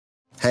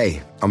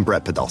Hey, I'm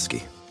Brett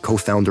Podolsky,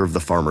 co-founder of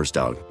The Farmer's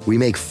Dog. We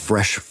make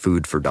fresh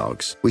food for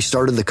dogs. We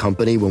started the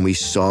company when we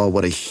saw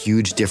what a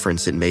huge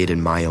difference it made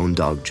in my own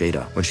dog,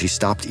 Jada, when she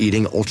stopped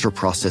eating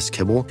ultra-processed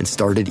kibble and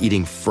started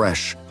eating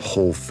fresh,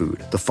 whole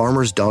food. The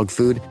Farmer's Dog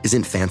food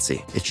isn't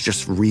fancy. It's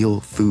just real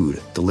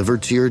food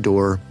delivered to your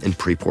door in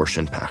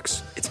pre-portioned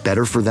packs. It's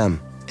better for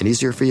them and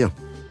easier for you.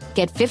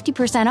 Get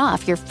 50%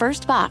 off your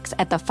first box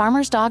at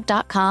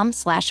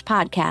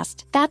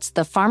thefarmersdog.com/podcast. That's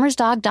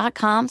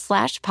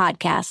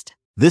thefarmersdog.com/podcast.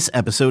 This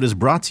episode is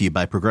brought to you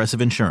by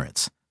Progressive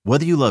Insurance.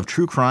 Whether you love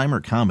true crime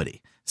or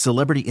comedy,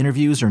 celebrity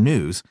interviews or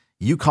news,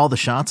 you call the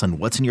shots on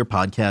what's in your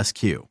podcast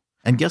queue.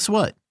 And guess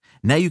what?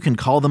 Now you can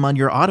call them on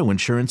your auto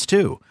insurance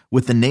too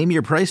with the Name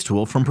Your Price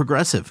tool from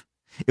Progressive.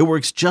 It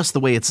works just the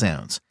way it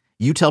sounds.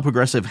 You tell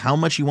Progressive how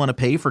much you want to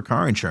pay for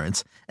car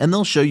insurance, and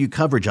they'll show you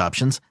coverage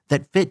options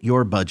that fit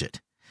your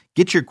budget.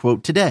 Get your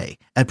quote today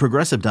at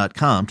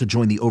Progressive.com to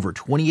join the over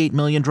 28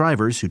 million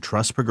drivers who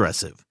trust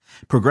Progressive.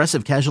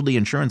 Progressive Casualty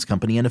Insurance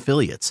Company and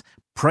Affiliates.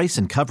 Price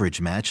and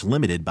coverage match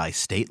limited by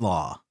state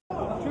law.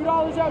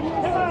 $2 out here.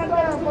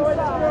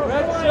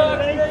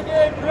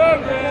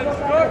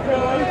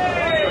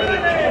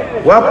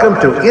 Welcome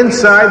to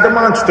Inside the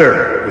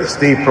Monster with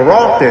Steve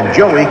Perrault and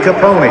Joey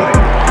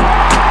Capone.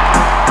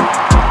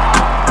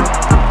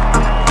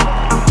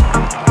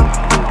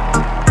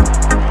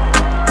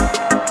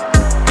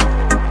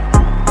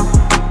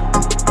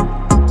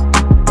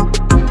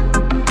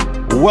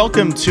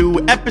 Welcome to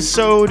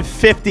episode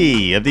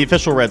 50 of the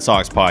official Red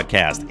Sox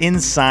podcast,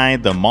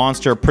 Inside the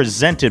Monster,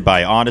 presented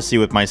by Odyssey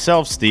with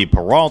myself, Steve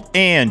Perrault,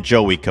 and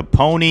Joey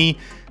Capone.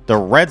 The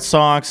Red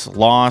Sox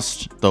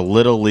lost the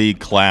Little League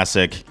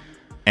Classic,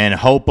 and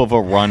hope of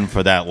a run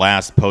for that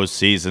last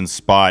postseason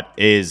spot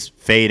is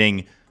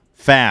fading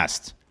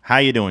fast. How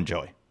you doing,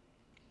 Joey?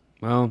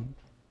 Well,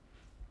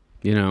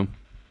 you know,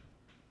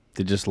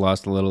 they just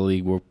lost the Little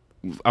League.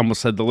 I almost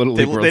said the Little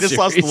League World Series. They just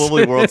lost the Little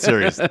League World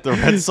Series. The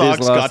Red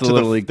Sox got to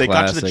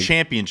the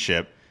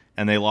championship,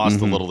 and they lost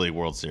the Little League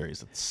World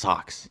Series. It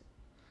sucks.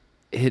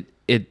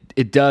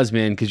 It does,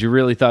 man, because you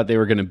really thought they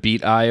were going to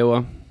beat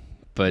Iowa.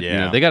 But you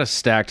know, they got a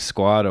stacked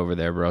squad over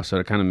there, bro, so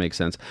it kind of makes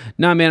sense.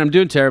 No, man, I'm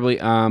doing terribly.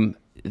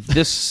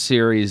 This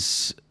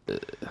series,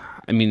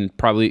 I mean,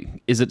 probably,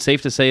 is it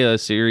safe to say a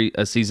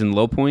season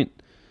low point?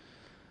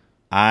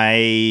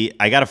 I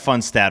got a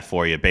fun stat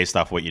for you based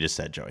off what you just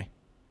said, Joey.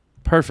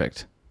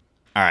 Perfect.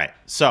 All right,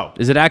 so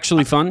is it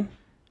actually fun?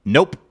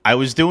 Nope. I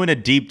was doing a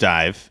deep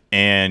dive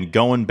and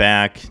going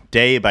back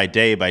day by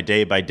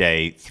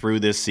day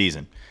through this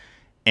season,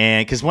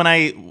 and because when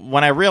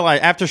I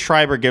realized after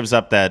Schreiber gives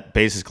up that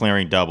bases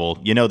clearing double,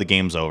 you know the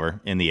game's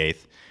over in the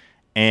eighth,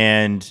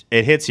 and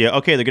it hits you.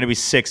 Okay, they're going to be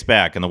 6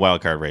 back in the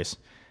wild card race,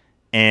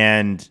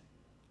 and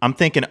I'm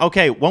thinking,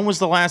 okay, when was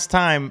the last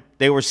time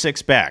they were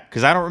 6 back?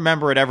 Because I don't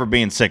remember it ever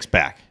being 6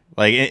 back.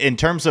 Like, in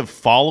terms of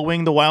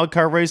following the wild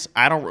card race,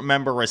 I don't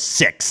remember a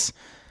 6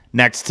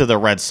 next to the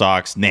Red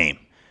Sox name.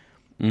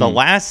 The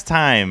last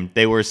time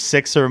they were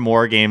 6 or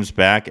more games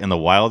back in the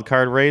wild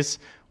card race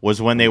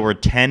was when they were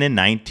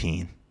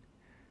 10-19.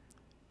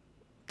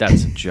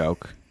 That's a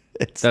joke.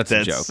 That's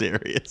a joke.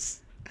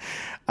 Serious.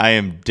 I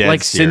am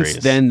dead serious.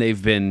 Since then,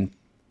 they've been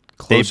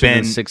closer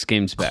than 6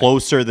 games back.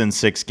 Closer than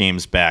 6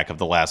 games back of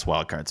the last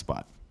wild card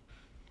spot.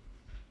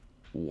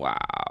 Wow.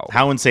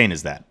 How insane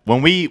is that?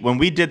 When we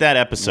did that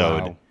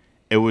episode,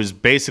 It was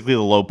basically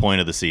the low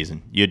point of the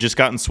season. You had just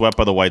gotten swept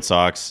by the White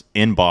Sox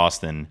in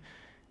Boston,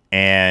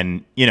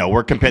 and, you know,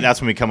 we're comparing. That's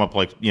when we come up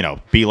like, you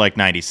know, be like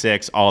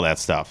 96, all that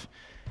stuff.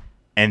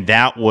 And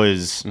that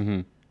was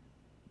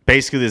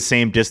basically the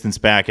same distance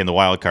back in the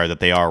wild card that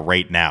they are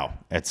right now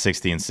at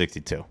 60 and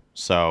 62.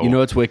 So, you know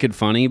what's wicked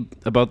funny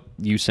about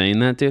you saying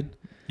that, dude?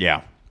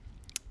 Yeah.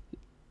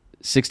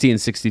 60 and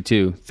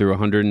 62 through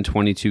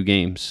 122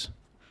 games.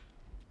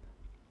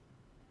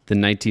 The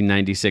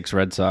 1996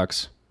 Red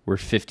Sox were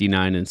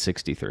 59 and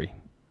 63.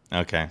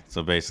 Okay,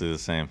 so basically the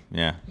same.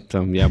 Yeah.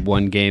 So yeah,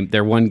 one game.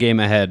 They're one game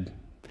ahead.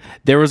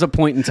 There was a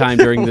point in time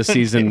during the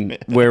season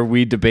where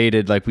we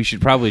debated like we should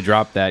probably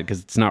drop that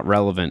because it's not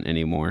relevant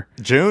anymore.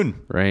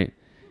 June, right?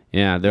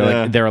 Yeah,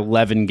 they're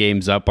 11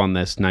 games up on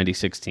this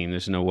 96 team.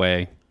 There's no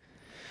way.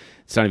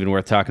 It's not even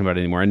worth talking about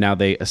anymore. And now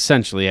they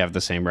essentially have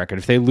the same record.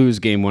 If they lose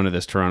game 1 of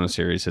this Toronto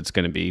series, it's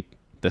going to be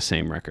the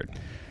same record.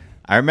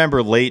 I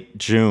remember late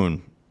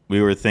June,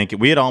 we were thinking,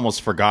 we had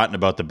almost forgotten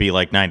about the Be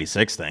Like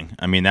 96 thing.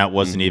 I mean, that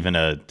wasn't even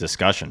a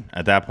discussion.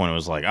 At that point, it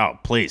was like, oh,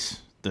 please,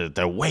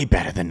 they're way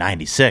better than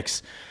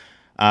 96.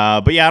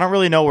 But yeah, I don't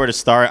really know where to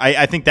start.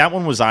 I think that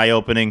one was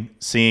eye-opening,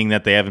 seeing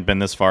that they haven't been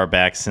this far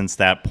back since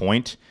that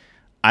point.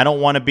 I don't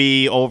want to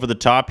be over the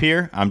top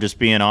here. I'm just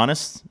being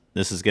honest.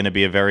 This is going to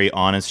be a very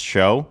honest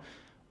show.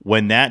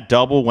 When that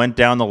double went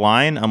down the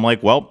line, I'm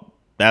like, well,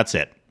 that's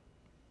it.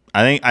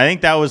 I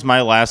think that was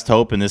my last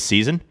hope in this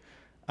season,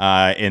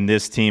 in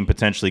this team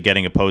potentially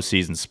getting a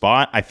postseason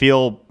spot. I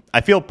feel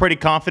pretty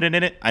confident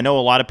in it. I know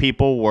a lot of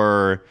people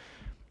were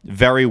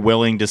very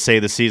willing to say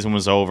the season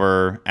was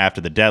over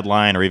after the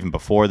deadline or even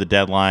before the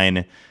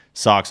deadline.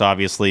 Sox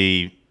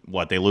obviously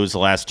they lose the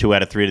last 2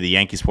 out of 3 to the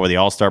Yankees before the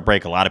All-Star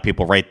break. A lot of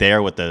people right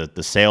there with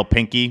the Sale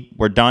pinky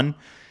were done.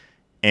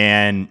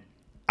 And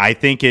I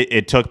think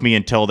it took me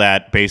until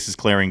that bases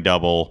clearing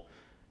double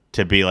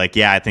to be like,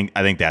 yeah, I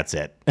think that's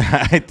it.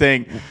 I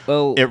think.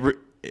 Well,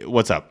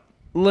 what's up?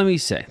 Let me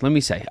say,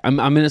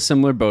 I'm in a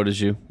similar boat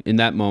as you. In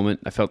that moment,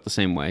 I felt the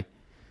same way.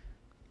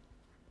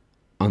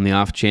 On the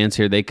off chance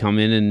here, they come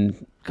in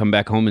and come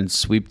back home and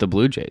sweep the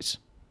Blue Jays.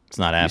 It's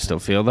not happening. You still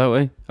feel that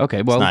way?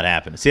 Okay, well, it's not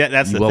happening. See,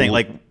 that's the thing.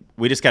 Like,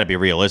 we just got to be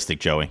realistic,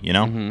 Joey. You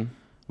know,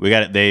 we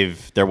got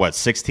it. They're what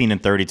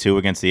 16-32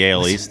 against the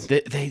AL East.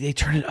 They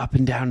turn it up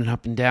and down and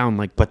up and down.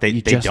 Like, but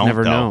they just don't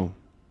never though. know.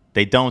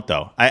 They don't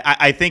though.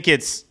 I think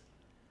it's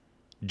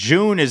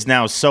June is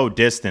now so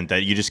distant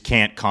that you just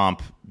can't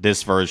comp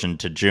this version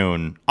to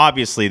June.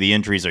 Obviously, the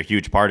injuries are a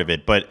huge part of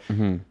it, but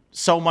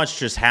so much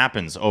just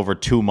happens over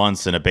 2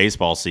 months in a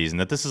baseball season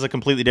that this is a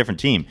completely different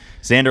team.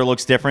 Xander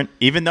looks different,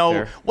 even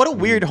though what a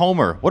weird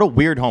homer. What a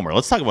weird homer.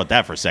 Let's talk about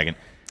that for a second.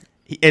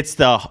 It's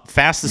the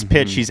fastest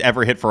pitch he's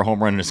ever hit for a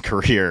home run in his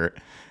career,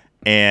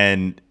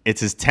 and it's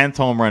his 10th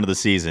home run of the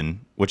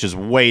season, which is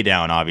way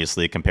down,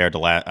 obviously, compared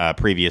to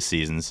previous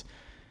seasons.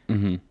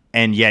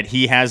 And yet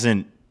he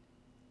hasn't.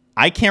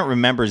 I can't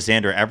remember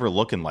Xander ever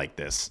looking like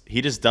this.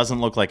 He just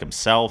doesn't look like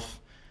himself.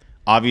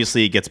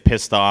 Obviously, he gets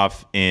pissed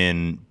off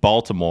in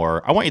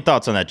Baltimore. I want your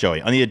thoughts on that,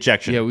 Joey, on the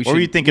ejection. Yeah, what were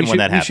you thinking when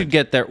that happened? We should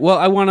get there. Well,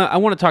 I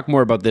wanna talk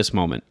more about this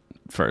moment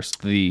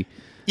first. I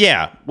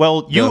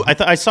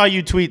saw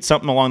you tweet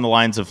something along the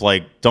lines of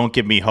like, "Don't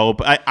give me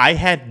hope." I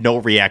had no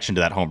reaction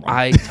to that home run.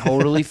 I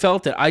totally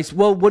felt it.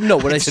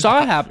 What I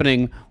saw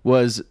happening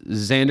was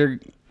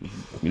Xander,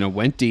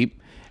 went deep.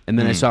 And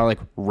then I saw like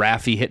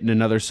Raffy hitting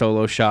another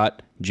solo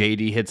shot.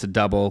 JD hits a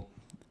double,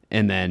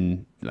 and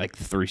then like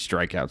 3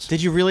 strikeouts.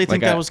 Did you really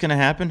think that was going to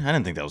happen? I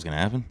didn't think that was going to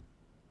happen.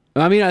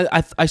 I mean,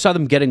 I saw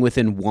them getting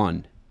within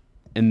 1,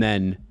 and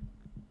then,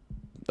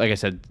 like I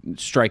said,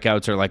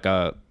 strikeouts are like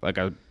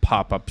a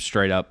pop up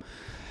straight up.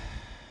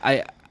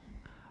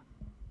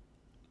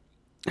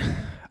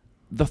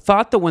 The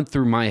thought that went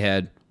through my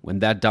head when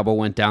that double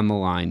went down the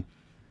line,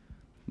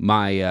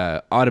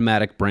 my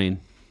automatic brain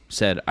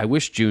said, I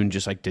wish June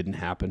just like didn't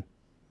happen.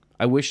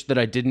 I wish that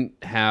I didn't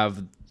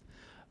have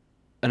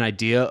an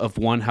idea of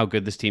how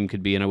good this team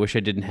could be, and I wish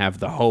I didn't have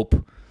the hope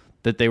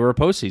that they were a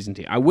postseason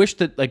team. I wish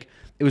that like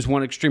it was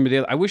one extreme or the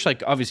other. I wish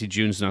like obviously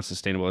June's not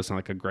sustainable. It's not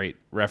like a great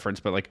reference,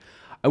 but like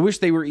I wish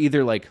they were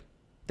either like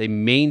they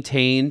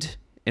maintained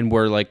and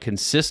were like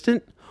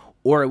consistent,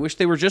 or I wish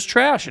they were just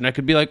trash and I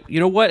could be like, you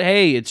know what?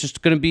 Hey, it's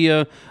just going to be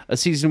a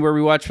season where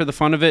we watch for the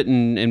fun of it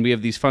and we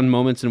have these fun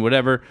moments and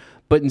whatever.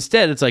 But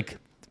instead, it's like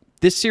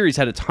this series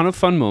had a ton of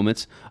fun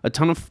moments, a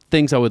ton of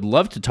things I would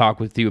love to talk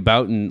with you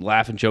about and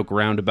laugh and joke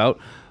around about.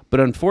 But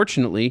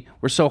unfortunately,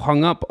 we're so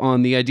hung up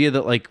on the idea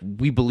that like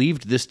we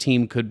believed this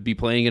team could be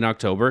playing in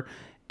October,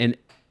 and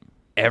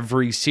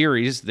every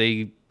series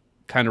they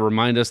kind of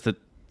remind us that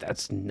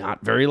that's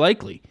not very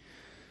likely.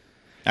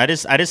 I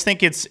just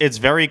think it's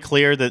very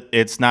clear that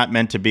it's not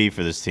meant to be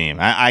for this team.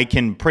 I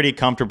can pretty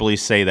comfortably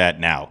say that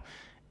now.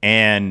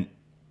 And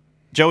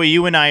Joey,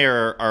 you and I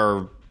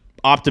are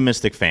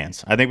optimistic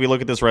fans. I think we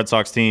look at this Red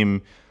Sox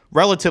team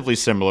relatively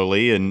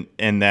similarly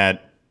in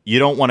that you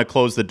don't want to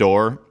close the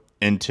door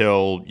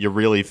until you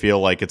really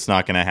feel like it's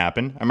not going to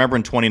happen. I remember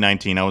in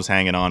 2019, I was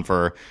hanging on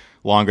for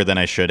longer than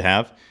I should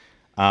have.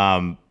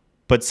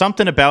 But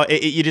something about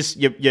it,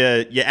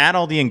 you add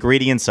all the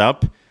ingredients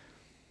up,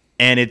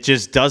 and it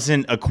just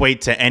doesn't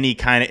equate to any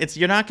kind of.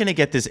 You're not going to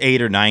get this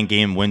 8 or 9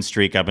 game win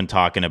streak I've been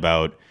talking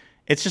about.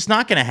 It's just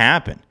not going to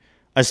happen,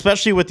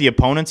 especially with the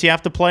opponents you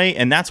have to play,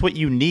 and that's what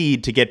you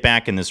need to get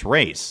back in this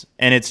race.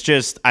 And it's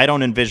just I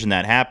don't envision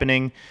that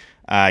happening.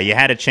 You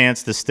had a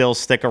chance to still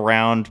stick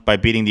around by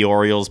beating the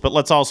Orioles, but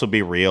let's also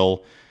be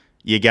real.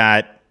 You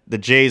got the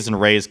Jays and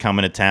Rays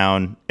coming to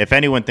town. If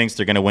anyone thinks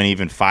they're going to win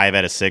even 5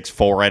 out of 6,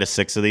 4 out of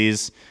 6 of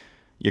these,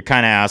 you're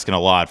kind of asking a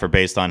lot for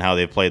based on how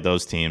they've played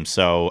those teams.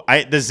 So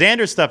the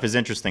Xander stuff is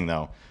interesting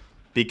though,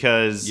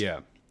 because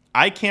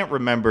I can't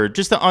remember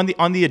just on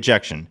the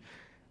ejection.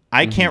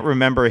 I can't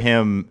remember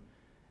him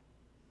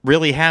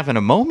really having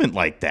a moment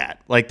like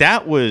that. Like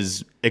that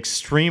was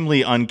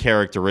extremely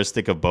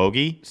uncharacteristic of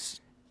Bogey.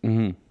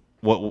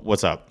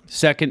 What's up?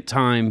 Second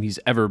time he's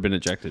ever been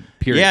ejected.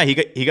 Period. Yeah,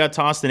 he got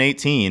tossed in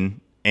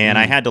 18. And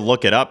I had to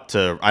look it up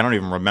I don't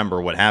even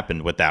remember what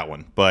happened with that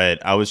one.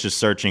 But I was just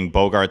searching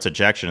Bogart's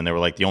ejection, and they were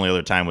like, the only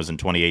other time was in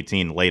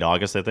 2018, late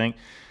August, I think.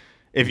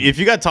 If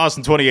you got tossed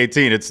in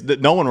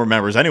 2018, no one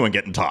remembers anyone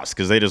getting tossed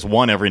because they just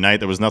won every night.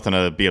 There was nothing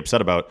to be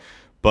upset about.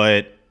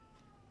 But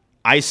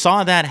I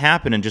saw that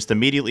happen and just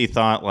immediately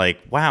thought, like,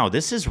 wow,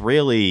 this is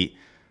really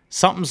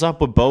something's up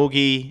with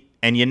Bogey.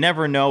 And you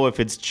never know if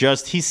it's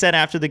just, he said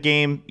after the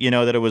game,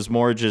 that it was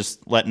more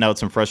just letting out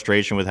some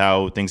frustration with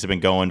how things have been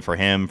going for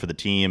him, for the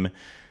team.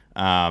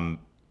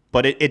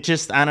 But it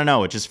just, I don't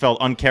know, it just felt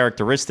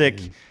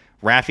uncharacteristic.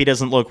 Raffy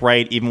doesn't look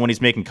right. Even when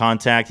he's making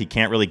contact, he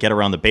can't really get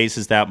around the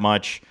bases that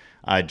much.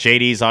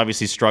 JD's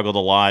obviously struggled a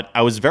lot.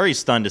 I was very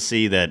stunned to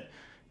see that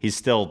He's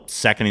still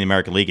second in the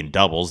American League in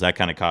doubles. That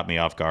kind of caught me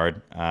off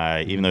guard,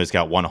 even though he's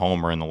got 1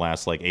 homer in the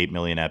last 8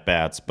 million at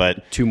bats.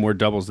 But 2 more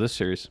doubles this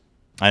series.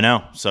 I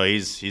know. So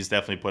he's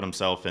definitely put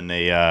himself in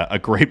a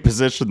great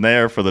position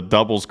there for the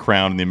doubles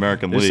crown in the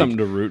American There's League. Something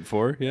to root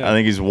for. Yeah, I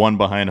think he's 1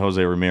 behind Jose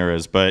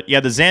Ramirez. But yeah,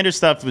 the Xander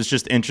stuff was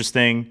just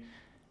interesting,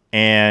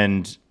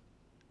 and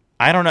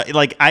I don't know.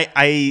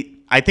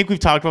 I think we've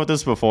talked about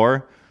this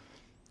before.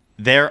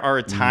 There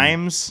are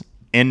times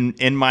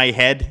in my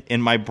head,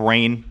 in my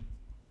brain,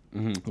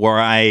 where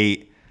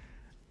I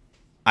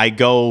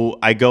go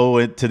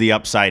to the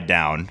upside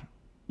down,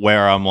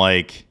 where I'm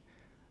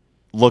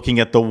looking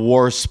at the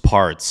worst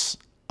parts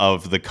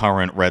of the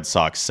current Red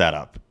Sox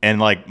setup, and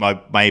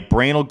my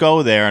brain will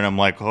go there, and I'm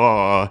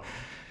oh,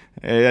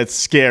 it's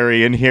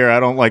scary in here. I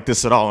don't like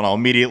this at all, and I'll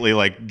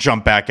immediately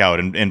jump back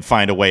out and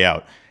find a way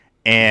out.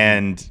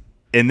 And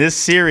in this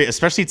series,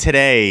 especially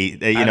today,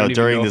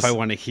 during this, if I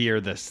want to hear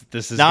this.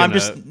 This is I'm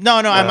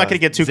not going to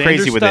get too Xander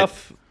crazy with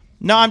stuff. it.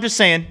 No, I'm just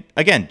saying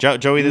again,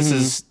 Joey.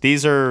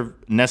 These are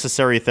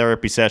necessary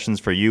therapy sessions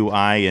for you,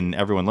 I, and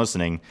everyone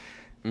listening.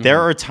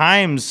 There are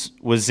times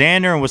with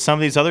Xander and with some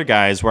of these other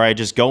guys where I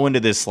just go into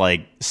this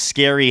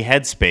scary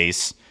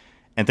headspace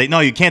and think, no,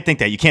 you can't think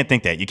that. You can't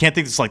think that. You can't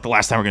think this is the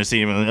last time we're going to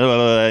see him.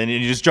 And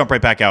you just jump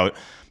right back out,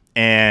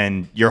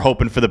 and you're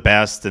hoping for the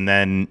best, and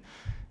then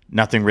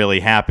nothing really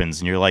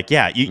happens. And you're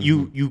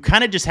you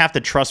kind of just have to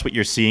trust what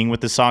you're seeing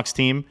with the Sox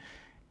team,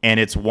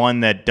 and it's one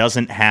that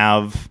doesn't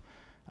have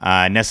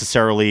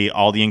necessarily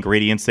all the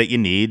ingredients that you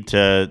need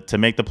to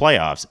make the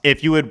playoffs.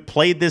 If you had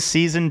played this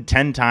season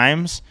 10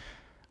 times,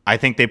 I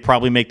think they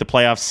probably make the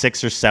playoffs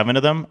 6 or 7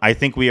 of them. I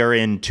think we are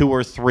in 2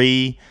 or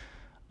 3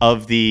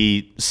 of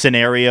the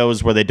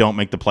scenarios where they don't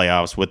make the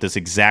playoffs with this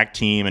exact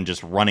team and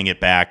just running it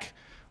back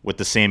with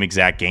the same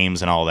exact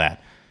games and all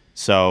that.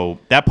 So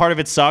that part of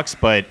it sucks,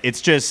 but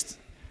it's just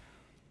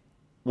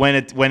when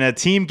a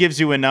team gives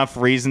you enough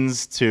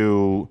reasons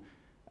to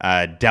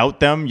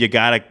doubt them, you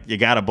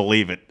gotta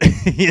believe it.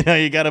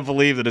 You gotta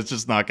believe that it's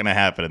just not going to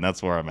happen, and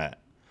that's where I'm at.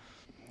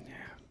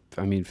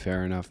 I mean,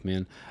 fair enough,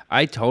 man.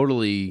 I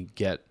totally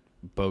get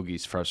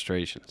Bogey's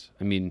frustrations.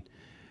 I mean,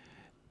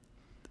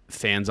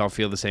 fans all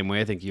feel the same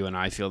way. I think you and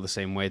I feel the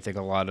same way. I think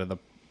a lot of the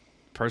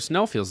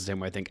personnel feels the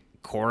same way. I think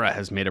Cora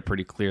has made it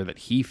pretty clear that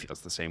he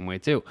feels the same way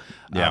too.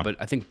 Yeah. But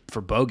I think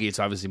for Bogey, it's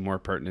obviously more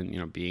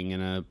pertinent, being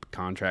in a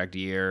contract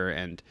year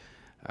and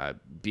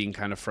being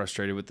kind of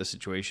frustrated with the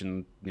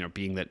situation,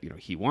 being that,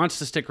 he wants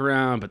to stick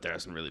around, but there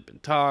hasn't really been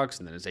talks.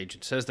 And then his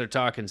agent says they're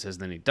talking, says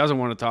then he doesn't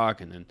want to talk.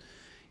 And then,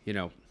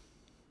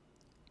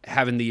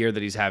 having the year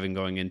that he's having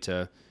going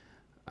into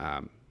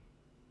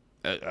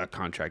a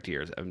contract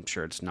year, I'm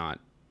sure it's not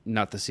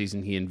the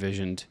season he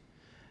envisioned,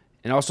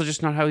 and also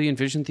just not how he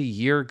envisioned the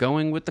year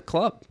going with the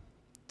club.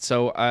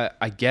 So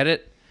I get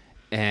it,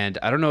 and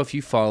I don't know if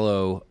you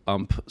follow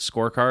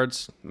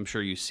scorecards. I'm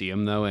sure you see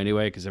them though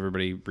anyway, because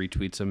everybody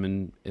retweets them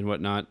and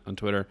whatnot on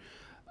Twitter.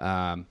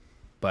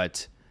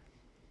 But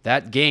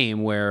that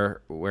game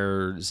where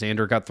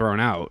Xander got thrown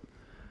out,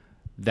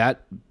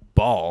 that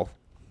ball,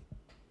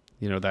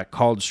 that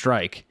called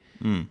strike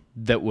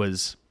that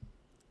was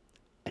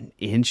an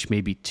inch,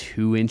 maybe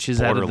 2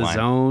 inches out of the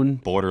zone.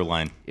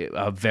 Borderline.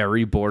 A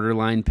very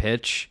borderline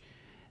pitch.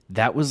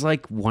 That was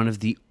one of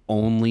the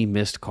only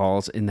missed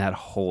calls in that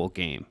whole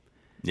game.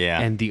 Yeah.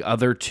 And the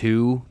other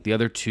two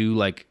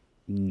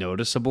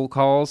noticeable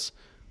calls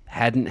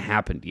hadn't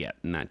happened yet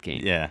in that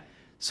game. Yeah.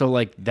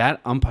 So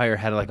that umpire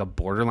had a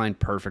borderline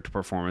perfect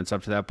performance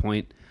up to that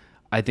point.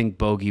 I think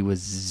Bogey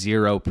was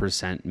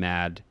 0%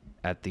 mad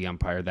at the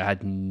umpire. That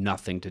had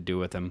nothing to do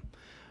with him.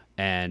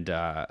 And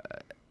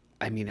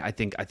I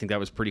think that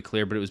was pretty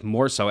clear, but it was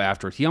more so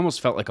after. He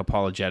almost felt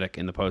apologetic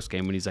in the post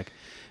game when he's like,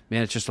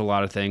 man, it's just a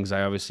lot of things.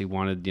 I obviously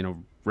wanted,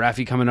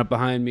 Raffy coming up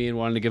behind me and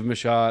wanted to give him a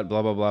shot,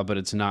 blah, blah, blah, but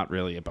it's not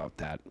really about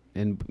that.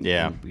 And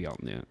yeah, we all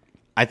knew it.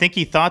 I think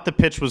he thought the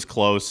pitch was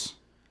close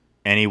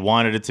and he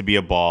wanted it to be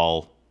a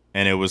ball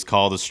and it was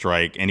called a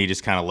strike and he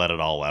just kind of let it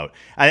all out.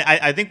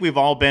 I think we've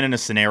all been in a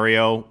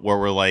scenario where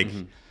we're like,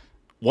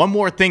 one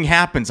more thing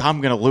happens, I'm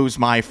going to lose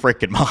my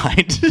freaking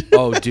mind.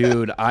 Oh,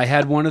 dude, I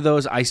had one of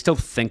those. I still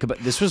think about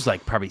this. Was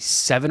probably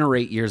 7 or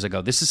 8 years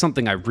ago. This is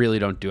something I really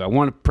don't do. I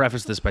want to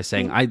preface this by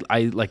saying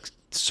I like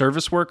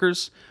service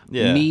workers.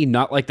 Yeah. Me,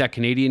 not like that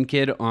Canadian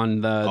kid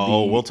on the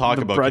we'll talk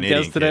about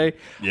broadcast Canadian today.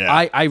 Kid.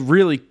 Yeah. I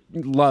really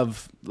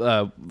love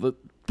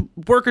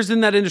workers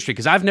in that industry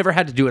because I've never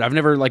had to do it. I've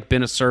never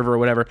been a server or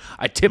whatever.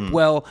 I tip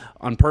well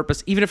on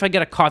purpose. Even if I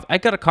get a coffee, I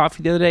got a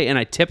coffee the other day and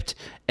I tipped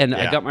and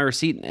I got my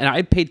receipt and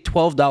I paid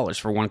 $12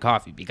 for one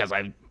coffee because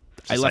I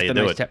left a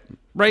nice tip.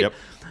 Right.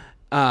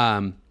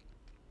 Yep.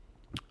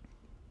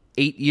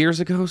 8 years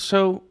ago,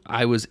 so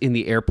I was in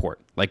the airport.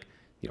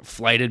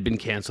 Flight had been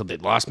canceled.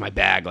 They'd lost my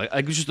bag.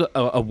 It was just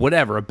a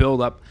whatever, a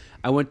build up.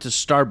 I went to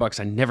Starbucks.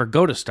 I never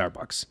go to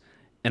Starbucks,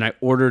 and I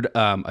ordered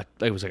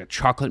it was a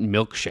chocolate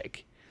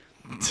milkshake.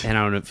 And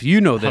I don't know if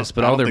you know this,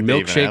 but all their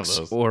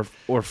milkshakes or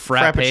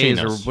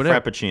frappes or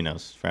whatever.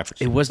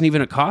 Frappuccinos. It wasn't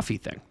even a coffee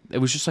thing. It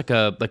was just like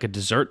a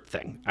dessert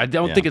thing. I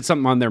don't think it's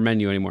something on their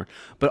menu anymore.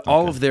 But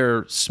all of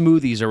their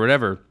smoothies or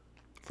whatever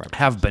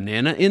have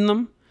banana in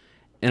them,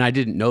 and I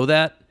didn't know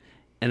that.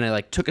 And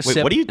I took a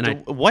sip. What do you?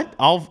 What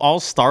all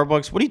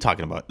Starbucks? What are you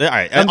talking about? All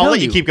right, I'll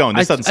let you keep going.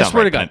 This doesn't sound I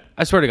swear right. to God.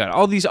 I swear to God.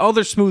 All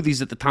their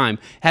smoothies at the time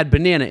had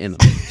banana in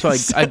them. So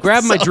I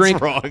grabbed my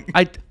drink. Wrong.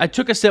 I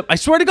took a sip. I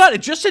swear to God,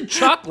 it just said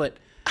chocolate.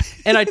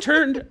 And I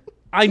turned.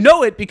 I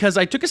know it because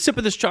I took a sip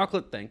of this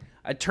chocolate thing.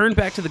 I turned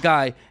back to the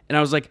guy and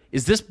I was like,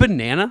 "Is this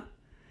banana?"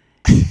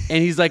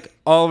 And he's like,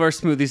 "All of our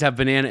smoothies have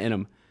banana in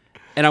them."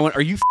 And I went,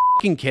 "Are you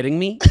fucking kidding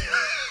me?"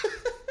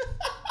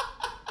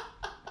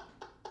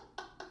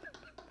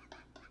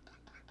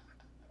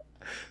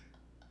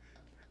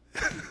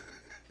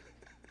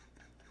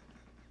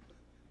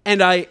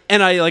 And I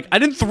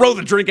didn't throw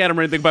the drink at him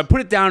or anything, but I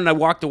put it down and I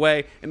walked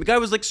away. And the guy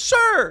was like,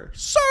 "Sir,"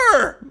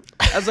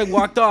 as I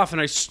walked off,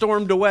 and I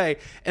stormed away.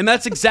 And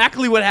that's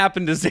exactly what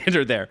happened to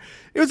Xander there.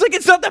 It was like,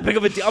 it's not that big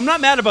of a deal. I'm not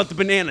mad about the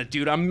banana,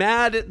 dude. I'm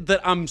mad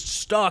that I'm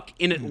stuck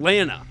in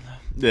Atlanta.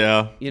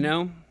 Yeah. You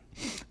know?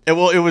 It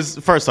was,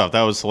 first off,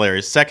 that was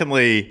hilarious.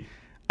 Secondly,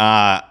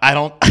 I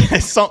don't.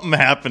 Something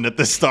happened at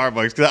this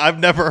Starbucks because I've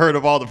never heard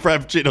of all the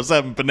frappuccinos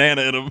having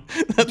banana in them.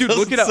 Dude,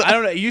 look it up. I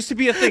don't know. It used to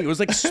be a thing. It was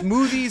like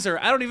smoothies, or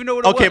I don't even know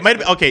what it was. Okay, it might have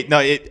been, okay.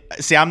 No,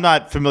 see, I'm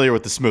not familiar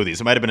with the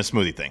smoothies. It might have been a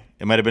smoothie thing.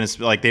 It might have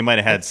been they might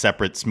have had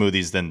separate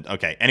smoothies. Then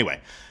okay. Anyway,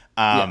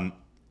 but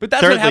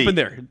that's what happened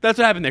there. That's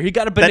what happened there. He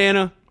got a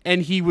banana,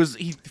 and he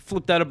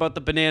flipped out about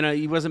the banana.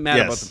 He wasn't mad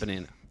about the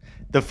banana.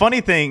 The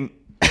funny thing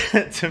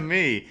to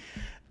me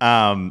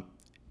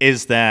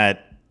is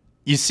that.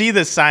 You see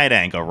the side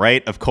angle,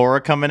 right, of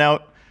Cora coming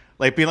out,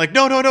 being like,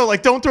 no,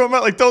 don't throw him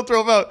out, don't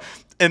throw him out.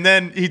 And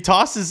then he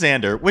tosses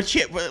Xander, which,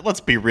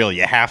 let's be real,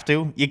 you have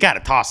to. You got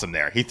to toss him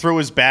there. He threw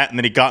his bat, and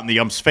then he got in the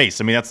ump's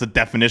face. I mean, that's the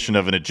definition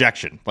of an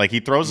ejection. He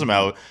throws him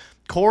out.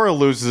 Cora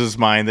loses his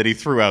mind that he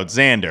threw out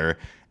Xander.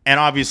 And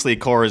obviously,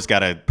 Cora's got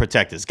to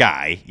protect his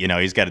guy.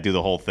 He's got to do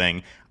the whole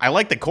thing. I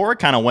like that Cora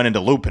kind of went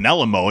into Lou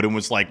Piniella mode and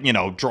was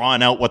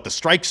drawing out what the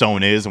strike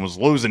zone is and was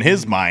losing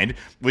his mind,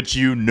 which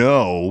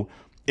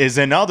is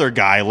another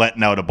guy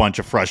letting out a bunch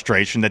of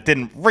frustration that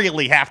didn't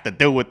really have to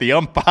do with the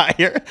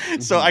umpire.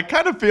 So I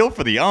kind of feel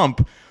for the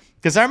ump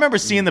because I remember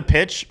seeing the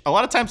pitch. A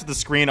lot of times at the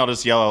screen, I'll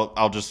just yell,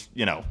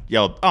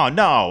 "Oh,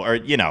 no," or,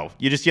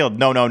 you just yell,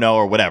 "No, no, no,"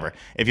 or whatever.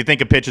 If you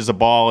think a pitch is a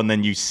ball and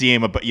then you see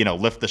him,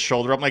 lift the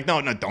shoulder up, I'm like, no,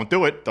 don't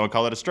do it. Don't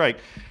call it a strike.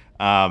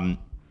 But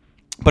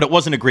it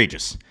wasn't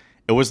egregious.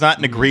 It was not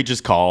an egregious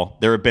call.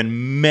 There have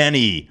been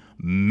many,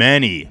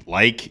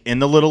 like in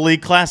the Little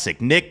League Classic.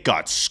 Nick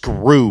got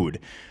screwed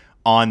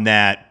on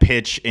that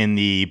pitch in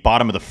the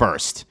bottom of the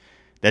first.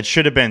 That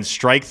should have been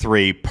strike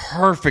 3,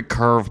 perfect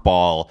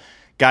curveball.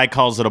 Guy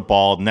calls it a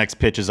ball. Next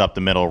pitch is up the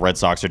middle. Red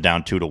Sox are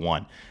down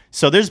 2-1.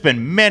 So there's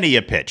been many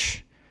a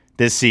pitch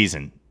this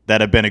season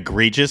that have been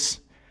egregious.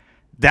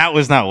 That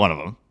was not one of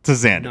them to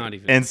Xander. Not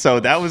even. And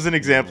so that was an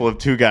example of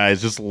two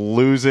guys just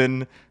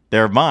losing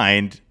their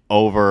mind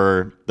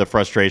over the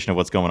frustration of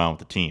what's going on with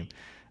the team.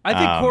 I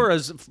think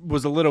Cora's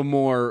was a little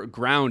more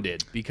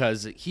grounded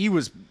because he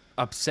was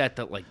upset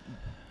that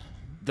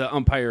the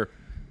umpire,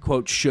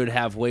 quote, should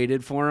have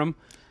waited for him.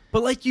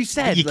 But like you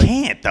said... You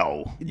can't,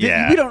 though.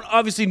 Yeah. We don't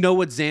obviously know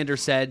what Xander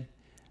said,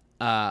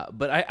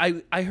 but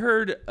I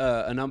heard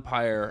an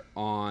umpire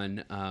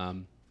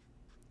on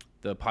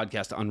the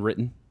podcast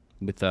Unwritten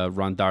with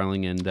Ron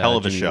Darling and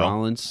Jimmy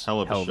Rollins.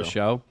 Hell of a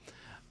show.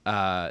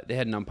 They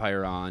had an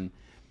umpire on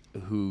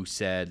who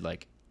said,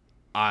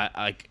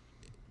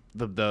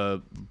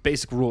 the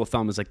basic rule of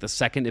thumb is the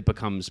second it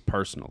becomes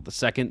personal, the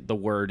second the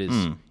word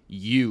is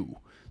you.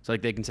 So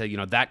they can say,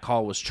 that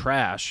call was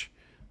trash,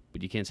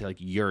 but you can't say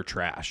you're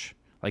trash.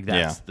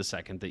 That's the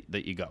second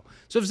that you go.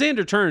 So if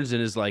Xander turns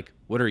and is like,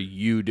 "What are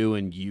you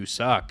doing? You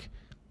suck."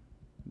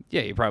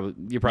 Yeah, you probably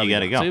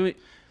gotta go. So,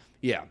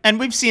 yeah. And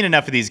we've seen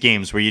enough of these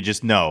games where you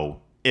just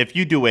know if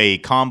you do a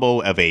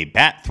combo of a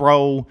bat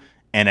throw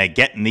and a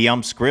get in the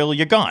ump's grill,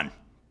 you're gone.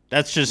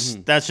 That's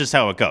just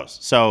how it goes.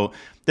 So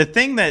the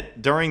thing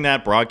that during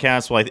that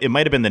broadcast, it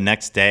might have been the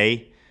next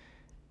day.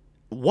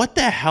 What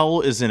the hell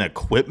is an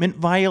equipment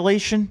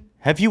violation?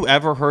 Have you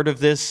ever heard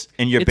of this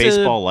in your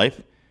baseball life?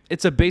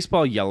 It's a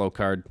baseball yellow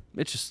card.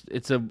 It's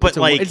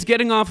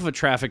getting off of a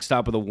traffic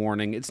stop with a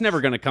warning. It's never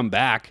going to come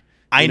back.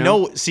 I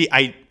know. See,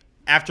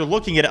 after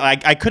looking at it,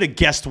 I could have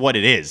guessed what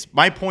it is.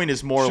 My point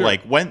is more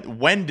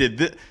when did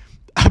this?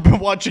 I've been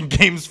watching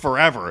games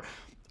forever.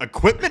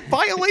 Equipment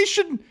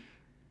violation?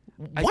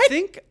 What?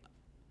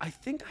 I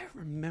think I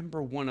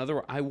remember one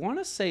other. I want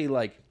to say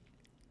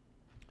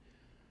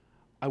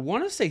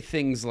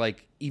things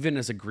even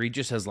as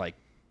egregious as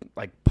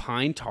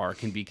pine tar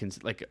can be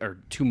or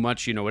too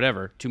much,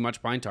 too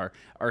much pine tar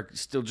are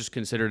still just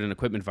considered an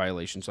equipment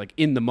violation. So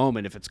in the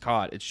moment, if it's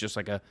caught, it's just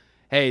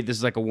hey, this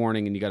is a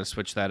warning and you got to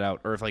switch that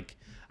out. Or if I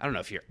don't know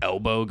if your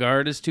elbow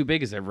guard is too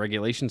big. Is there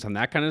regulations on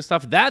that kind of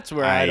stuff? That's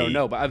where I don't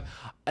know. But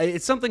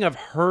it's something I've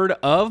heard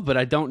of, but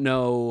I don't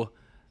know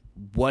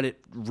what it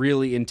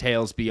really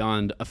entails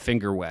beyond a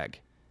finger wag.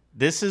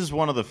 This is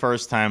one of the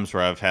first times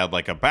where I've had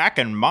like a back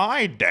in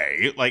my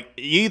day, like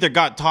you either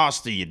got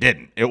tossed or you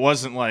didn't. It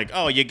wasn't like,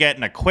 oh, you get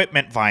an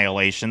equipment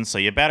violation, so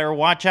you better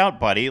watch out,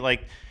 buddy.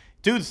 Like,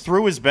 dude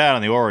threw his bat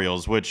on the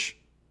Orioles, which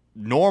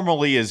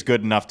normally is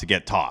good enough to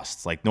get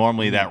tossed. Like,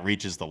 normally that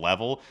reaches the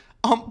level.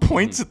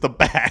 Points at the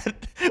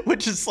bat,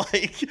 which is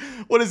like,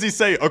 what does he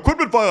say?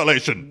 Equipment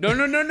violation.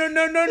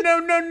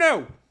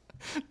 No.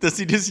 Does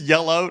he just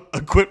yell out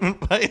equipment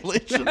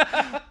violation?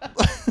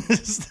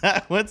 Is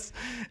that what's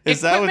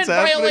happening?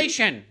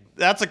 Violation.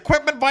 That's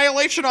equipment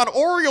violation on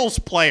Orioles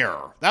player.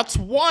 That's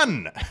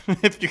one.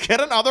 If you get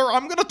another,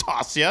 I'm gonna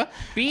toss you.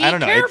 Be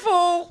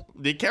careful.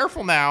 Be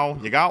careful now.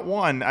 You got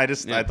one. I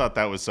thought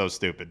that was so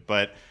stupid.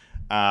 But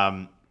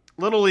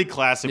Little League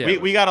Classic. Yeah,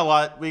 we got a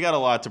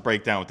lot to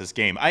break down with this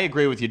game. I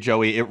agree with you,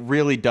 Joey. It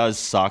really does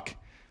suck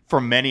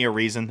for many a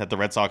reason that the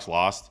Red Sox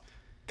lost,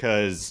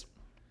 because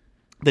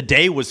the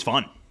day was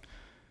fun.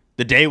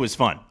 It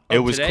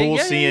was today? cool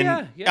Yeah, seeing.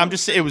 yeah.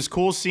 It was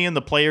cool seeing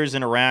the players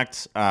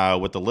interact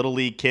with the Little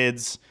League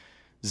kids.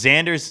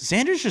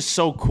 Xander's just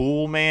so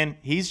cool, man.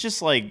 He's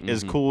just like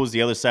as cool as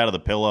the other side of the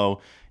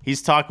pillow.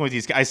 He's talking with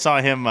these guys. I saw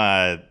him,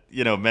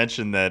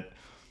 mention that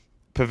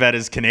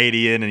Pavetta's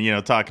Canadian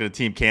and, talking to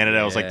Team Canada.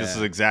 I was like, this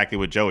is exactly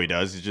what Joey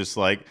does. He's just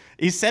like,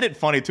 he said it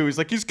funny too. He's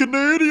like, he's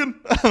Canadian.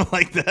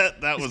 Like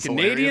that was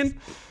Canadian?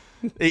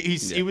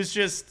 Hilarious. He was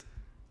just,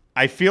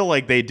 I feel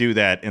like they do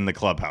that in the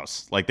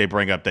clubhouse. Like they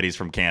bring up that he's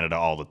from Canada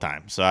all the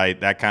time. So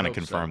that kind of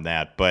confirmed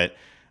that. But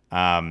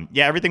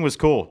everything was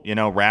cool.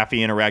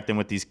 Raffy interacting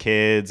with these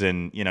kids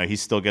and, he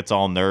still gets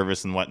all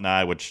nervous and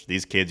whatnot, which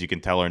these kids you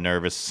can tell are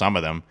nervous. Some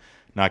of them,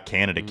 not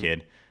Canada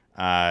kid,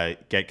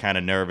 get kind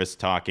of nervous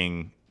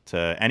talking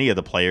to any of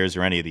the players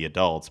or any of the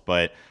adults.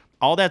 But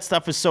all that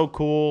stuff is so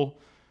cool.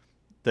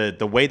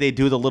 The way they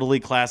do the Little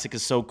League Classic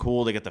is so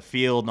cool. They get the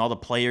field and all the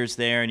players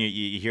there, and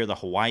you hear the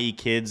Hawaii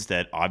kids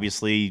that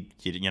obviously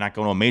you're not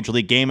going to a major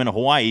league game in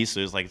Hawaii, so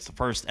it's the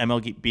first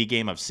MLB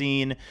game I've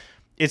seen.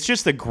 It's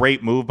just a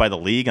great move by the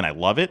league, and I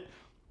love it.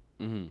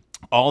 Mm-hmm.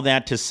 All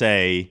that to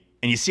say,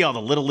 and you see all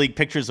the Little League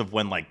pictures of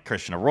when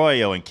Christian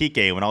Arroyo and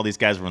Kike, when all these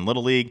guys were in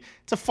Little League.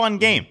 It's a fun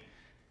game.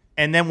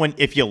 And then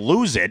if you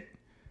lose it,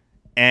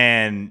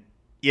 and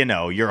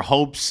your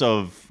hopes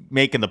of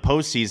making the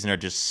postseason are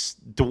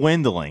just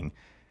dwindling,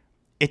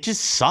 it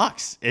just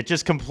sucks. It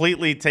just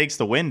completely takes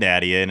the wind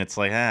out of you, and it's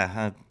like,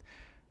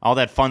 all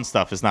that fun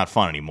stuff is not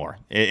fun anymore.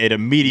 It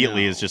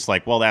immediately is just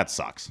like, well, that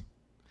sucks.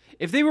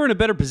 If they were in a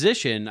better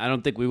position, I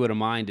don't think we would have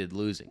minded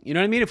losing. You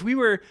know what I mean? If we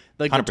were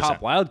like 100%. the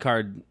top wild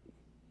card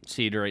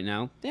seed right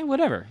now,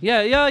 whatever.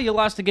 Yeah, you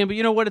lost the game, but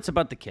you know what? It's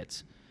about the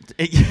kids.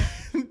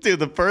 Dude,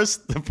 the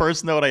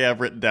first note I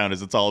have written down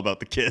is it's all about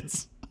the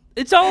kids.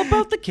 It's all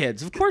about the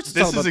kids. Of course, it's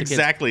all about the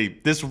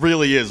kids. This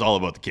really is all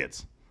about the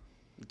kids.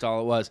 That's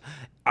all it was.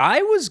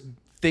 I was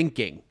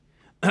thinking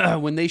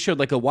when they showed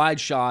a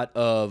wide shot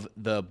of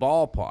the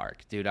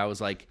ballpark, dude, I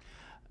was like,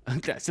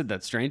 I said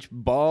that's strange.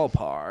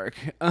 Ballpark.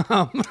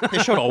 They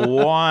showed a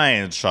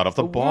wide shot of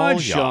the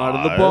wide shot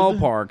of the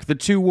ballpark, the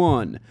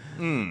 2-1.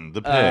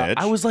 The pitch.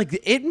 I was like,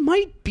 it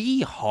might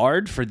be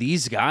hard for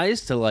these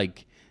guys to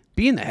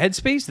be in the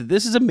headspace that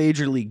this is a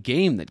major league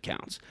game that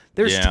counts.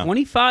 There's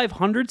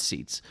 2,500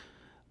 seats.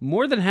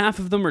 More than half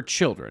of them are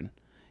children.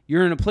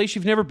 You're in a place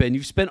you've never been.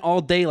 You've spent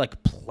all day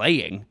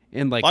playing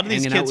and a lot of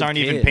these kids aren't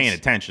even paying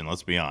attention.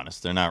 Let's be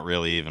honest; they're not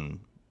really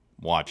even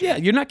watching. Yeah,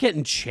 you're not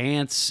getting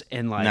chants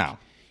and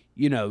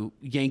no.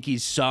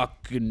 Yankees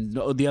suck and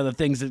the other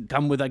things that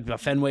come with a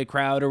Fenway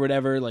crowd or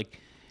whatever.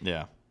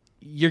 Yeah,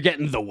 you're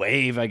getting the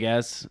wave, I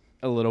guess,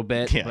 a little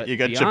bit. Yeah, but you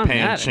got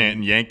Japan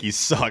chanting "Yankees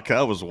suck."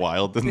 That was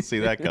wild. Didn't see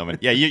that coming.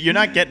 Yeah, you're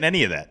not getting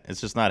any of that. It's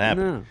just not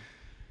happening. No.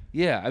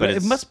 Yeah,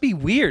 it must be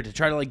weird to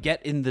try to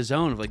get in the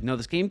zone of no,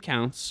 this game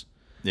counts.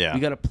 Yeah,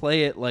 you got to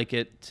play it like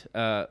it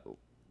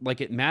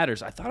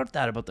matters. I thought of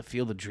that about the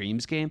Field of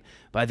Dreams game,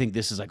 but I think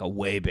this is a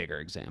way bigger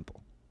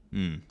example.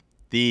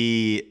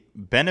 The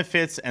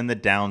benefits and the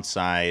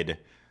downside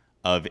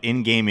of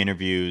in-game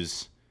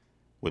interviews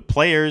with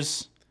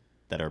players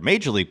that are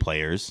major league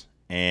players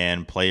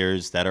and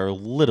players that are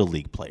little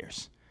league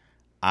players.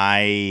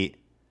 I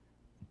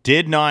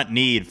did not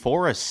need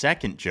for a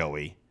second,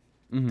 Joey,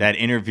 that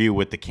interview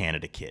with the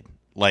Canada kid.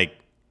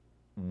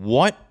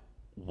 What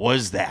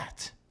was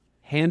that?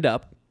 Hand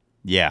up.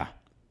 Yeah.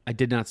 I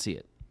did not see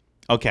it.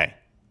 Okay.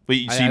 But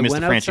you missed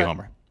the Franchi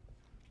homer.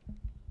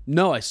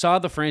 No, I saw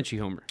the Franchi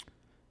homer.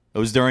 It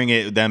was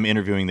during them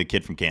interviewing the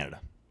kid from Canada.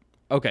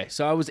 Okay,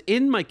 so I was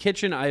in my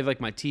kitchen. I have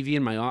my TV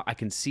in my I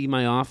can see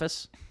my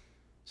office.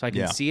 So I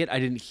can see it. I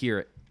didn't hear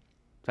it.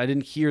 So I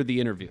didn't hear the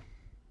interview.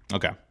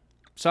 Okay.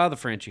 Saw the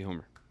Franchi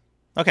homer.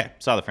 Okay,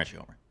 saw the Franchi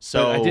homer.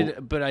 So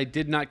but I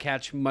did not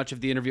catch much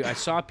of the interview. I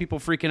saw people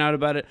freaking out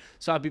about it.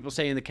 Saw people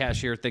saying the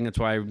cashier thing. That's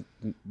why I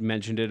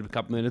mentioned it a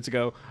couple minutes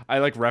ago. I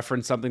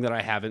referenced something that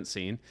I haven't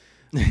seen.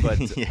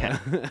 But yeah.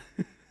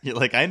 You're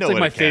I know what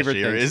my a favorite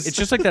cashier thing. is. It's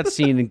just like that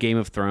scene in Game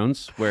of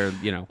Thrones where,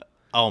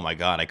 Oh my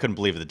God, I couldn't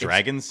believe it. The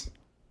dragons?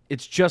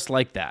 It's just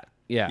like that.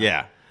 Yeah.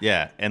 Yeah.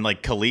 Yeah, and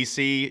like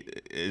Khaleesi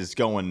is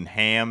going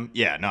ham.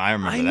 Yeah, no, I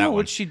remember that one. I know,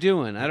 what's she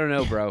doing? I don't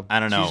know, bro. I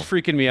don't know. She's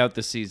freaking me out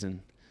this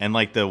season. And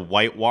like the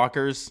White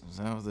Walkers. Is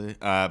that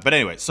what but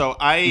anyway, so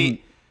I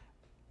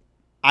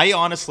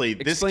honestly,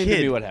 Explain to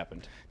me what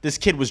happened. This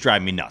kid was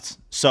driving me nuts.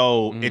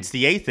 So it's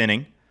the 8th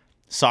inning.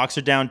 Sox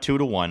are down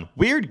 2-1.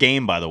 Weird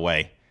game, by the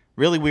way.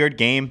 Really weird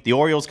game. The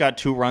Orioles got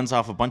 2 runs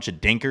off a bunch of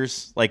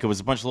dinkers. Like it was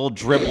a bunch of little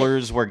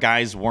dribblers where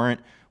guys weren't.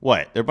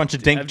 What? They're a bunch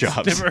of dink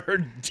jobs. I've never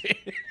heard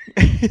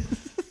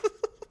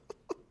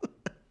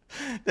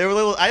They were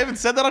little. I haven't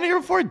said that on here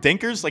before.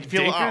 Dinkers, like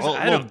feel Dinkers? a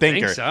I little don't dinker.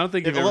 think so. I don't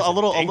think you've a ever said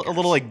little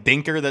dinkers. like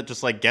dinker that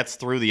just like gets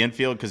through the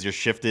infield because you're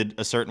shifted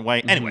a certain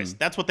way. Anyways,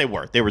 that's what they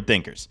were. They were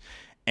dinkers.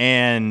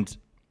 And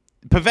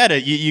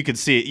Pivetta, you could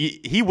see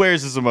it. He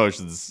wears his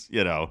emotions.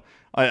 You know,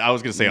 I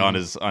was gonna say on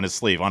his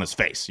sleeve, on his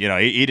face. You know,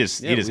 he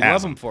just we has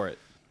love them. him for it.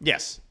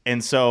 Yes.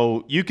 And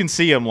so you can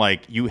see him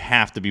like, you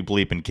have to be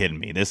bleeping kidding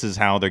me. This is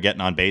how they're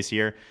getting on base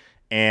here.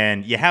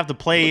 And you have to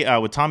play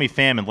with Tommy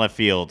Pham in left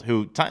field,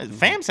 who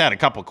Pham's had a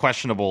couple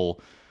questionable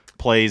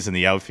plays in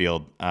the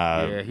outfield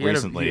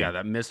recently.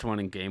 That missed one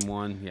in game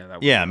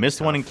 1. Missed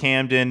tough. one in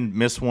Camden,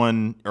 missed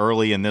one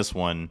early in this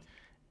one.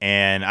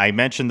 And I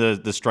mentioned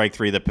the strike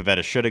 3 that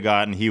Pivetta should have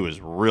gotten. He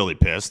was really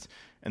pissed.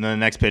 And then the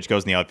next pitch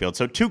goes in the outfield.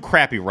 So 2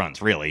 crappy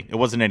runs, really. It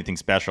wasn't anything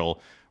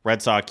special.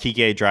 Red Sox,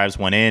 Kike drives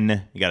one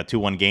in. You got a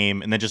 2-1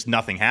 game. And then just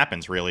nothing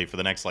happens, really, for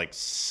the next,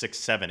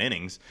 6-7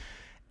 innings.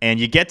 And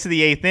you get to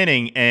the 8th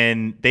inning,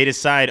 and they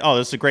decide,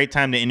 this is a great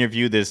time to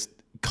interview this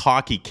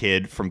cocky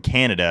kid from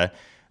Canada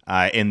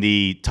in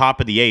the top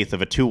of the 8th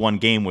of a 2-1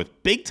 game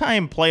with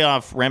big-time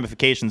playoff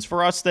ramifications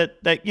for us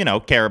that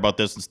care about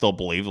this and still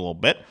believe a little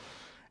bit.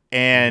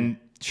 And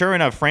sure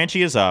enough,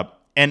 Franchy is up.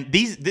 And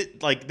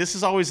this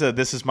is always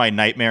this is my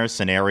nightmare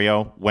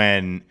scenario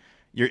when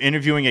you're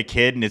interviewing a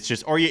kid and it's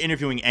just, or you're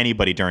interviewing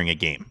anybody during a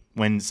game.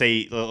 When, let's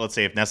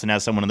say if Nesson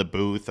has someone in the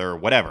booth or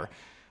whatever,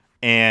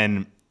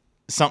 and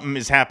something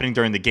is happening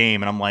during the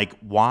game, and I'm like,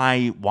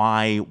 why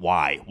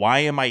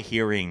am I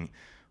hearing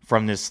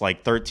from this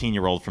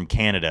 13-year-old from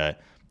Canada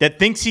that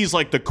thinks he's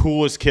like the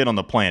coolest kid on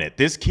the planet?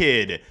 This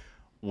kid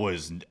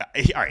was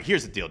all right.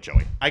 Here's the deal,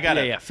 Joey. I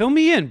gotta fill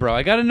me in, bro.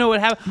 I gotta know what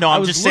happened. No,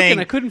 I'm just saying.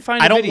 I couldn't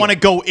find. I don't want to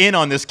go in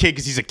on this kid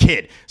because he's a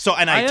kid. So,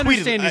 and I tweeted.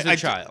 Understand he's a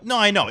child. No,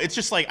 I know. It's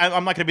just like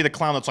I'm not gonna be the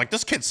clown that's like,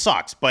 this kid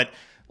sucks. But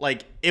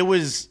it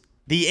was,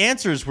 the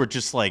answers were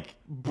just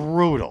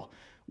brutal,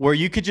 where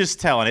you could just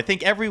tell. And I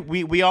think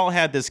we all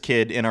had this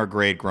kid in our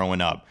grade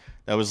growing up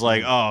that was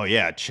like, oh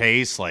yeah,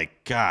 Chase,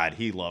 God,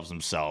 he loves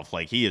himself.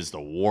 He is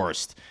the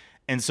worst.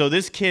 And so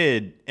this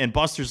kid, and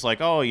Buster's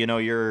like, oh,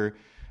 you're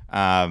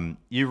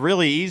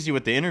really easy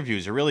with the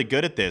interviews. You're really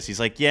good at this. He's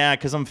like, yeah,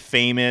 because I'm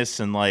famous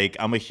and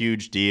I'm a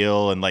huge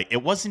deal. And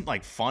it wasn't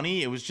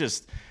funny. It was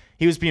just,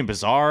 he was being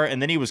bizarre. And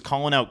then he was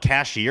calling out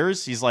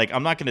cashiers. He's like,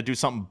 I'm not going to do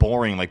something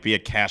boring like be a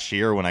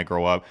cashier when I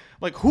grow up.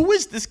 Who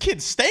is this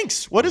kid?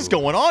 Stinks. What is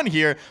going on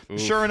here?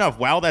 Sure enough,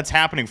 while that's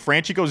happening,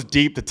 Franchy goes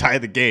deep to tie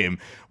the game,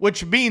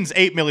 which means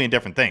 8 million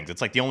different things.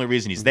 It's the only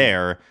reason he's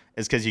there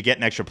is because you get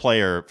an extra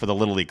player for the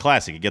Little League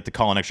Classic. You get to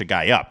call an extra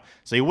guy up.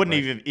 So he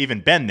wouldn't even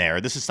been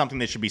there. This is something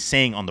they should be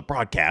saying on the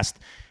broadcast.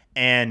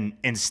 And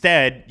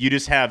instead, you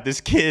just have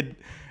this kid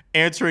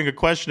answering a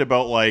question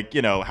about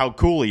how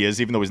cool he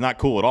is, even though he's not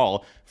cool at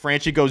all.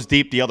 Franchy goes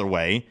deep the other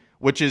way,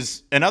 which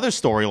is another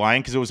storyline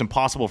because it was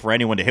impossible for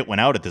anyone to hit one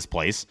out at this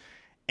place.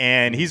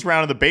 And he's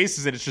rounding the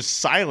bases, and it's just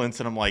silence.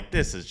 And I'm like,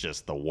 this is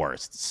just the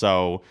worst.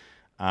 So,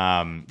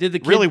 did the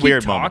kid really keep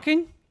weird talking?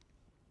 Moment.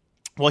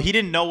 Well, he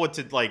didn't know what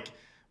to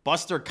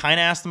Buster kind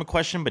of asked him a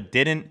question, but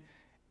didn't.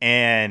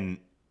 And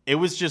it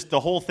was just, the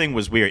whole thing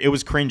was weird. It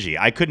was cringy.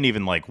 I couldn't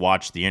even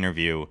watch the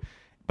interview.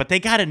 But they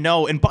got to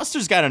know, and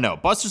Buster's got to know.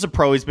 Buster's a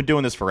pro. He's been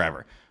doing this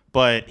forever.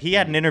 But he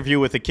had an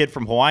interview with a kid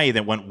from Hawaii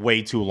that went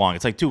way too long.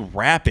 It's dude,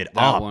 wrap it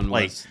up. That one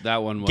was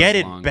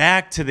get long. It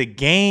back to the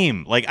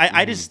game.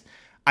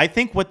 I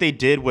think what they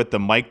did with the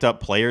mic'd up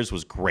players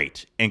was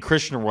great. And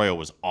Christian Arroyo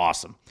was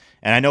awesome.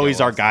 And I know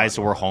he's our guy,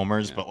 so we're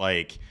homers. Yeah.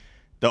 But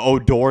the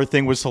Odor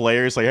thing was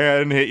hilarious. Hey, I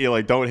didn't hit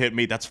you. Don't hit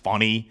me. That's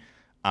funny.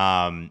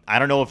 I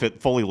don't know if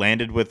it fully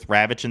landed with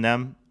Ravitch and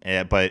them,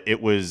 but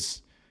it was.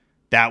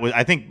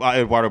 I think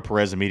Eduardo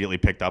Perez immediately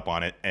picked up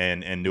on it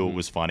and knew it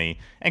was funny.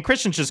 And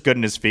Christian's just good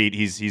in his feet.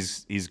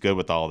 He's good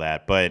with all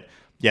that. But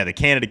yeah, the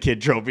Canada kid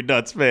drove me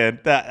nuts, man.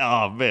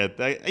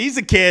 He's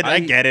a kid. I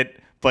get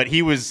it, but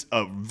he was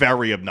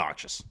very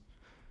obnoxious.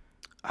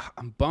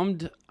 I'm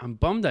bummed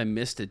I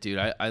missed it, dude.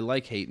 I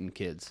like hating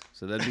kids,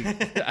 so that'd be.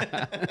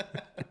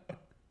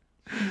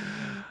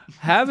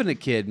 Having a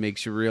kid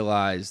makes you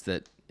realize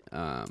that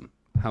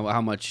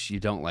how much you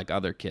don't like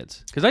other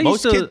kids. Because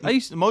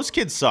most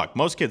kids suck.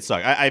 Most kids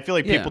suck. I feel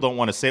like people don't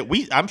want to say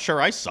it. I'm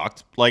sure I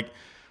sucked.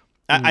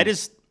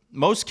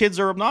 Most kids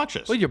are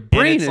obnoxious. Well, your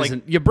brain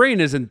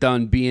isn't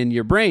done being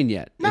your brain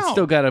yet. No. It's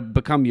still got to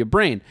become your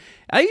brain.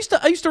 I used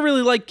to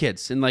really like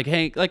kids and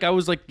I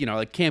was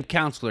camp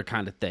counselor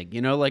kind of thing.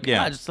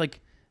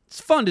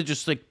 It's fun to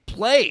just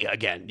play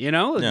again.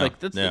 Yeah.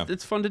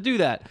 It's fun to do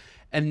that.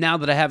 And now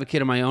that I have a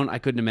kid of my own, I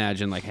couldn't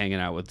imagine like hanging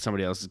out with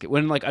somebody else's kid.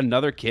 When like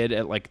another kid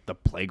at like the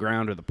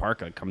playground or the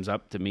park like, comes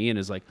up to me and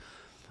is like,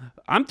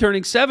 I'm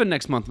turning 7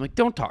 next month. I'm like,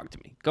 don't talk to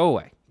me. Go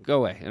away. Go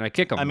away. And I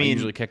kick them. I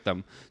usually kick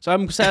them. So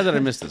I'm sad that I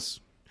missed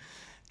this.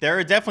 There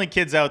are definitely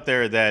kids out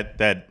there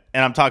that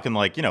and I'm talking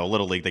like,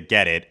 Little League that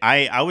get it.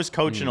 I was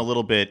coaching a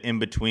little bit in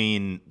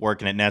between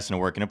working at Nesson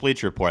and working at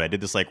Bleacher Report. I did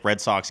this like Red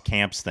Sox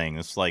camps thing.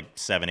 This was like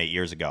 7-8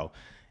 years ago.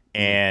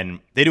 And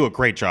they do a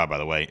great job, by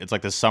the way. It's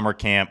like the summer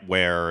camp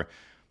where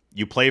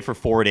you play for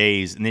 4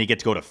 days and then you get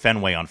to go to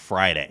Fenway on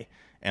Friday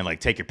and like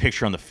take your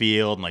picture on the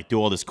field and like do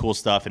all this cool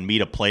stuff and meet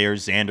a player.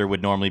 Xander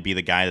would normally be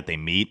the guy that they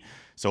meet.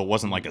 So it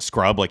wasn't like a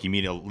scrub, like you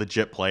meet a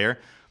legit player.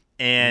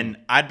 And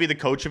I'd be the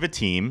coach of a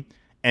team.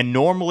 And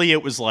normally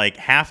it was like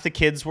half the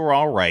kids were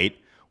all right.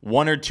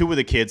 1 or 2 of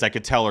the kids I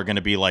could tell are going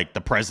to be like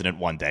the president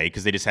one day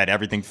because they just had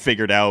everything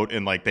figured out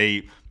and like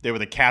they were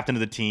the captain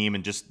of the team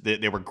and just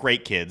they were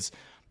great kids.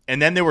 And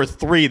then there were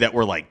 3 that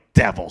were like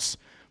devils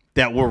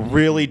that were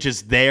really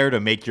just there to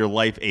make your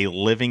life a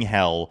living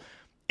hell.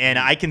 And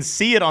I can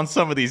see it on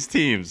some of these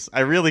teams.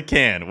 I really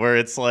can, where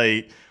it's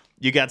like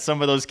you got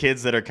some of those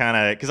kids that are kind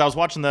of – because I was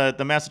watching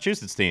the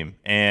Massachusetts team,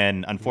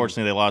 and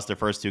unfortunately they lost their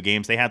first 2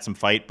 games. They had some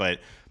fight, but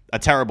a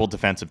terrible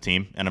defensive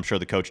team, and I'm sure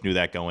the coach knew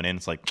that going in.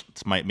 It's like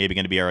it's maybe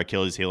going to be our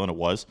Achilles heel, and it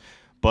was.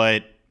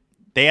 But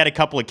they had a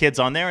couple of kids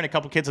on there and a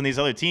couple of kids on these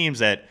other teams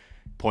that –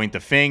 point the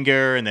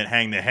finger and then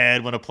hang the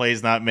head when a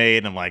play's not made.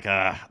 And I'm like,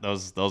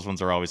 those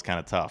ones are always kind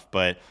of tough.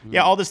 But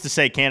yeah, all this to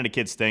say, Canada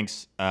kid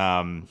stinks.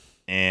 And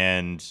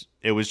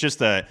it was just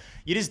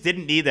you just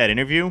didn't need that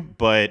interview.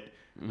 But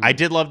I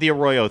did love the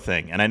Arroyo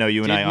thing, and I know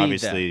you and I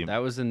obviously that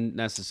was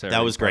necessary.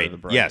 That was great.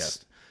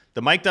 Yes,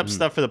 the mic'd up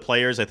stuff for the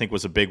players I think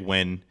was a big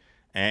win,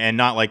 and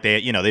not like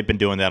they've been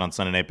doing that on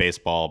Sunday Night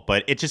Baseball,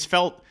 but it just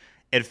felt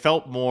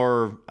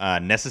more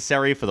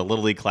necessary for the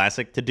Little League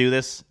Classic to do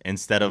this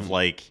instead of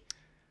like.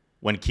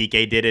 When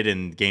Kike did it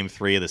in Game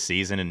 3 of the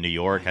season in New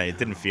York, it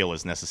didn't feel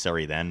as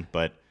necessary then,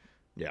 but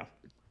yeah.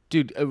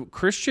 Dude,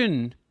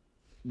 Christian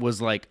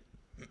was like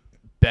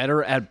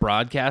better at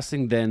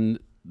broadcasting than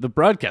the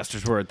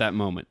broadcasters were at that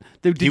moment.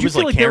 Did you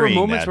feel like there were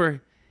moments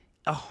where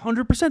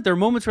 100%? There were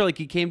moments where like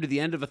he came to the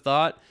end of a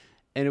thought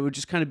and it would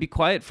just kind of be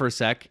quiet for a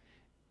sec,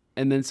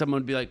 and then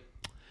someone would be like,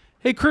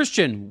 "Hey,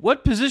 Christian,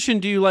 what position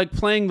do you like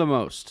playing the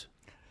most?"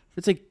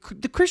 It's like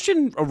the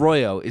Christian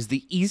Arroyo is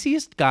the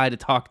easiest guy to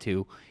talk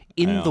to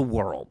in the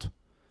world.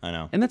 I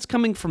know. And that's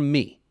coming from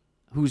me,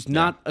 who's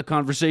not a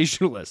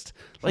conversationalist.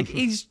 Like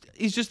he's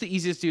just the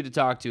easiest dude to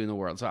talk to in the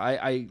world. So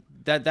I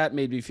that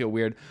made me feel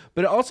weird.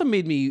 But it also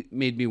made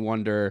me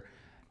wonder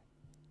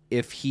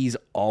if he's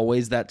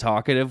always that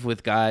talkative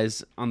with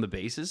guys on the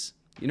bases.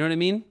 You know what I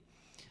mean?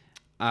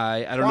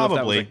 I don't know if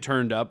that was like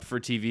turned up for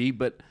TV,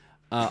 but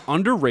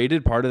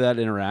underrated part of that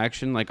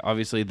interaction, like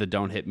obviously the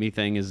 "don't hit me"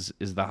 thing is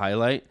the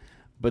highlight,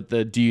 but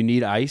the "do you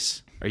need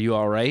ice? Are you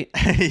all right?"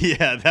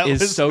 Yeah, that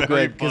was so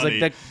good because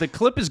like the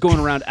clip is going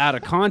around out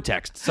of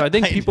context, so I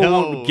think people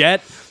won't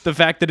get the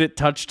fact that it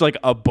touched like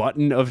a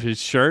button of his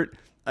shirt.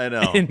 I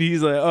know, and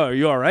he's like, "Oh, are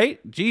you all right?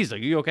 Jeez, are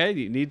you okay?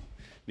 Do you need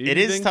it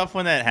anything?" Is tough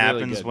when that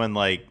happens. Really when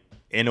like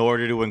in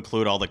order to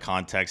include all the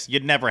context,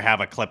 you'd never have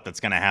a clip that's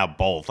going to have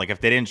both. Like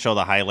if they didn't show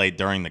the highlight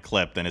during the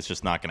clip, then it's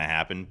just not going to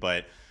happen.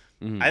 But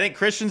I think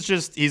Christian's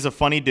he's a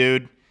funny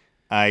dude.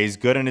 He's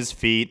good on his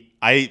feet.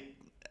 I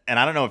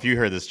don't know if you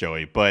heard this,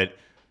 Joey, but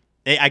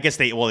I guess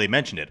they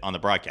mentioned it on the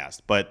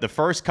broadcast. But the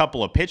first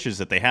couple of pitches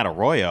that they had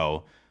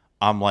Arroyo,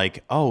 I'm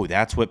like, oh,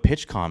 that's what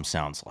PitchCom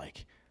sounds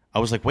like. I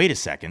was like, wait a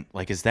second.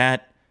 Like, is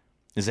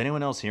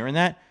anyone else hearing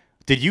that?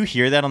 Did you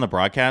hear that on the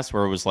broadcast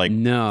where it was like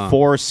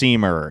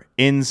four-seamer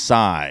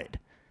inside?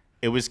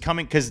 It was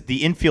coming because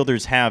the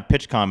infielders have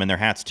PitchCom in their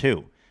hats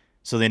too.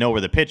 So they know where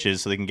the pitch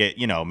is, so they can get,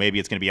 maybe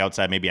it's going to be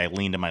outside. Maybe I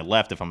lean to my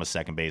left if I'm a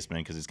second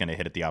baseman because it's going to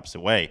hit it the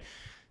opposite way.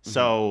 Mm-hmm.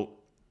 So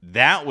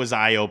that was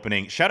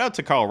eye-opening. Shout out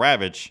to Carl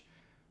Ravitch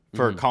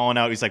for calling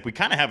out. He's like, we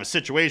kind of have a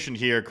situation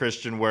here,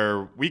 Christian,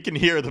 where we can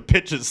hear the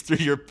pitches through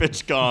your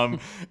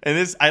PitchCom. And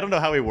this, I don't know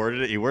how he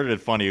worded it. He worded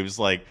it funny. He was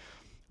like,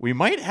 we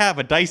might have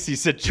a dicey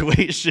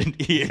situation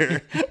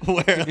here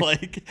where,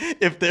 like,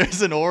 if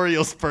there's an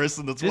Orioles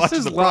person that's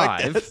watching the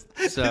broadcast.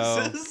 This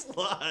is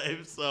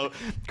live. So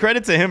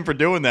credit to him for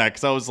doing that,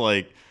 because I was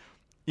like,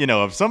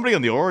 if somebody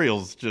on the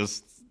Orioles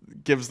just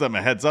gives them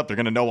a heads up, they're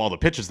going to know all the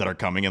pitches that are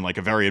coming in, like,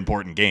 a very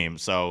important game.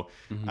 So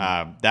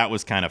that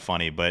was kind of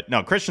funny. But,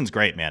 no, Christian's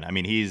great, man. I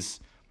mean, he's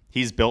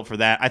built for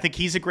that. I think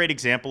he's a great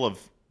example of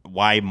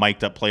why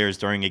mic'd up players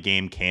during a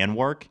game can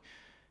work.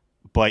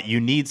 But you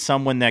need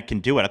someone that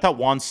can do it. I thought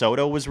Juan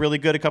Soto was really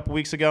good a couple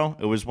weeks ago.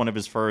 It was one of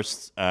his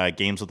first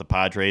games with the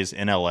Padres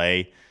in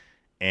L.A.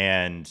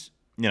 And,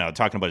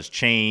 talking about his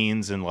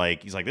chains and,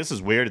 like, he's like, this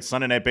is weird. It's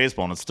Sunday Night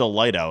Baseball and it's still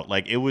light out.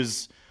 Like, it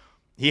was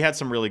 – he had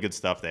some really good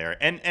stuff there.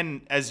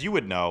 And as you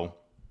would know,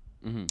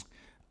 we've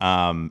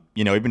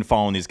been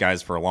following these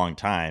guys for a long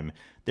time.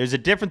 There's a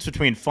difference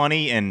between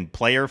funny and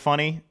player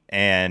funny.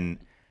 And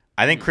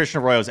I think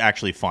Christian Arroyo is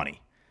actually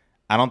funny.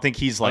 I don't think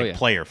he's,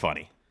 player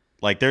funny.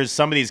 Like, there's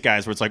some of these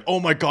guys where it's like,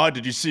 oh, my God,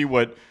 did you see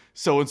what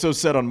so-and-so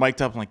said on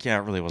Mic'd Up. I'm like, yeah,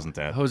 it really wasn't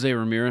that. Jose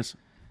Ramirez.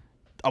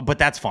 Oh, but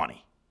that's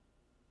funny.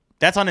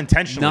 That's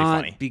unintentionally Not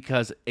funny.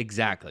 because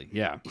exactly,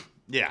 yeah.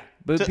 Yeah.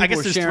 But So people I guess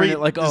were there's sharing three, it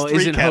like, there's oh, three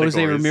isn't categories.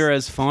 Jose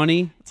Ramirez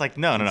funny? It's like,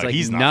 no, It's like,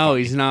 he's not no,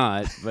 funny. he's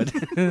not.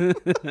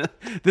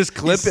 But this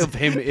clip of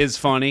him is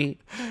funny.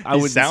 I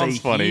would say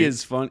funny. he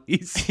is funny.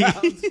 He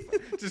sounds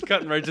just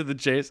cutting right to the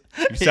chase.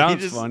 He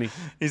sounds funny.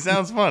 He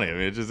sounds funny. I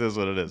mean, it just is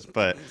what it is.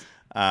 But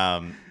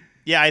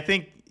yeah, I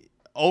think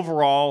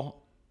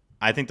overall,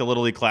 I think the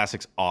Little League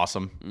Classic's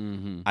awesome.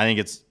 Mm-hmm. I think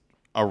it's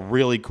a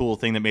really cool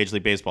thing that Major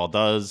League Baseball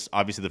does.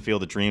 Obviously, the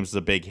Field of Dreams is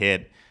a big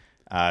hit.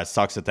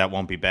 Sucks that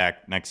won't be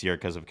back next year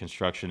because of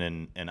construction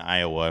in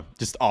Iowa.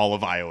 Just all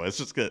of Iowa. It's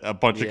just a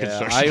bunch of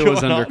construction. Iowa's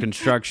going under on.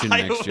 construction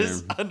next year.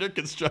 Iowa's under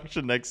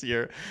construction next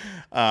year.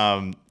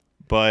 And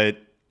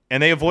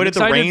they avoided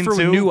the I'm rain excited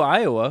for too. New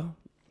Iowa.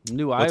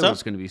 New What's Iowa's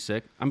up? going to be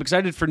sick. I'm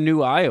excited for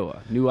New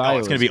Iowa. New Oh, Iowa.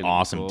 it's going to be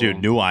awesome. cool.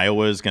 Dude, New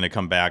Iowa is going to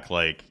come back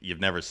like you've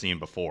never seen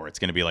before. It's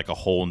going to be like a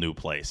whole new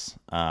place.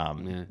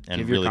 And Do you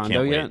have really your can't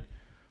condo wait. yet?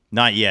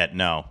 Not yet.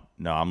 No,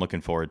 I'm looking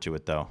forward to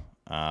it though.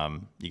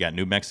 You got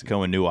New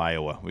Mexico and New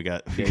Iowa. We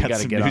got you got to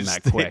some get new on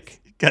that states.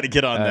 quick. Got to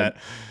get on that.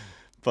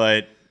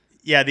 But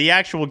yeah, the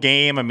actual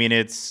game. I mean,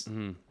 it's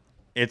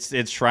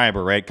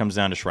Schreiber, right? It comes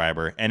down to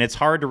Schreiber, and it's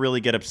hard to really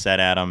get upset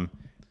at him.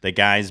 The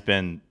guy's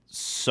been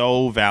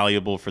so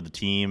valuable for the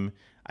team.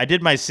 I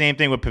did my same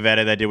thing with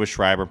Pivetta that I did with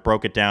Schreiber.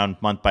 Broke it down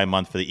month by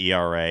month for the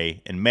ERA.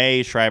 In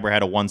May, Schreiber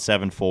had a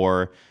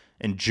 1.74.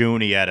 In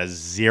June, he had a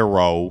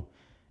 0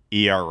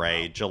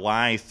 ERA.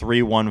 July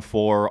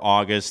 3.14.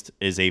 August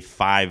is a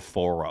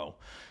 5.40.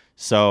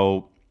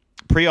 So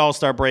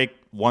pre-All-Star break,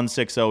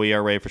 1.60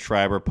 ERA for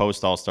Schreiber.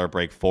 Post-All-Star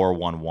break,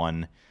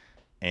 4.11.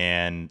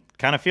 And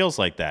kind of feels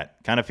like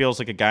that. Kind of feels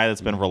like a guy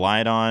that's been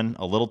relied on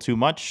a little too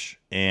much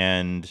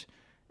and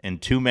in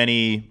too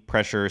many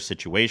pressure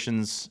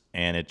situations.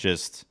 And it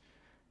just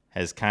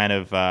has kind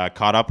of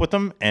caught up with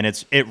him. And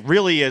it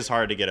really is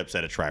hard to get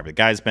upset at Schreiber. The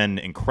guy's been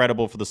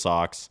incredible for the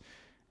Sox.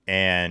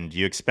 And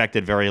you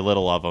expected very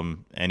little of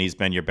him, and he's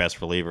been your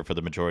best reliever for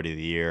the majority of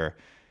the year.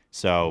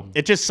 So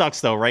it just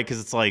sucks, though, right?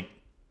 Because it's like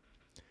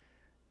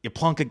you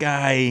plunk a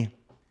guy,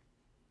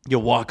 you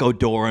walk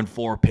Odor on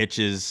 4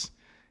 pitches,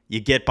 you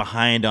get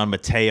behind on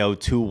Mateo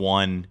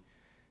 2-1,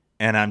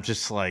 and I'm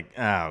just like,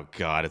 oh,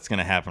 God, it's going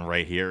to happen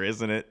right here,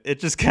 isn't it? It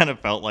just kind of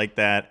felt like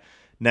that.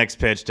 Next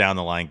pitch, down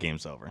the line,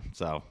 game's over.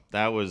 So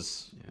that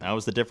was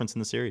the difference in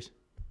the series.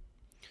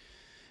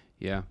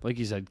 Yeah, like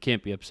you said,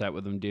 can't be upset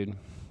with him, dude.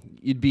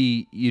 You'd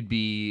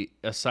be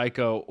a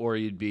psycho, or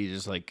you'd be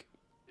just like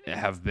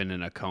have been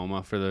in a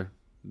coma for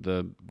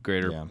the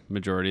greater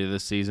majority of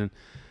this season.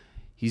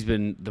 He's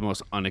been the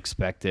most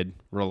unexpected,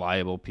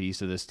 reliable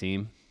piece of this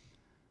team.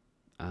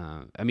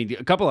 I mean,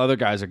 a couple other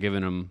guys are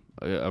giving him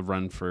a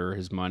run for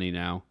his money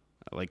now,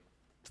 like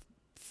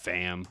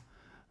Pham,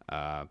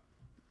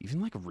 even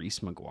like Reese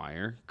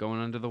McGuire going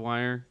under the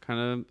wire, kind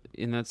of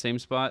in that same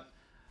spot.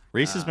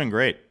 Reese has been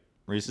great.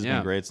 Reese has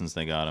been great since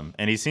they got him.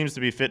 And he seems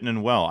to be fitting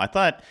in well.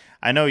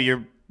 I know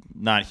you're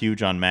not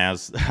huge on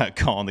Maz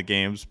calling the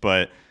games,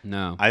 but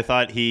no, I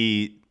thought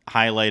he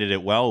highlighted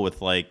it well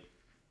with, like,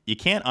 you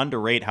can't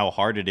underrate how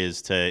hard it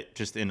is to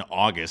just in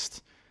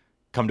August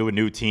come to a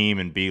new team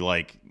and be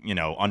like,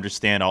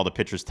 understand all the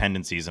pitcher's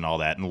tendencies and all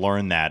that and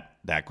learn that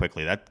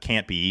quickly. That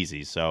can't be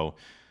easy. So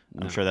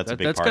I'm sure that's a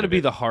big part of it. That's got to be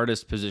the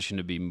hardest position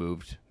to be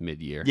moved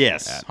mid-year.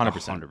 Yes,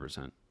 100%.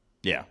 100%.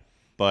 Yeah.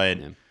 But...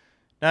 Yeah.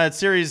 That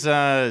series,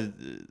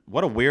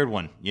 what a weird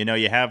one.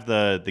 You have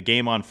the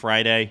game on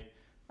Friday.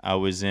 I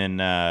was in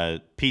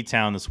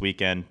P-Town this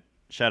weekend.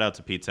 Shout out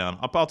to P-Town.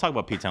 I'll talk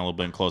about P-Town a little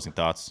bit in closing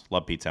thoughts.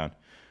 Love P-Town.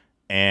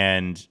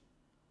 And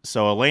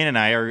so Elaine and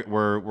I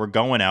we're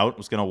going out.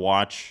 Was going to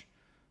watch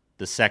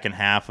the second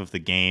half of the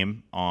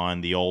game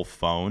on the old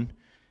phone.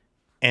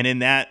 And in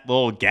that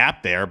little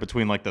gap there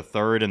between like the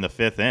third and the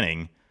fifth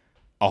inning,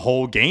 a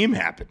whole game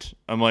happened.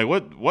 I'm like,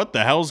 what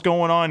the hell's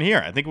going on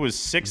here? I think it was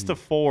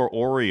 6-4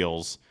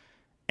 Orioles,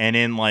 and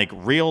in like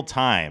real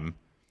time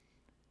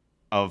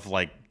of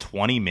like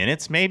 20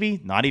 minutes,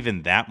 maybe not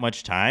even that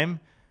much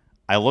time,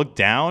 I look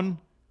down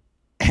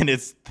and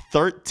it's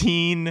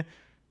 13-9.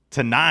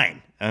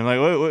 And I'm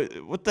like,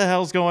 what the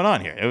hell's going on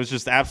here? It was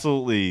just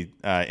absolutely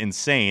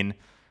insane.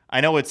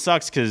 I know it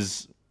sucks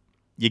because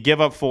you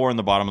give up 4 in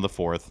the bottom of the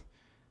fourth.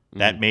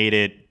 That made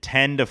it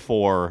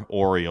 10-4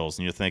 Orioles,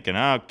 and you're thinking,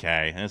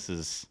 okay, this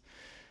is,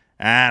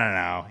 I don't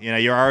know.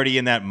 You're already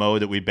in that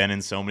mode that we've been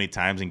in so many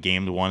times in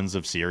game ones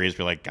of series.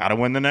 We're like, gotta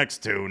win the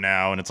next 2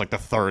 now, and it's like the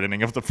third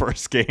inning of the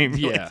first game.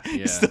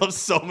 You still have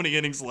so many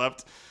innings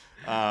left.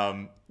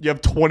 You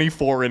have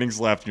 24 innings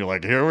left, and you're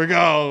like, here we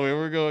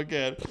go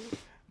again.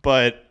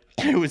 But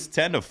it was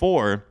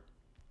 10-4,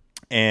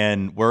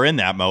 and we're in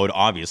that mode,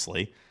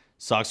 obviously.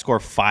 Sox score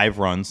 5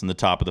 runs in the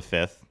top of the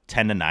fifth,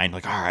 10-9.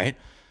 Like, all right.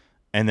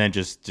 And then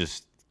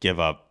just give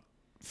up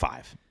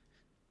 5.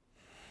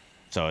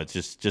 So it's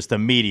just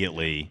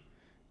immediately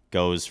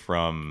goes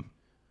from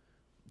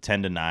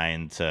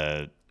 10-9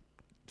 to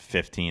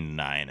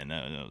 15-9, and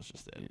that was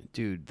just it.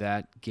 Dude,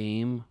 that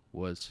game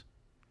was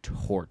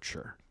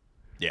torture.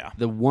 Yeah.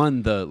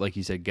 The like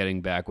you said,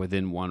 getting back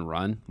within one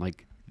run,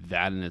 like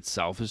that in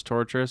itself is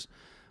torturous.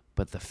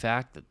 But the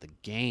fact that the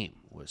game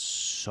was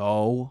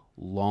so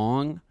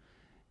long,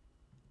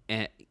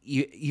 and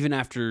even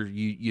after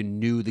you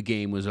knew the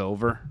game was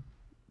over,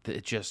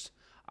 it just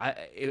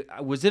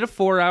was it a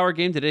 4-hour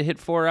game? Did it hit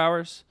 4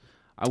 hours?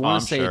 I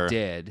want to say sure. it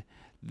did.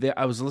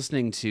 I was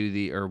listening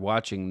to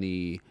watching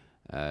the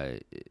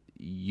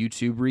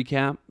YouTube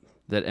recap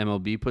that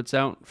MLB puts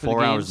out for 4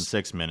 the hours games. and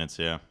 6 minutes.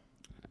 Yeah.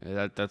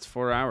 That's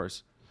 4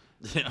 hours.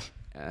 Yeah.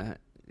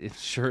 It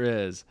sure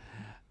is.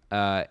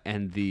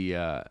 And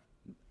the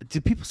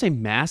did people say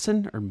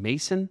Masson or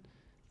Mason?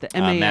 The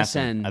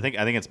MASN. I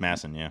think it's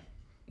Masson. Yeah.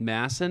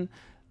 Masson.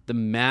 The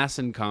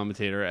Masson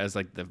commentator, as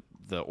like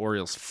the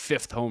Orioles'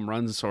 5th home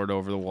run soared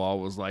over the wall,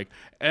 was like,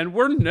 "And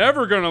we're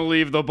never gonna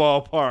leave the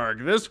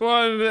ballpark. This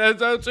one,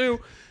 that's too."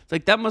 It's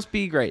like, that must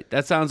be great.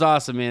 That sounds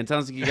awesome, man. It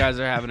sounds like you guys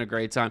are having a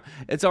great time.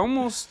 It's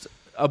almost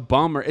a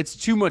bummer. It's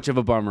too much of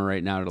a bummer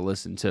right now to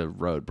listen to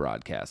road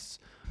broadcasts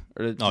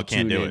or to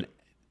can't do it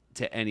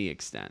to any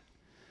extent.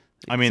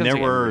 I mean,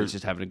 everybody's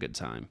just having a good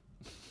time.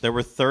 There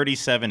were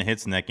 37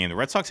 hits in that game. The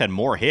Red Sox had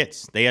more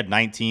hits. They had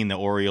 19. The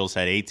Orioles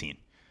had 18,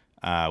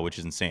 which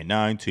is insane.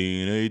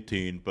 19,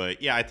 18.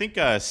 But, yeah, I think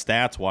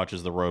Stats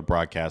watches the road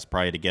broadcast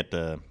probably to get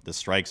the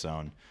strike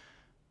zone.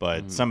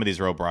 But some of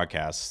these road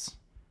broadcasts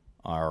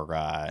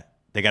are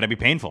they got to be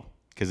painful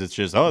because it's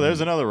just, there's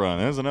another run.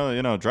 There's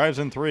another, drives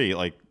in 3.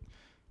 Like,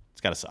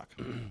 it's got to suck.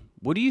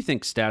 What do you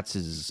think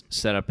Stats'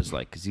 setup is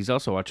like? Because he's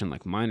also watching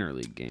like minor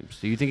league games.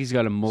 Do you think he's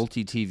got a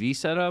multi-TV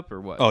setup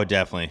or what? Oh,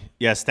 definitely.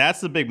 Yeah,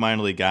 Stats the big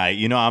minor league guy.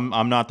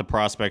 I'm not the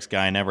prospects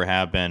guy. I never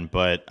have been,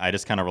 but I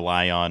just kind of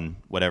rely on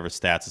whatever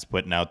Stats is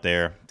putting out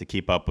there to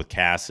keep up with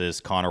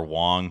Cassis. Connor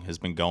Wong has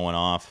been going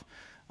off.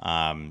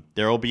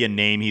 There will be a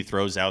name he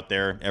throws out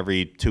there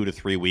every 2 to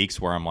 3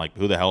 weeks where I'm like,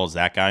 who the hell is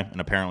that guy? And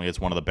apparently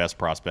it's one of the best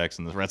prospects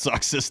in the Red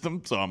Sox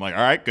system. So I'm like,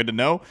 all right, good to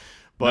know.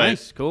 But,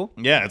 nice, cool.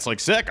 Yeah, it's like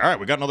sick. All right,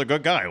 we got another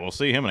good guy. We'll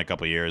see him in a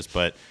couple of years.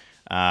 But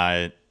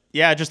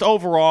yeah, just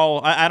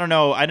overall, I don't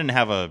know. I don't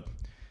have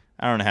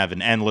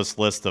an endless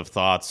list of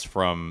thoughts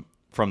from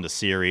the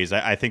series.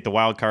 I think the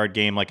wild card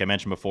game, like I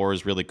mentioned before,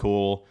 is really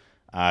cool.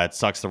 It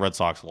sucks the Red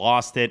Sox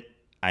lost it.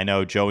 I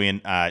know Joey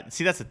and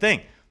see, that's the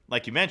thing.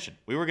 Like you mentioned,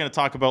 we were going to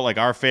talk about like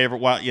our favorite,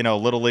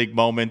 little league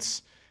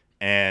moments,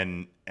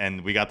 and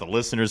we got the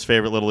listeners'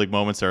 favorite little league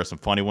moments. There are some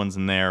funny ones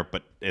in there,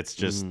 but it's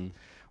just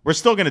we're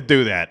still going to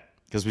do that.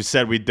 Because we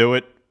said we'd do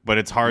it, but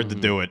it's hard to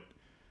do it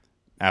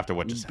after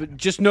what just happened. But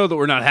just know that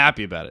we're not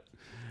happy about it.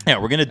 Yeah,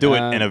 we're going to do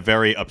it in a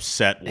very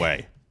upset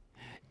way.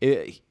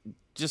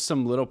 Just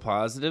some little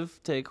positive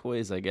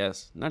takeaways, I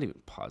guess. Not even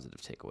positive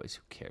takeaways.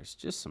 Who cares?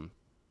 Just some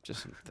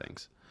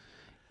things.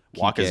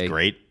 Waka's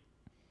great.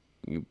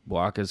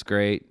 Waka's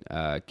great.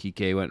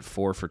 Kike went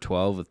 4 for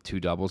 12 with 2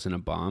 doubles and a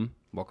bomb.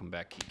 Welcome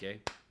back,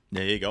 Kike.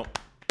 There you go.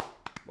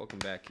 Welcome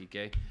back,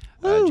 Kike.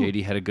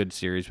 JD had a good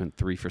series, went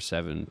 3 for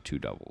 7, 2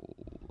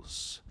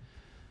 doubles.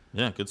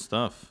 Yeah, good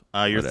stuff.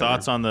 Your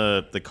thoughts on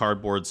the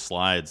cardboard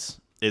slides?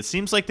 It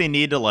seems like they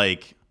need to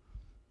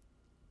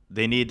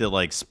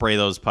spray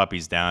those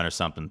puppies down or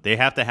something. They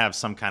have to have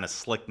some kind of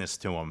slickness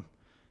to them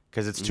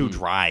because it's too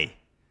dry.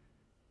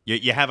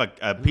 You have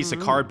a piece of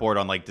cardboard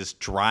on like this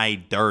dry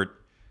dirt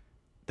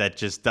that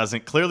just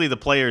doesn't. Clearly, the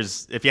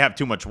players, if you have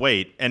too much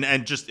weight,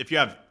 and just if you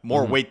have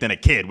more weight than a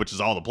kid, which is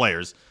all the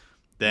players,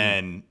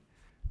 then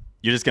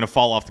you're just going to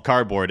fall off the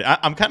cardboard.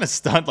 I'm kind of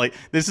stunned. Like,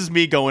 this is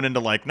me going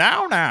into, like,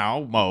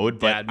 now mode.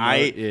 But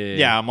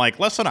I'm like,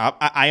 listen up.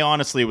 I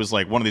honestly was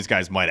like, one of these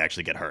guys might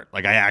actually get hurt.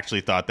 Like, I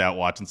actually thought that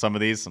watching some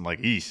of these. I'm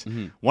like,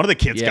 eesh. One of the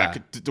kids got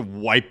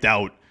wiped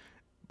out.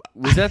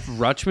 Was that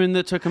Rutschman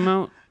that took him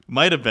out?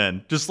 Might have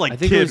been. Just like, I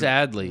think it was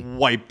Adley.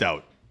 Wiped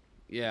out.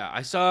 Yeah,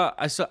 I saw.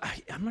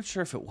 I'm not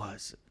sure if it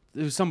was.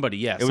 It was somebody,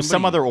 yeah. It was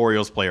some other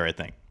Orioles player, I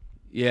think.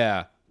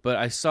 Yeah, but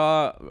I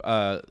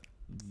saw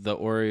the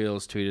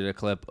Orioles tweeted a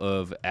clip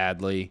of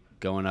Adley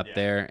going up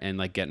there and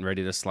like getting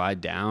ready to slide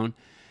down.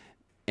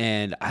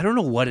 And I don't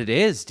know what it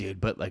is,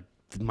 dude, but like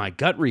my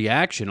gut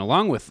reaction,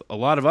 along with a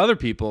lot of other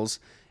people's,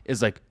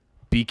 is like,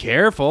 be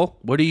careful.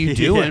 What are you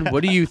doing?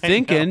 What are you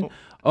thinking?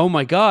 Oh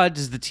my God,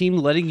 is the team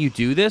letting you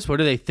do this?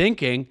 What are they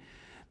thinking?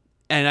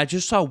 And I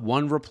just saw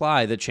one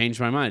reply that changed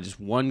my mind.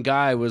 Just one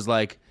guy was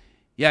like,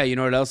 yeah, you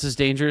know what else is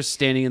dangerous?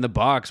 Standing in the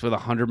box with a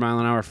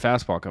 100-mile-an-hour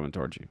fastball coming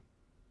towards you.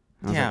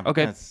 Yeah. Like,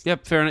 okay.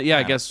 Yep. Fair enough. Yeah.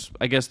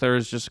 I guess there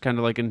is just kind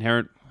of like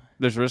inherent.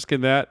 There's risk in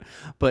that,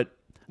 but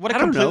what a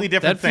completely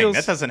different thing.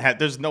 That doesn't have.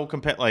 There's no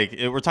like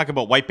we're talking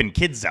about wiping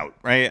kids out,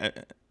 right?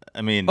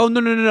 I mean. Oh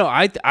no.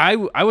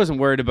 I wasn't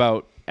worried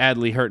about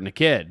Adley hurting a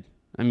kid.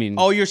 I mean.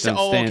 Oh, you're saying.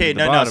 Oh, okay.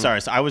 No. Sorry.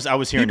 So I was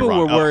hearing people you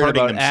wrong. People were worried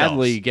about themselves.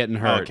 Adley getting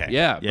hurt. Okay.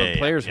 Yeah, but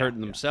players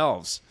hurting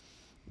themselves.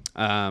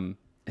 And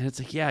it's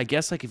like, yeah, I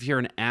guess like if you're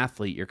an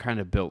athlete, you're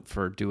kind of built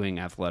for doing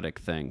athletic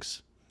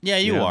things. Yeah,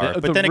 you are.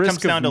 But then it comes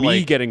down to me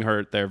like getting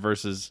hurt there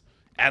versus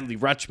Adley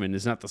Rutschman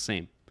is not the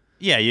same.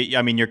 Yeah,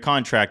 I mean, your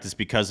contract is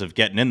because of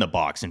getting in the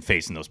box and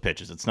facing those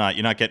pitches. It's not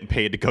you're not getting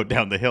paid to go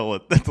down the hill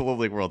at the Little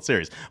League World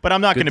Series. But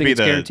I'm not going to be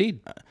guaranteed.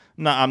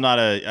 No, I'm not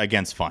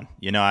against fun.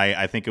 You know,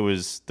 I think it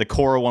was the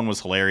Cora one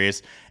was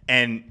hilarious,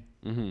 and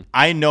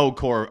I know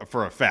Cora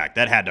for a fact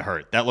that had to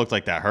hurt. That looked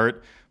like that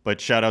hurt. But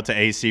shout out to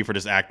AC for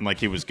just acting like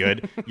he was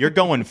good. You're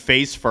going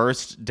face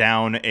first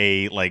down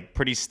a like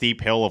pretty steep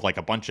hill of like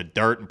a bunch of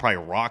dirt and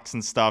probably rocks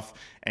and stuff,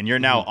 and you're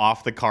now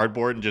off the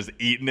cardboard and just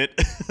eating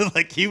it.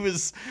 Like he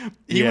was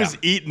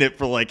eating it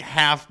for like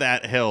half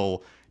that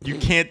hill. You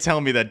can't tell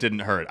me that didn't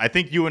hurt. I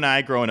think you and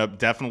I growing up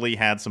definitely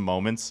had some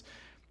moments.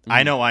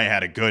 I know I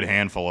had a good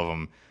handful of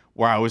them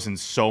where I was in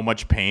so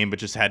much pain, but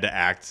just had to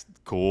act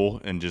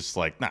cool and just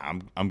like, nah,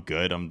 I'm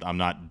good. I'm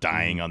not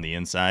dying on the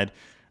inside.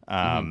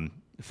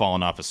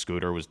 Falling off a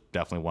scooter was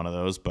definitely one of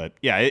those. But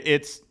yeah,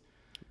 it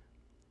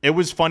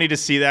was funny to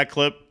see that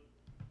clip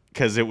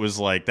because it was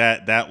like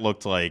that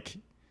looked like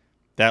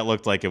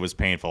it was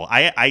painful.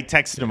 I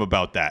texted him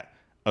about that.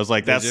 I was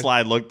like, that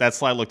slide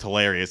looked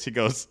hilarious. He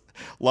goes,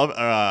 love,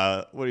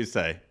 what do you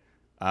say?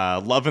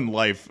 Love and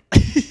life.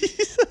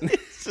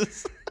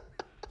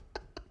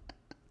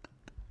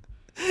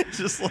 It's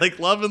just like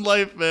love and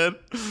life, man.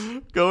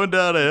 Going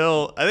down a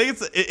hill. I think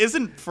it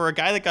isn't for a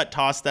guy that got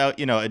tossed out,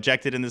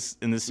 ejected in this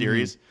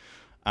series,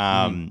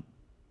 and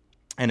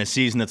a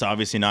season that's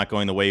obviously not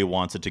going the way he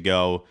wants it to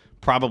go.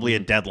 Probably a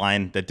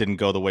deadline that didn't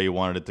go the way he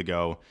wanted it to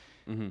go.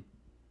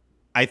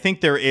 I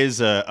think there is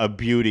a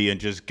beauty in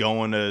just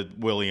going to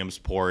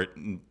Williamsport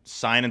and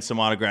signing some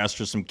autographs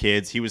for some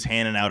kids. He was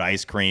handing out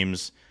ice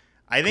creams.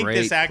 I think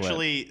this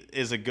actually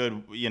is a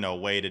good,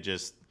 way to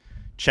just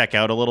check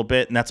out a little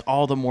bit, and that's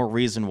all the more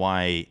reason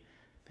why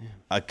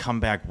a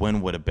comeback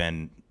win would have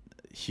been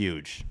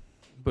huge.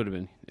 It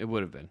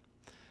would have been.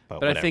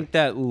 But I think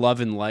that love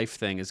and life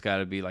thing has got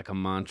to be like a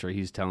mantra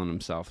he's telling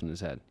himself in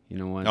his head. You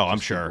know what? I'm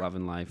sure. Keep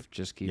loving life.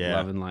 Just keep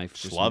loving life.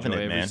 Just loving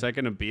enjoy it, man. Every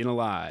second of being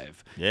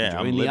alive. Yeah,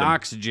 enjoying the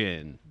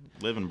oxygen.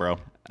 Living, bro.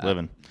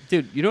 Living.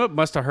 Dude, you know what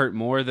must have hurt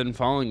more than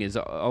falling is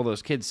all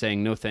those kids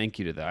saying no thank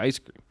you to the ice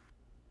cream.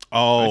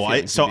 Oh, all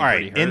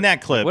right. In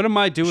that clip, what am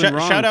I doing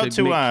wrong? Shout out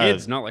to make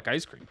kids not like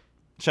ice cream.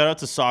 Shout out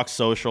to Sox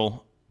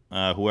Social,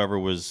 whoever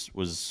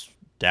was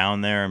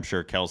down there. I'm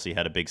sure Kelsey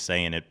had a big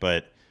say in it,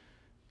 but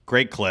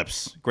great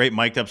clips, great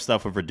mic'd up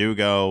stuff with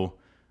Verdugo.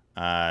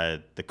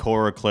 The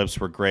Cora clips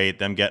were great.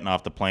 Them getting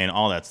off the plane,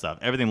 all that stuff.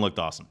 Everything looked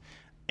awesome.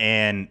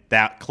 And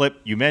that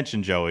clip you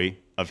mentioned, Joey,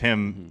 of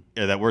him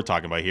that we're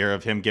talking about here,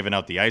 of him giving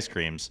out the ice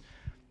creams.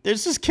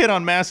 There's this kid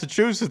on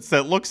Massachusetts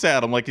that looks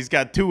at him like he's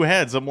got two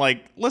heads. I'm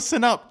like,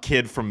 listen up,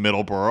 kid from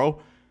Middleborough.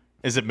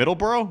 Is it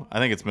Middleborough? I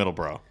think it's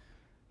Middleborough.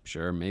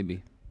 Sure,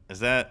 maybe. Is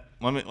that?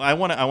 I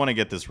want to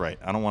get this right.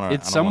 I don't want to.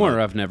 It's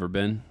somewhere I've never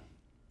been.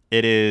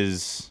 It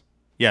is.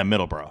 Yeah,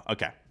 Middleborough.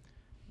 Okay.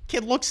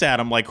 Kid looks at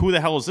him like, who the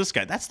hell is this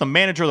guy? That's the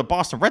manager of the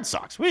Boston Red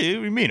Sox. What do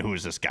you mean, who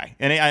is this guy?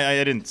 And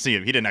I didn't see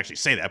it. He didn't actually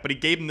say that, but he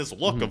gave him this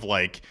look of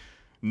like,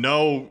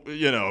 no,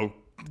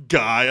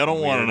 guy, I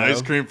don't want an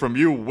ice cream from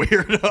you,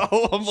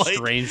 weirdo. I'm like,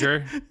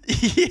 stranger.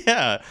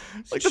 Yeah,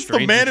 like that's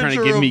the manager trying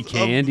to give me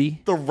candy.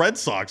 Of the Red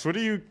Sox. What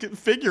do you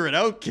figure it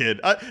out, kid?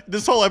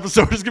 This whole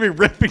episode is gonna be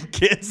ripping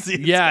kids.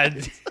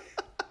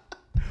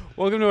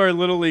 Welcome to our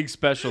Little League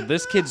special.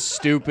 This kid's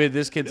stupid.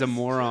 This kid's a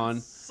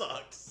moron.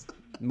 Sucks.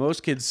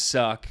 Most kids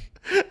suck.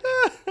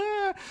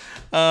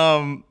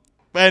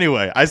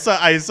 Anyway, I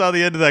saw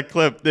the end of that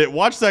clip.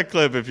 Watch that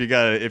clip if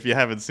you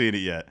haven't seen it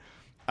yet.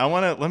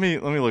 Let me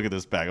look at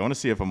this back. I want to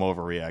see if I'm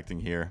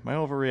overreacting here. Am I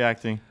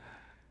overreacting?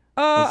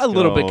 A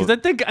little bit,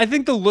 because I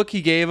think the look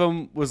he gave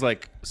him was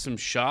like some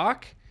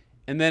shock,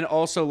 and then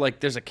also like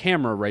there's a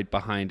camera right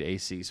behind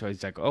AC, so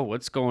he's like, "Oh,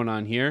 what's going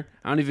on here?"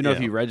 I don't even know if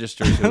he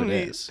registers who it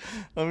is.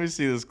 Let me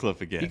see this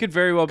clip again. He could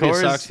very well be a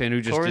Sox fan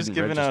who just Cora's didn't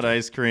giving register. out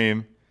ice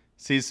cream.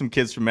 Sees some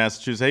kids from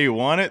Massachusetts. Hey, you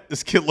want it?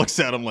 This kid looks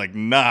at him like,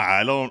 nah,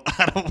 I don't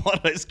want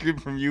ice cream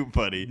from you,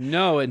 buddy.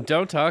 No, and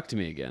don't talk to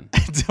me again.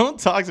 Don't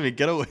talk to me.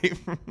 Get away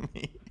from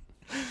me.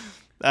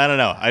 I don't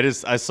know.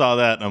 I saw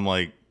that and I'm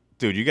like,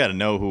 dude, you got to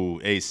know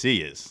who AC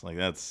is. Like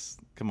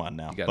come on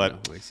now. You got to know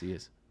who AC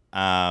is.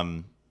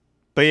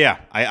 But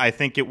yeah, I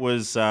think it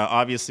was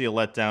obviously a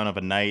letdown of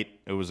a night.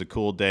 It was a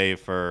cool day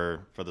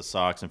for the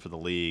Sox and for the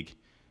league.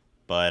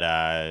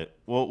 But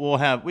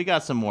we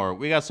got some more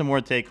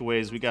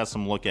takeaways. We got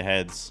some look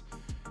aheads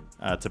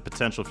to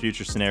potential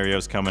future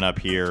scenarios coming up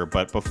here.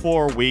 But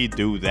before we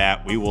do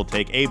that, we will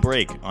take a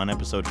break on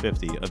episode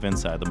 50 of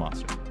Inside the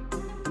Monster.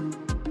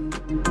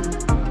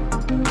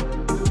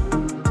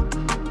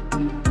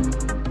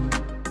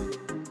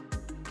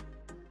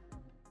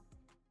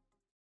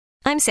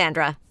 I'm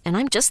Sandra, and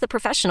I'm just the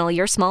professional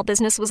your small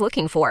business was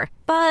looking for.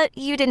 But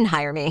you didn't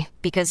hire me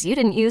because you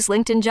didn't use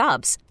LinkedIn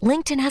Jobs.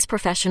 LinkedIn has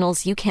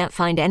professionals you can't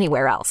find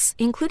anywhere else,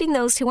 including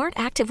those who aren't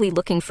actively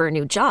looking for a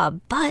new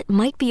job, but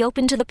might be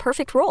open to the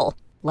perfect role,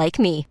 like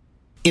me.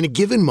 In a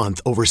given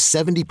month, over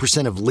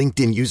 70% of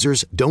LinkedIn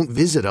users don't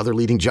visit other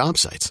leading job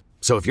sites.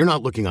 So if you're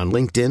not looking on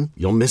LinkedIn,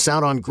 you'll miss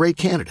out on great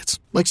candidates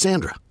like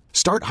Sandra.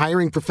 Start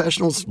hiring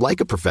professionals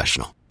like a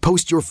professional.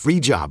 Post your free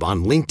job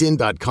on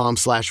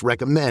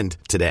linkedin.com/recommend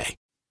today.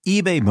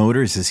 eBay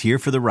Motors is here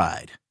for the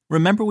ride.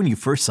 Remember when you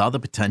first saw the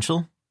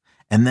potential?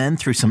 And then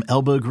through some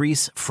elbow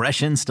grease,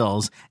 fresh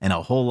installs, and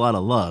a whole lot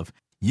of love,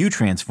 you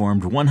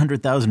transformed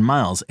 100,000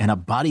 miles and a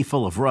body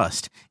full of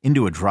rust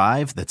into a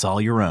drive that's all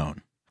your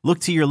own. Look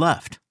to your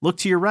left. Look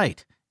to your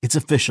right. It's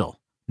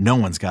official. No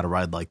one's got a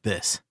ride like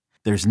this.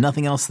 There's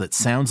nothing else that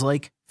sounds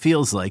like,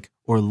 feels like,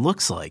 or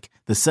looks like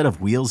the set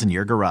of wheels in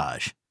your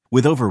garage.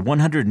 With over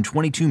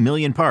 122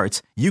 million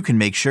parts, you can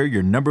make sure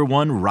your number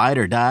one ride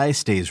or die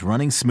stays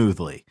running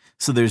smoothly.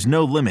 So there's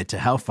no limit to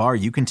how far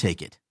you can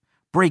take it.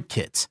 Brake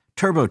kits,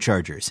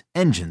 turbochargers,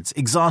 engines,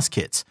 exhaust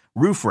kits,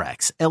 roof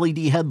racks, LED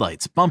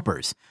headlights,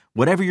 bumpers,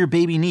 whatever your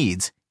baby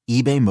needs,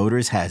 eBay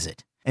Motors has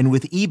it. And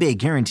with eBay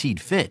Guaranteed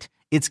Fit,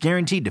 it's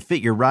guaranteed to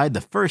fit your ride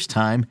the first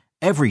time,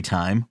 every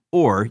time,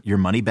 or your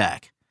money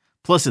back.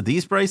 Plus at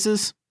these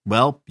prices,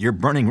 well, you're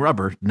burning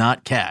rubber,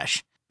 not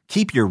cash.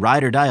 Keep your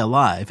ride or die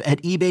alive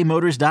at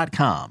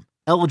ebaymotors.com.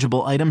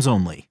 Eligible items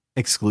only.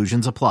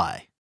 Exclusions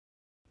apply.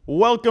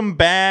 Welcome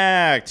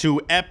back to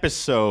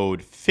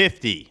episode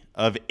 50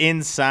 of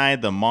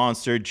Inside the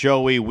Monster.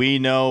 Joey, we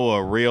know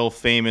a real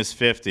famous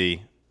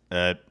 50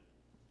 that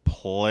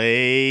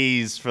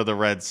plays for the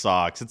Red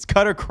Sox. It's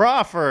Kutter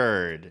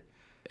Crawford.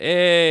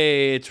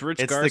 Hey, it's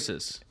Rich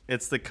Garces.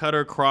 It's the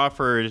Kutter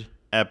Crawford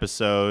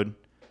episode,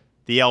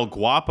 the El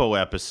Guapo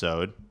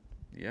episode.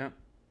 Yeah.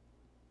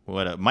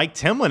 What a Mike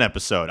Timlin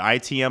episode,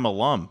 ITM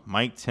alum.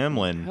 Mike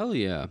Timlin. Hell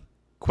yeah.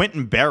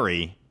 Quentin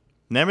Berry.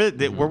 Remember,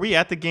 were we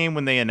at the game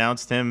when they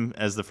announced him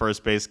as the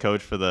first base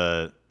coach for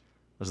the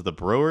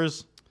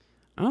Brewers?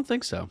 I don't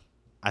think so.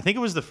 I think it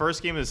was the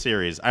first game of the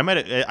series. I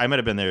might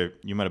have been there.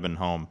 You might have been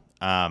home.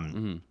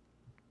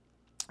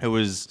 It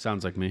was.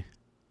 Sounds like me.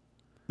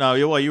 No,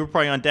 you were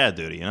probably on dad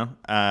duty, you know.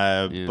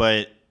 Yeah.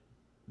 But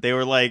they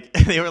were like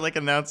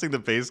announcing the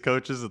base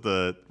coaches of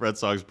the Red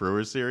Sox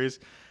Brewers series.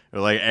 They're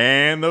like,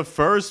 and the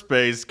first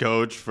base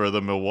coach for the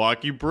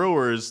Milwaukee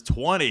Brewers,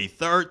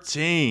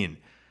 2013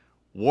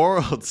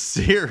 World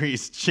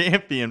Series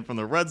champion from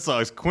the Red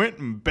Sox,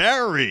 Quentin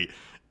Berry.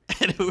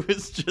 And it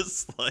was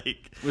just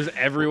like, was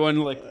everyone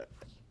like?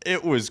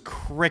 It was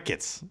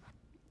crickets.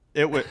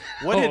 It was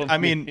what did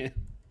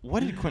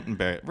Quentin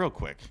Berry? Real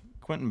quick,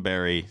 Quentin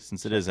Berry.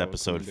 Since it is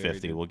episode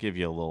 50, we'll give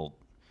you a little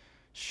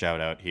shout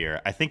out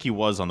here. I think he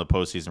was on the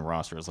postseason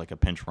roster as like a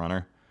pinch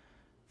runner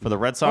for the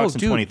Red Sox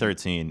in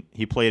 2013.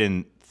 He played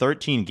in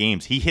 13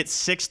 games. He hit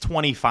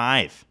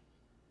 .625.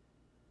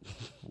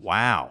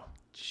 Wow.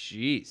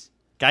 Jeez.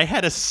 Guy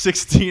had a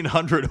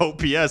 1,600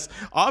 OPS.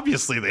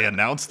 Obviously, they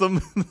announced them.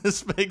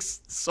 This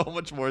makes so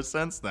much more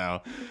sense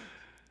now.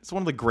 It's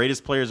one of the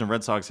greatest players in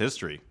Red Sox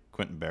history,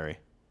 Quentin Berry.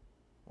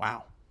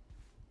 Wow.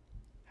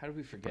 How did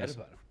we forget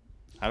about him?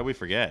 How do we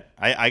forget?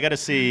 I got to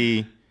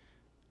see.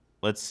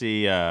 Let's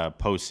see.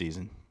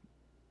 Postseason.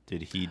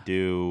 Did he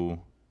do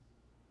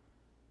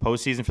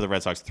postseason for the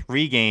Red Sox?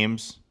 3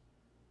 games,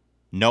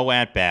 no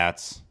at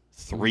bats,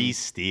 3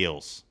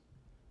 steals.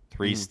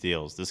 3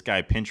 steals. This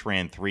guy pinch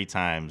ran 3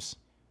 times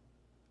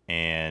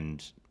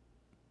and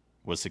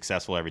was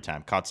successful every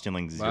time. Caught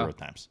stealing 0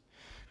 times.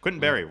 Quentin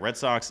Berry, Red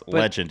Sox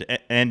legend,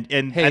 and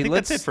hey, I think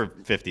that's it for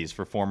 50s,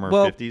 for former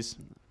 50s.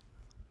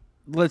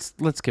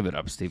 Let's give it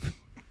up, Steve.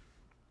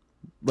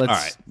 All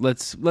right.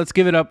 Let's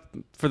give it up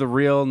for the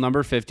real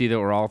number 50 that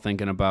we're all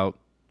thinking about.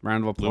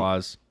 Round of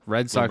applause.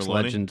 Red Sox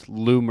legend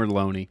Lou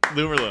Merloni.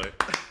 Lou Merloni.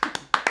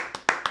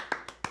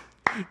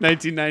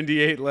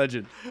 1998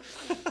 legend.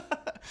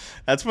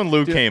 That's when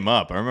Lou came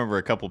up. I remember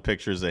a couple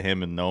pictures of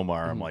him and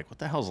Nomar. I'm like, what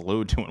the hell's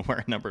Lou doing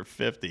wearing number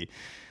 50?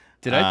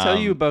 Did I tell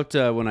you about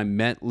when I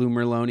met Lou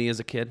Merloni as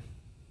a kid?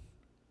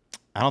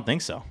 I don't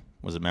think so.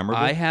 Was it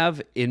memorable? I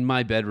have in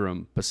my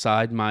bedroom,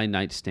 beside my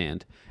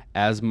nightstand,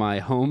 as my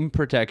home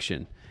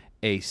protection,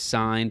 a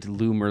signed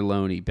Lou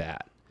Merloni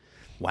bat.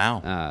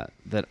 Wow.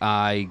 That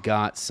I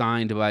got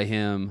signed by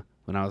him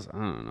when I was, I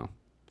don't know,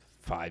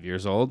 5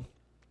 years old.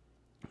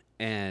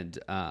 And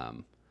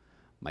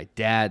my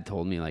dad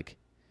told me, like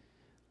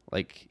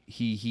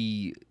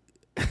he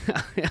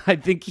I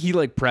think he,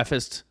 like,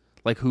 prefaced,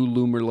 like, who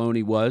Lou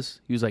Merloni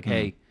was. He was like,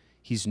 hey,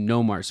 he's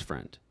Nomar's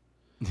friend.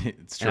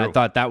 It's true. And I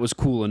thought that was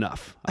cool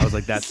enough. I was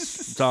like,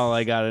 that's all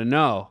I got to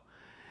know.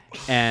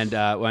 And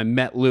when I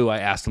met Lou, I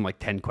asked him like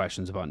 10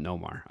 questions about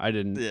Nomar. I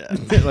didn't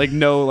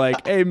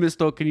hey,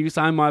 Mister, can you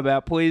sign my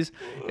bat, please?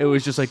 It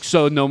was just like,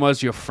 so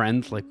Nomar's your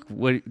friend? Like,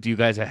 what do you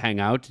guys hang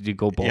out? Did you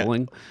go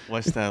bowling? Yeah.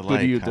 What's that like? What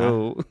do you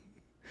do?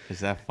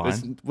 Is that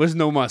fun? What's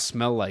Nomar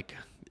smell like?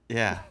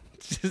 Yeah.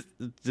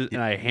 And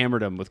I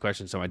hammered him with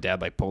questions. So my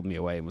dad like pulled me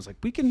away and was like,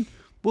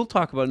 we'll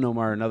talk about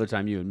Nomar another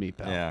time, you and me,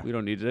 pal. Yeah. We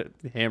don't need to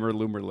hammer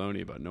Lou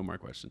Merloni about Nomar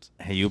questions.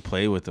 Hey, you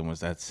played with him.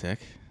 Was that sick?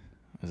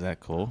 Was that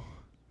cool?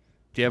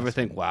 Do you ever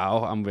think,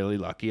 wow, I'm really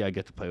lucky I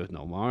get to play with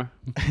Nomar?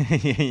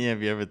 Yeah,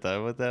 have you ever thought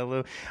about that, Lou?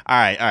 All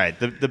right.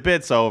 The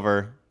bit's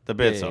over. The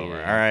bit's over.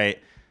 Yeah. All right.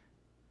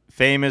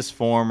 Famous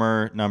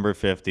former number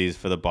 50s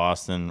for the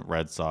Boston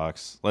Red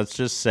Sox. Let's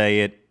just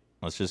say it.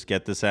 Let's just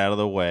get this out of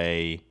the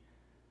way.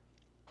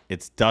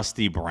 It's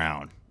Dusty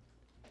Brown.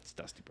 It's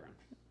Dusty Brown.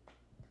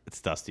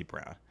 It's Dusty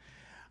Brown.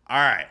 All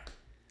right.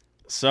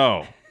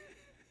 So,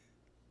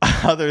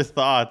 other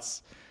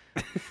thoughts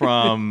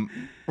from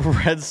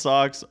Red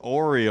Sox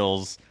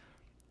Orioles.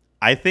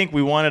 I think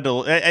we wanted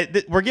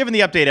to. We're giving the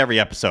update every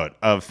episode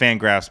of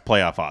Fangraphs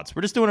playoff odds.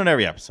 We're just doing it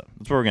every episode.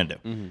 That's what we're gonna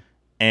do. Mm-hmm.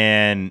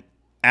 And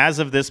as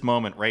of this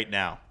moment, right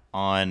now,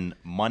 on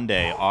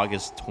Monday,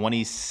 August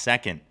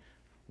 22nd,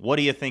 what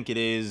do you think it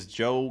is,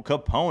 Joe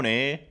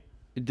Capone?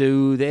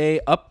 Do they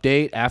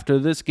update after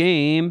this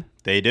game?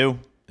 They do.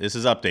 This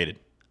is updated.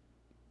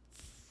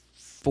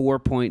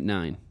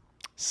 4.9.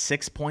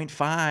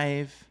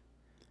 6.5.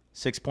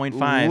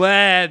 6.5.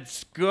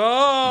 Let's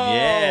go.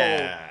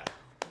 Yeah.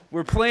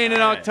 We're playing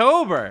in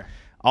October.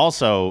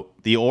 Also,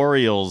 the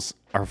Orioles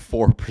are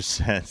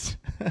 4%,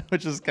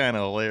 which is kind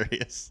of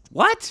hilarious.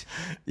 What?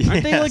 Yes.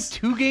 Aren't they like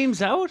 2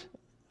 games out?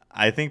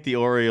 I think the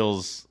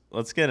Orioles,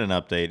 let's get an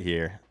update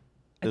here.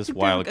 This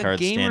wild card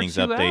standings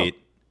update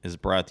is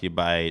brought to you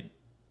by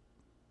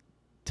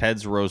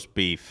Ted's Roast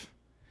Beef.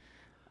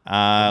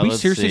 Are we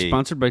seriously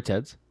sponsored by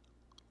Ted's?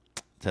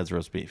 Ted's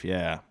Roast Beef,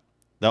 yeah.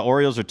 The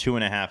Orioles are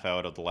 2.5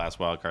 out of the last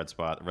wild card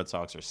spot. The Red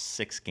Sox are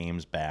 6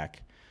 games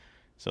back.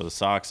 So the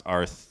Sox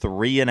are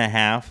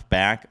 3.5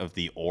 back of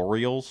the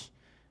Orioles,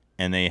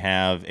 and they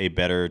have a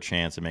better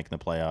chance of making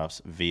the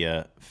playoffs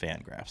via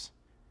Fangraphs.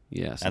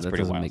 Yeah, so that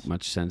doesn't make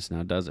much sense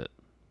now, does it?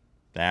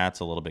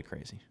 That's a little bit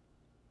crazy,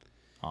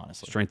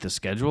 honestly. Strength of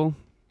schedule?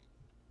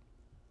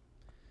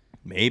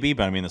 Maybe,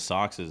 but I mean, the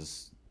Sox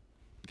has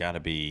got to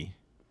be.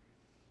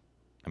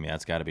 I mean,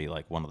 that's got to be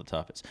like one of the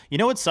toughest. You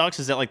know what sucks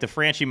is that like the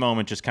Franchi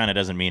moment just kind of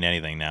doesn't mean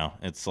anything now.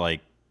 It's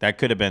like that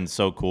could have been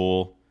so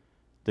cool.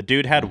 The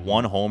dude had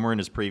 1 homer in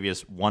his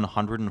previous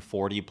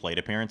 140 plate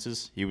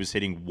appearances. He was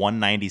hitting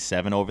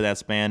 197 over that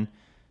span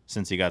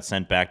since he got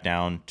sent back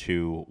down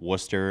to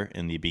Worcester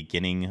in the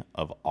beginning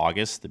of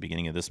August, the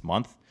beginning of this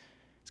month.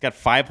 He's got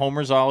 5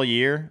 homers all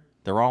year.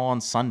 They're all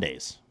on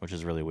Sundays, which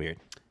is really weird.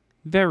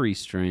 Very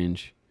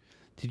strange.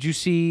 Did you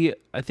see,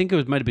 I think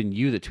it might have been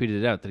you that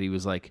tweeted it out, that he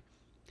was like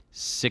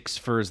 6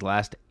 for his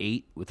last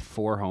 8 with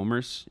 4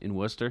 homers in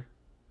Worcester?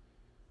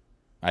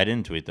 I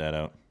didn't tweet that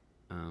out.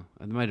 Oh,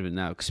 it might have been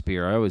Alex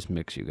Spear. I always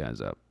mix you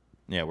guys up.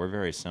 Yeah, we're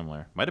very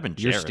similar. Might have been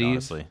Jared,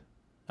 honestly.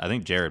 I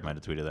think Jared might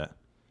have tweeted that.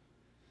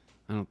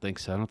 I don't think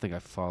so. I don't think I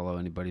follow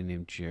anybody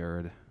named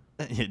Jared.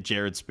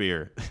 Jared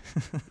Spear.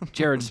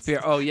 Jared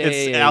Spear. Oh, yeah,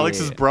 it's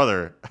Alex's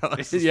brother.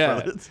 Alex's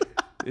brother.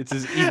 It's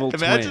his evil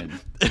twin.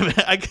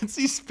 I can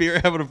see Spear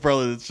having a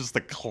brother that's just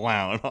a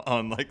clown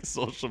on like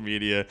social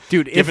media.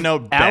 Dude, giving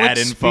out bad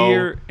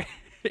info.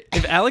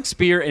 If Alex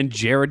Spear and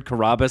Jared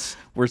Carabas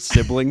were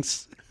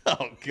siblings.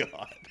 Oh,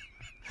 God.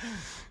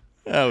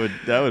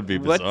 That would be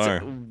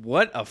bizarre.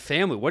 What a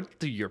family. What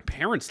do your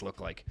parents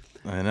look like?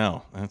 I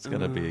know. That's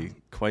got to be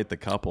quite the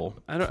couple.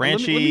 Let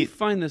me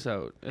find this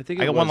out. I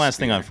got one last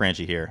thing on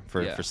Franchi here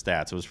for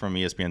stats. It was from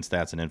ESPN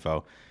Stats and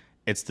Info.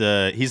 He's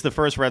the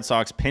first Red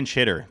Sox pinch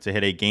hitter to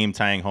hit a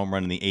game-tying home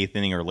run in the 8th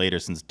inning or later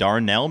since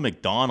Darnell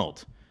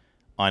McDonald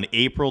on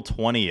April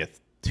 20th,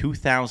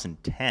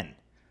 2010.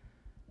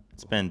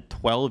 It's been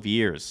 12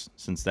 years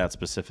since that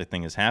specific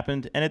thing has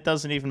happened, and it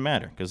doesn't even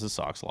matter because the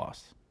Sox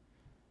lost.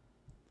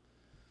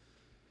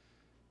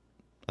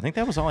 I think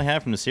that was all I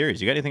had from the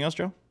series. You got anything else,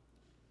 Joe?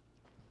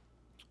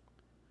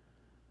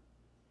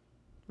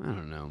 I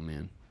don't know,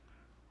 man.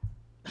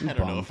 I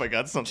don't know if I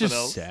got something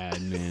else. Just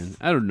sad, man.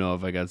 I don't know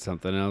if I got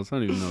something else. I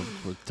don't even know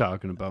if we're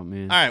talking about,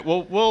 man. All right,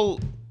 well,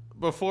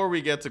 before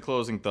we get to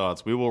closing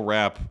thoughts, we will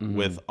wrap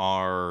with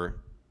our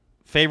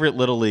favorite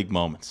Little League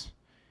moments.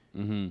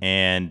 Mm-hmm.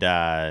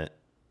 And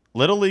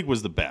Little League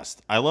was the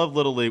best. I love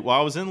Little League. Well,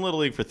 I was in Little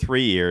League for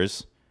 3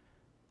 years.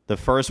 The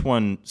first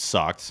one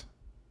sucked,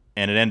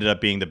 and it ended up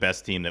being the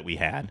best team that we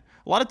had.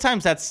 A lot of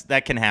times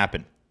that can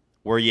happen,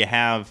 where you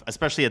have,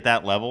 especially at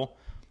that level,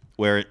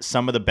 where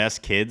some of the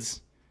best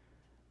kids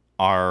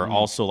are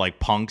also like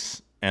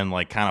punks and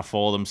like kind of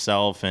full of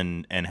themselves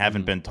and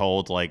haven't been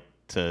told like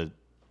to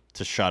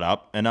shut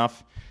up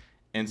enough.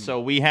 And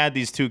so we had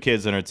these 2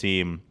 kids on our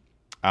team.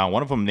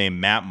 One of them named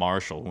Matt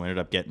Marshall, who ended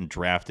up getting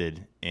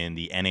drafted in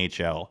the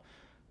NHL,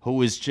 who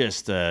was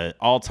just an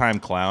all-time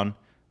clown,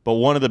 but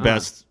one of the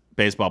best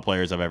baseball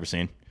players I've ever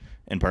seen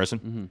in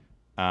person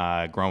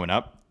growing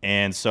up.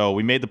 And so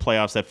we made the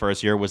playoffs that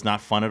first year. It was not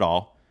fun at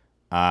all.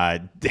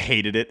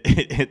 Hated it.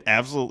 It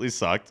absolutely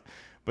sucked.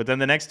 But then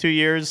the next 2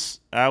 years,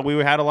 we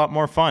had a lot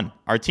more fun.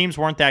 Our teams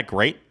weren't that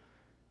great.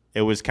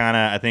 It was kind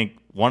of, I think,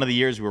 one of the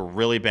years we were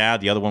really bad.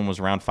 The other one was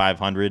around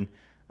 500.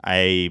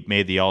 I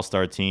made the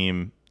All-Star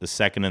team the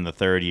second and the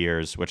third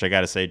years, which I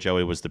got to say,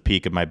 Joey, was the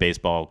peak of my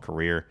baseball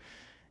career.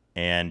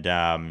 And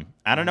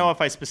I don't know if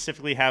I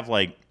specifically have,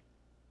 like,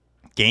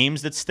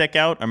 games that stick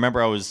out. I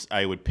remember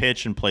I would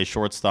pitch and play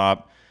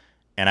shortstop,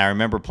 and I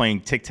remember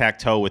playing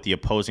tic-tac-toe with the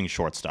opposing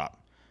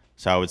shortstop.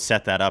 So I would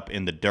set that up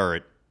in the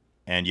dirt,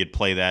 and you'd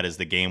play that as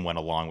the game went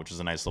along, which was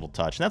a nice little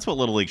touch. And that's what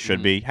Little League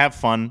should be. Have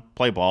fun,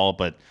 play ball,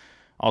 but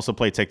also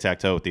play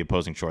tic-tac-toe with the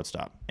opposing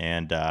shortstop.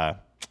 And,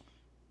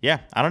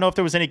 yeah, I don't know if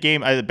there was any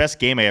game. The best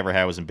game I ever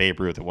had was in Babe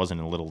Ruth. It wasn't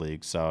in Little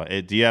League. So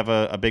do you have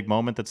a big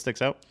moment that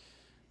sticks out?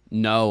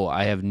 No,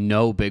 I have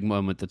no big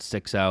moment that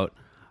sticks out.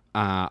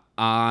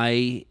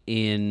 I,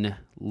 in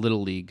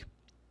Little League,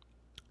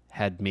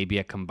 had maybe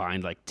a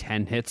combined like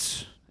 10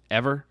 hits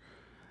ever.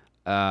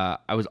 I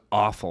was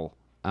awful.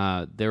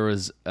 There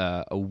was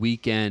a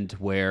weekend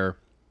where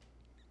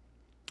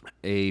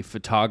a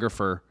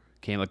photographer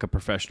came, like a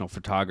professional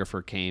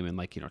photographer came and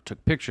like,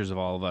 took pictures of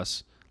all of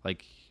us,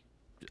 like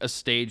a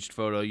staged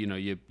photo,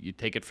 you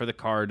take it for the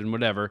card and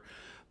whatever.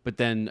 But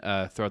then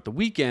throughout the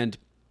weekend,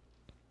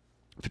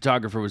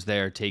 photographer was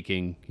there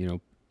taking,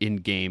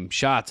 in-game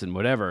shots and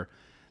whatever.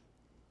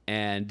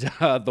 And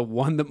the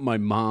one that my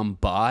mom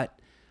bought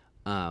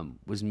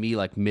was me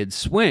like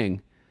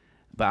mid-swing,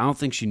 but I don't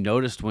think she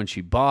noticed when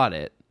she bought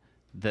it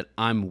that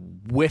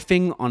I'm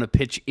whiffing on a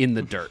pitch in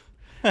the dirt.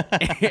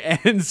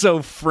 And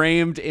so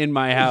framed in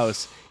my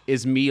house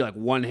is me like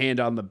one hand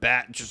on the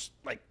bat, just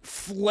like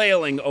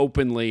flailing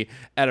openly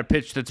at a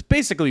pitch that's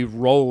basically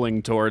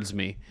rolling towards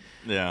me.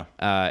 Yeah.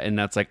 And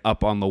that's like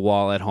up on the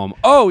wall at home.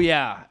 Oh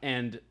yeah.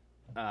 And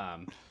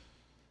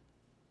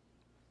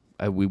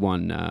we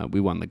won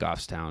the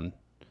Goffstown.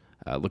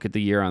 Look at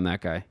the year on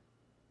that guy.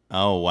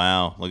 Oh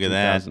wow. Look at 2004.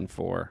 that.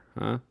 2004.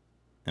 Huh?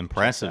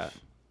 Impressive.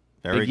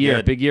 Very big year.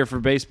 good. Big year for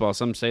baseball.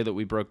 Some say that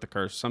we broke the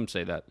curse. Some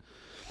say that.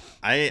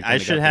 I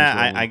should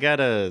have. I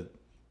gotta.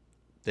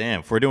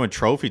 Damn, if we're doing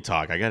trophy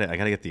talk, I gotta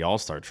get the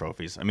All-Star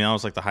trophies. I mean, I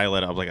was like the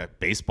highlight of like a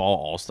baseball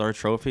All-Star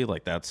trophy.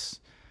 Like that's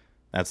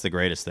the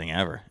greatest thing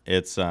ever.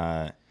 It's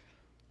the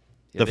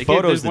they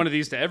photos. Gave one of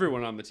these to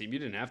everyone on the team. You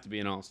didn't have to be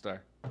an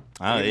All-Star.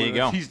 Oh, there you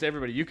go. These to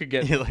everybody. You could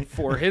get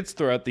 4 hits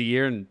throughout the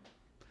year, and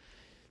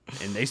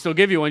they still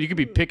give you one. You could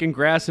be picking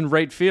grass in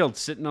right field,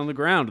 sitting on the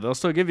ground. They'll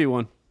still give you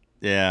one.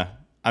 Yeah,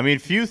 I mean,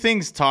 few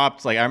things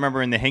topped. Like I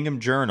remember in the Hingham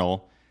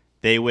Journal,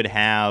 they would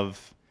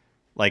have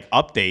like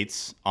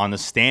updates on the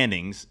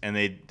standings, and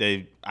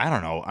they I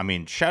don't know. I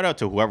mean, shout out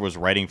to whoever was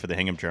writing for the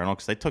Hingham Journal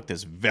because they took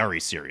this very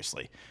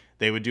seriously.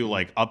 They would do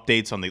like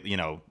updates on the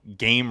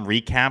game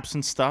recaps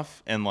and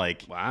stuff, and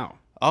like wow,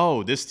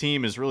 oh, this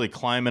team is really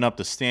climbing up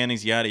the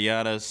standings, yada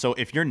yada. So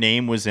if your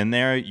name was in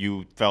there,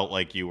 you felt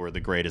like you were the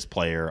greatest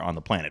player on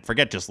the planet.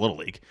 Forget just Little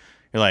League.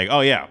 You're like,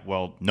 oh yeah,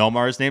 well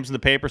Nomar's name's in the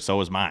paper, so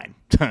was mine.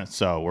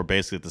 So we're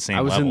basically at the same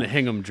level. I was in the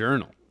Hingham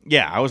Journal.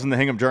 Yeah, I was in the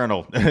Hingham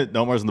Journal.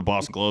 Nomar's in the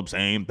Boston Globe.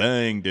 Same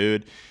thing,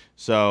 dude.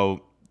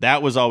 So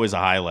that was always a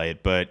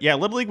highlight. But yeah,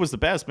 Little League was the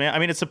best, man. I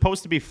mean, it's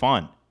supposed to be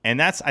fun. And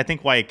that's, I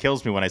think, why it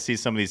kills me when I see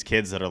some of these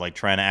kids that are like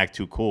trying to act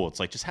too cool. It's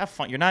like, just have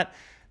fun.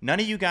 None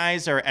of you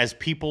guys are as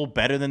people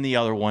better than the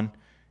other one.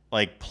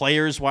 Like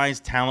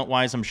players-wise,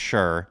 talent-wise, I'm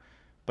sure.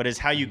 But as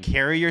how you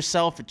carry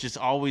yourself, it just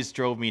always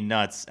drove me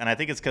nuts. And I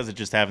think it's because of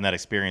just having that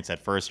experience at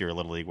first year of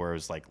Little League where it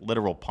was like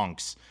literal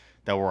punks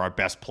that were our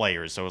best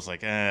players. So it was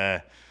like,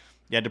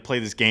 you had to play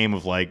this game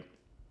of like,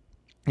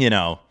 we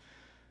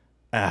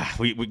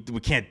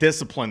can't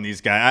discipline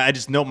these guys. I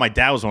just know my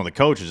dad was one of the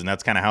coaches, and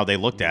that's kind of how they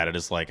looked at it.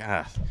 It's like,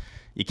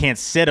 you can't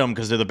sit them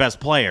because they're the best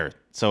player.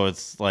 So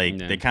it's like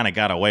they kind of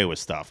got away with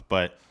stuff.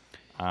 But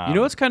you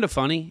know what's kind of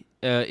funny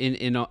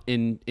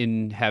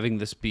in having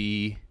this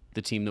be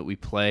the team that we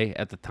play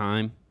at the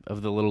time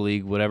of the Little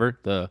League, whatever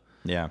the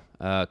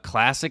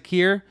classic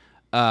here.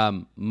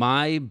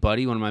 My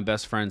buddy, one of my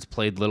best friends,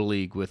 played Little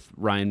League with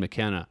Ryan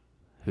McKenna,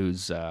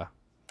 who's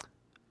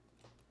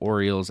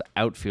Orioles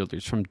outfielder.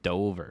 He's from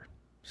Dover.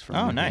 He's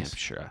from New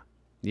Hampshire.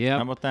 Yeah.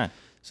 How about that?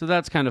 So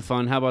that's kind of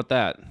fun. How about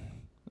that?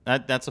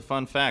 That's a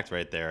fun fact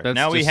right there.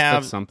 We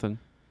have something.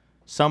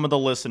 Some of the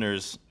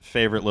listeners'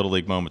 favorite Little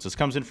League moments. This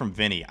comes in from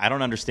Vinny. I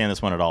don't understand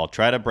this one at all.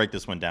 Try to break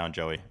this one down,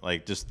 Joey.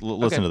 Like, just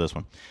listen to this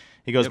one.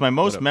 He goes, my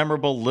most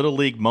memorable Little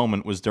League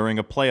moment was during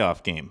a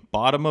playoff game.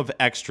 Bottom of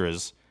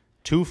extras,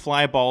 2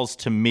 fly balls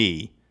to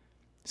me.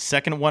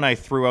 Second one, I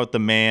threw out the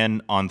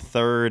man on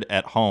third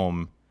at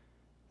home.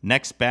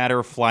 Next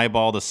batter, fly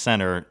ball to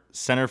center.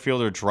 Center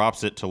fielder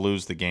drops it to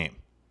lose the game.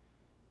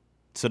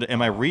 So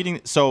am I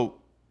reading? So,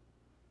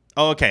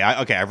 okay.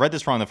 I read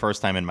this wrong the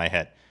first time in my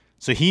head.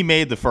 So he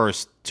made the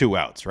first 2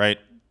 outs, right?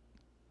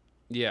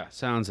 Yeah,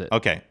 sounds it.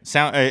 Okay.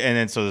 And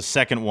then so the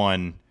second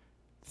one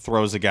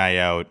throws a guy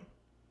out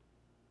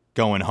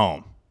going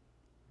home.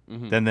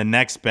 Mm-hmm. Then the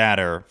next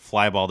batter,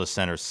 fly ball to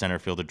center. Center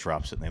fielder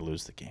drops it, and they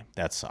lose the game.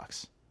 That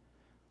sucks.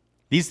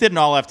 These didn't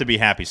all have to be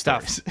happy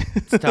stories.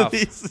 It's tough.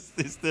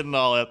 These didn't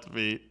all have to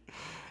be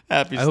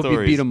happy stories. I hope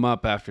you beat them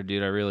up after,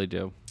 dude. I really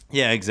do.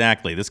 Yeah,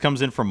 exactly. This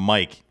comes in from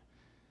Mike.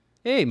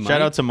 Hey, Mike.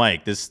 Shout out to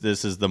Mike. This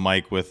is the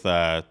Mike with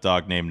a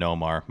dog named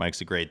Nomar.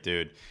 Mike's a great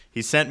dude.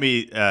 He sent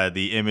me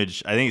the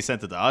image. I think he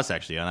sent it to us,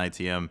 actually, on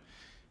ITM,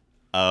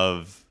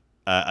 of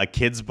a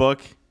kid's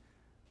book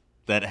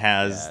that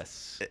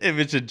has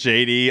image of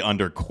JD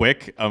under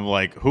Quick. I'm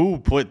like, who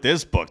put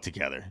this book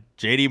together?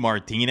 JD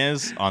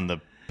Martinez on the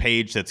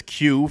page that's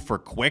Q for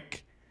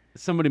Quick.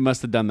 Somebody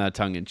must have done that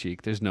tongue in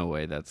cheek. There's no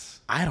way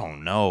that's. I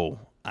don't know.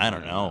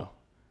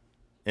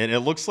 And it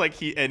looks like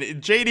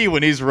JD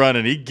when he's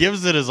running, he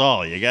gives it his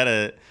all. He's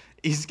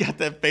got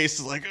that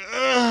face like,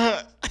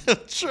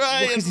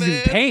 trying. He's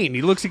in pain.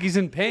 He looks like he's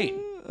in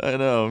pain. I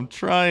know. I'm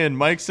trying.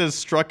 Mike says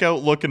struck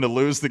out looking to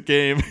lose the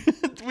game.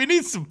 We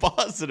need some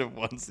positive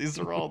ones. These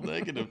are all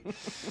negative.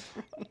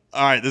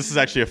 All right, this is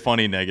actually a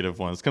funny negative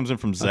one. This comes in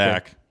from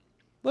Zach.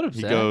 What up,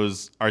 He Zach?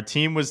 goes, our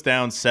team was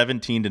down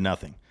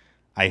 17-0.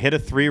 I hit a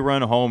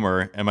 3-run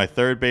homer, and my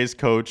third base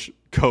coach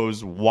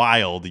goes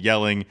wild,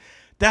 yelling,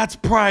 "That's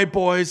pride,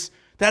 boys.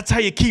 That's how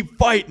you keep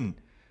fighting."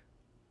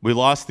 We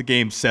lost the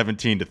game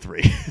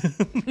 17-3.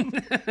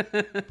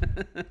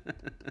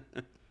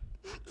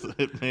 So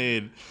it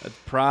made That's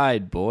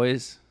pride,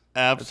 boys.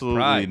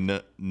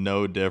 absolutely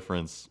no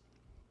difference.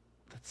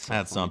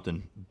 That's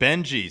something.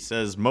 Benji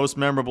says, most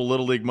memorable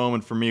Little League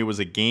moment for me was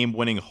a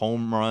game-winning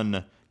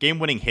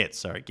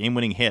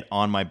hit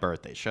on my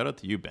birthday. Shout out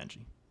to you, Benji.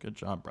 Good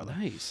job, brother.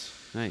 Nice.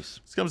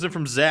 This comes in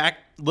from Zach.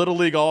 Little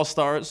League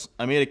All-Stars.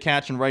 I made a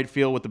catch in right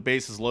field with the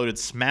bases loaded,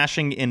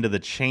 smashing into the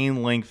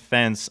chain link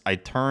fence. I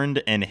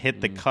turned and hit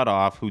the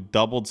cutoff, who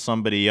doubled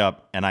somebody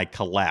up, and I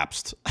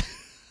collapsed.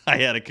 I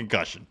had a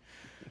concussion.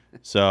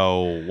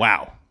 So,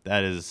 wow.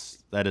 That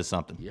is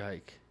something.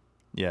 Yike.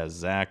 Yeah,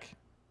 Zach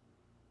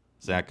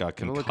got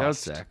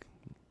concussed.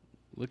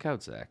 Look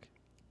out, Zach.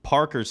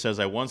 Parker says,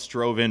 I once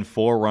drove in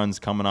 4 runs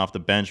coming off the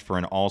bench for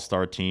an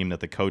all-star team that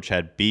the coach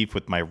had beef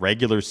with my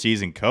regular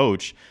season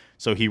coach,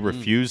 so he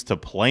refused to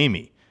play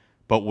me,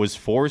 but was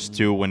forced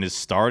to when his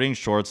starting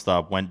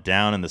shortstop went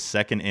down in the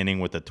second inning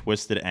with a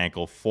twisted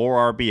ankle,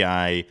 4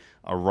 RBI,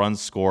 a run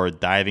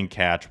scored, diving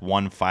catch,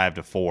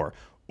 1-5-4.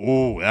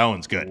 Ooh, that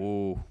one's good.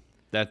 Ooh.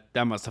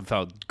 That must have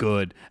felt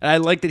good. And I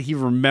like that he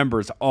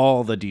remembers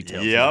all the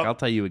details. Yep. Like, I'll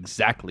tell you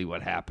exactly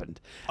what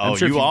happened. I'm Oh,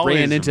 sure you if you always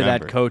ran into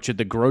remember. that coach at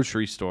the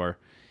grocery store,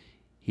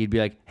 he'd be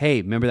like,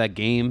 hey, remember that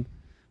game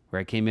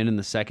where I came in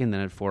the second, then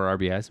had 4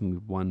 RBIs and we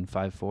won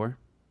 5-4?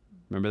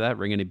 Remember that?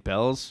 Ring any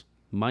bells,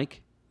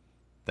 Mike?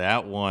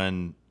 That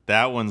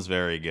one's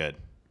very good.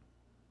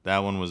 That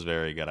one was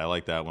very good. I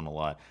like that one a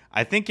lot.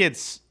 I think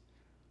it's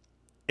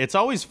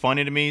always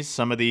funny to me,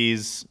 some of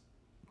these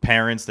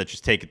parents that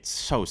just take it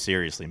so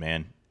seriously,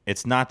 man.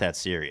 It's not that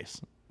serious.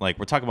 Like,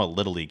 we're talking about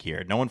Little League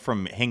here. No one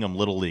from Hingham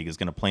Little League is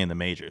going to play in the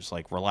majors.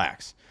 Like,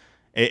 relax.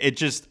 It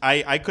just,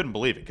 I couldn't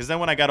believe it. Because then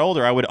when I got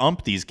older, I would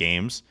ump these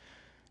games,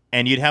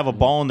 and you'd have a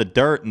ball in the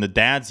dirt, and the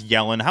dad's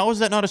yelling, how is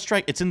that not a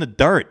strike? It's in the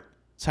dirt.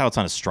 That's how it's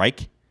on a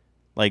strike.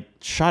 Like,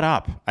 shut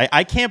up.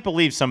 I can't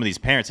believe some of these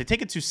parents. They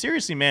take it too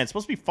seriously, man. It's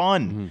supposed to be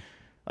fun.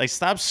 Like,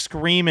 stop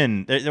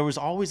screaming. There was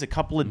always a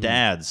couple of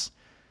dads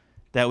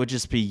that would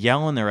just be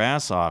yelling their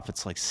ass off.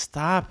 It's like,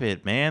 stop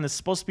it, man. This is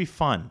supposed to be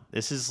fun.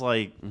 This is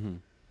like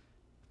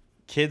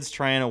kids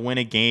trying to win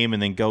a game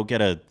and then go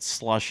get a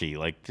slushie.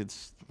 Like,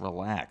 it's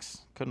relax.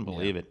 Couldn't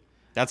believe it.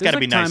 That's got to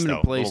be nice,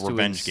 though. A little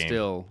revenge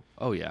game.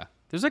 Oh, yeah.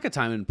 There's like a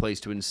time and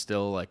place to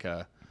instill like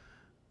a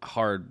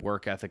hard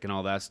work ethic and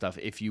all that stuff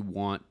if you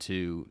want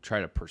to try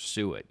to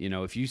pursue it.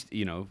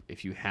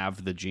 If you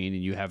have the gene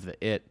and you have the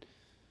it,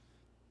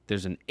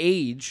 there's an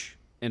age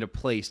and a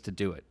place to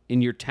do it.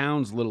 In your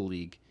town's Little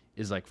League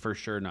is like for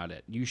sure not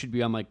it. You should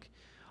be on like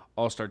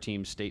all-star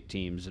teams, state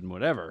teams, and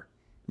whatever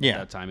at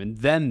that time. And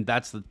then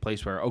that's the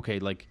place where, okay,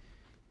 like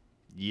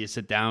you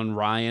sit down,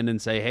 Ryan,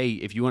 and say, hey,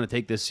 if you want to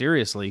take this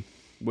seriously,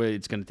 well,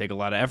 it's going to take a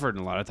lot of effort and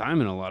a lot of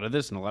time and a lot of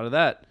this and a lot of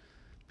that.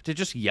 But to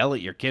just yell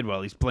at your kid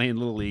while he's playing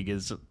Little League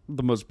is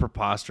the most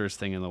preposterous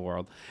thing in the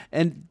world.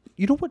 And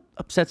you know what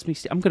upsets me?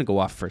 I'm going to go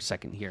off for a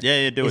second here.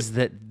 Yeah, do is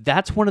it.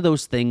 That's one of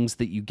those things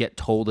that you get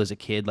told as a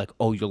kid, like,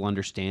 oh, you'll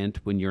understand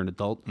when you're an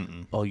adult.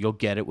 Oh, you'll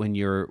get it when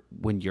you're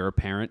a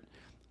parent.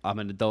 I'm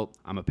an adult.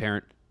 I'm a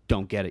parent.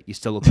 Don't get it. You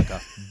still look like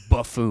a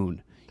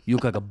buffoon. You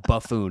look like a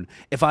buffoon.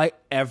 If I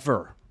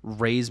ever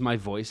raise my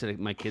voice at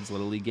my kid's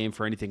Little League game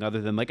for anything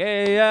other than like,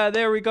 hey, yeah,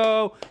 there we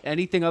go,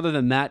 anything other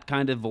than that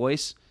kind of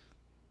voice,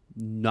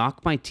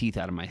 knock my teeth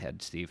out of my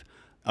head, Steve.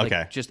 Like,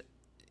 okay. Just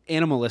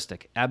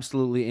animalistic.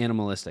 Absolutely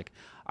animalistic.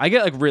 I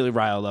get like really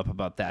riled up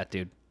about that,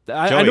 dude.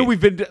 I know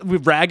we're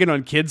ragging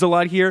on kids a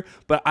lot here,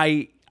 but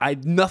I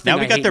nothing. Now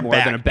we I got hate their more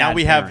than a back. bad Now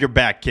we parent. have your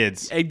back,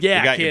 kids. Yeah, we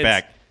got kids. your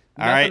back.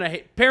 All Nothing right. I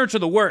hate. Parents are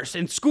the worst,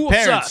 and school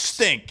Parents sucks.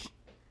 stink.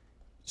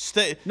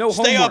 Stay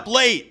homework. up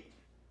late.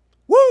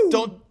 Woo!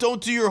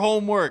 Don't do your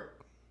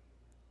homework.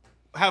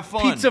 Have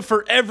fun. Pizza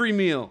for every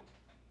meal.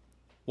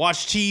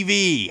 Watch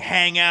TV.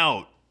 Hang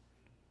out.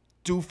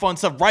 Do fun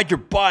stuff. Ride your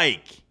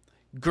bike.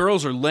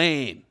 Girls are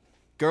lame.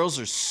 Girls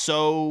are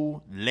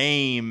so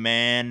lame,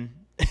 man.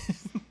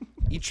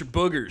 Eat your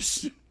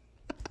boogers.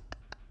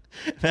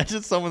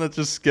 Imagine someone that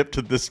just skipped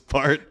to this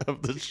part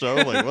of the show.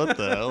 Like, what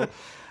the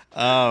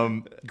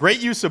hell?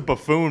 Great use of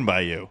buffoon by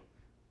you.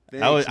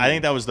 Thanks, I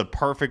think that was the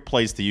perfect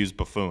place to use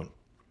buffoon.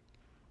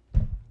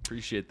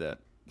 Appreciate that.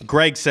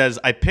 Greg says,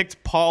 I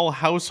picked Paul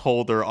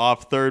Householder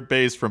off third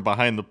base from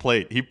behind the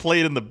plate. He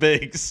played in the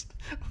bigs.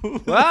 Who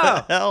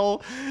Wow. the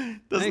hell?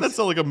 Doesn't that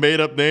sound like a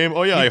made-up name?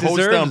 Oh, yeah, He I host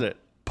deserves down it.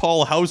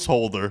 Paul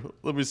Householder.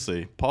 Let me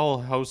see.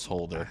 Paul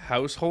Householder.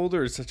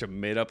 Householder is such a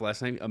made-up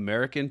last name.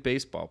 American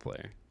baseball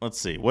player. Let's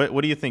see. What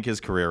do you think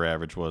his career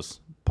average was?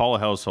 Paul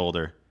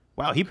Householder.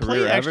 Wow, he Career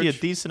played actually a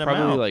average? decent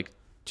Probably amount. like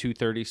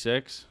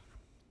 236.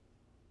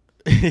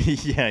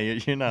 Yeah,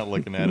 you're not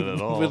looking at it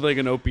at all. With like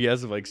an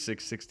OPS of like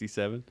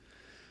 667.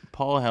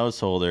 Paul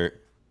Householder,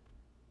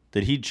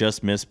 did he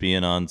just miss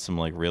being on some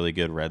like really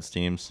good Reds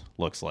teams?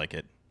 Looks like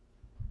it.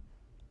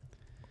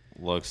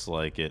 Looks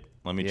like it.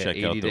 Let me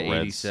check out the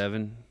Reds.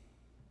 87.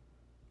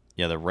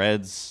 Yeah, the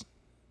Reds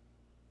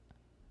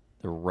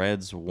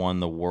won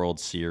the World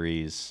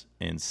Series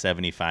in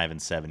 75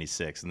 and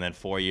 76. And then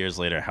 4 years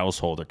later,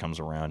 Householder comes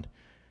around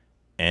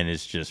and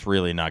is just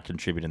really not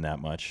contributing that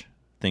much.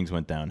 Things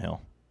went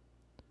downhill.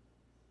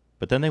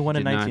 But then they won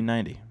in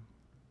 1990.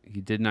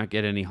 He did not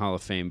get any Hall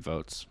of Fame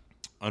votes.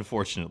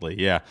 Unfortunately,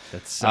 yeah.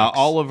 That sucks.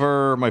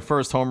 Oliver, my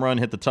first home run,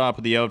 hit the top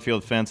of the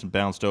outfield fence and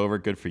bounced over.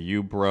 Good for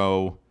you,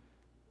 bro.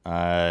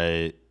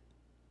 I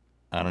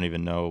don't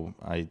even know.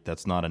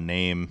 That's not a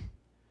name.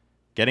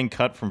 Getting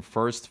cut from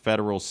First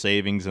Federal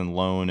Savings and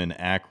Loan in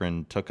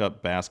Akron, took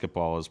up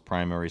basketball as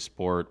primary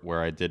sport,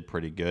 where I did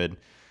pretty good.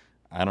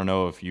 I don't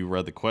know if you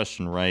read the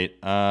question right.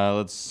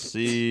 Let's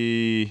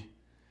see.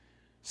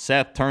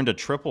 Seth turned a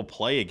triple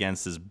play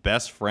against his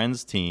best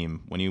friend's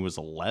team when he was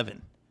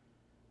 11.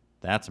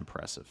 That's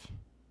impressive.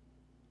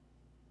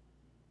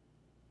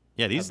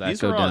 Yeah, these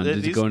are all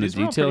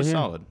pretty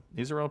solid.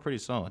 These are all pretty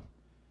solid.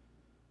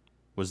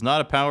 Was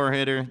not a power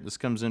hitter. This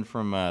comes in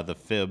from the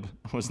Fib.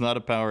 Was not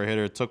a power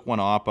hitter. Took one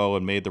oppo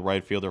and made the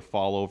right fielder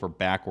fall over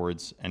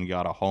backwards and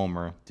got a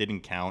homer.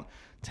 Didn't count.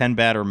 10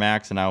 batter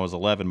max, and I was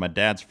 11. My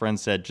dad's friend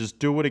said, just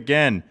do it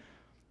again.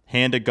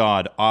 Hand to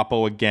God.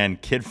 Oppo again.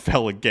 Kid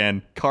fell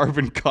again.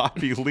 Carbon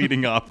copy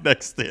leading off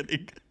next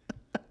inning.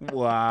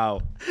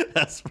 Wow.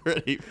 That's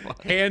pretty funny.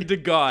 Hand to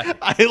God.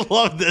 I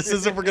love this.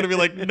 As if we're going to be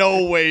like,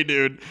 no way,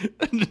 dude.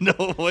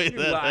 No way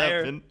that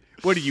happened.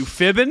 What are you,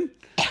 fibbing?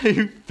 Are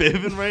you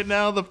fibbing right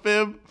now, the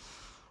Fib?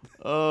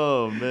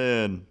 Oh,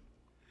 man.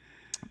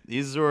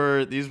 These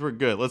were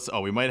good.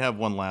 We might have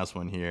one last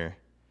one here.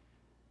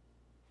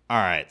 All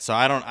right. So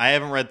I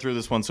haven't read through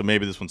this one, so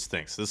maybe this one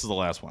stinks. This is the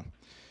last one.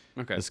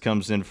 Okay. This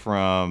comes in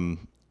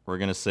from, we're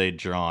going to say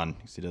John,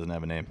 because he doesn't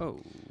have a name. Oh,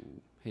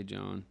 hey,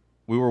 John.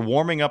 We were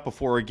warming up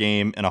before a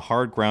game, and a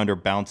hard grounder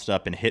bounced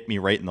up and hit me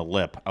right in the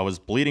lip. I was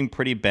bleeding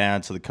pretty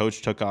bad, so the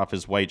coach took off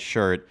his white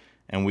shirt,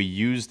 and we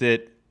used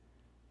it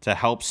to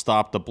help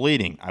stop the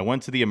bleeding. I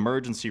went to the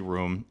emergency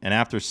room, and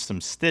after some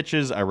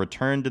stitches, I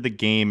returned to the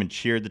game and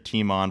cheered the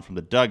team on from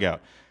the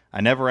dugout. I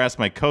never asked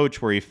my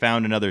coach where he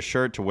found another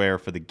shirt to wear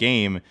for the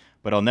game,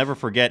 but I'll never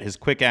forget his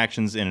quick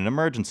actions in an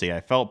emergency. I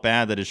felt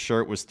bad that his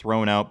shirt was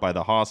thrown out by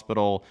the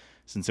hospital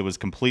since it was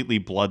completely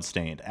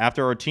bloodstained.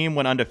 After our team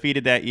went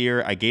undefeated that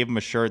year, I gave him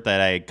a shirt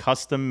that I had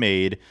custom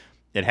made.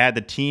 It had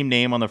the team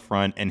name on the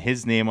front and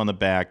his name on the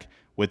back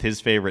with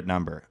his favorite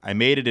number. I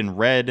made it in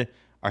red.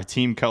 Our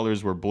team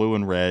colors were blue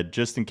and red,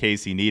 just in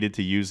case he needed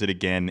to use it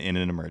again in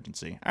an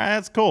emergency. All right,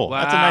 that's cool.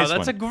 Wow, that's a nice one.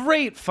 That's a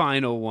great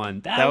final one.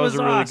 That was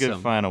a really awesome.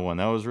 good final one.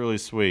 That was really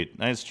sweet.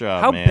 Nice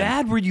job, How man.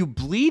 bad were you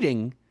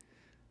bleeding?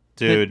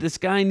 Dude, this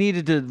guy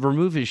needed to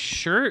remove his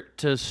shirt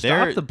to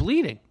stop the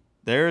bleeding.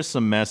 There are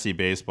some messy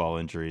baseball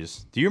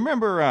injuries. Do you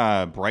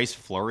remember Bryce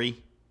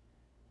Fleury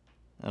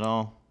at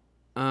all?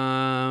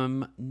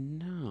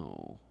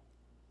 No.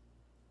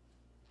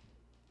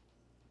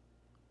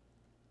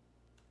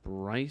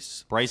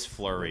 Bryce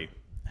Fleury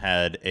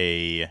had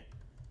a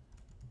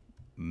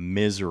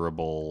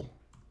miserable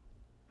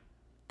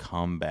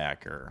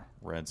comebacker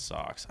Red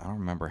Sox. I don't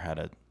remember how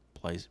to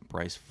place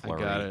Bryce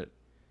Fleury. I got it.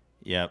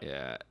 Yep.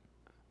 Yeah.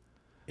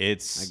 I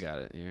got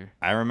it here.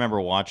 I remember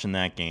watching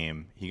that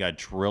game. He got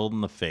drilled in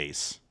the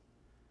face.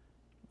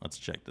 Let's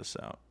check this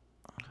out.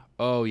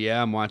 Oh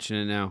yeah, I'm watching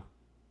it now.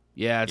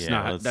 Yeah,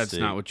 that's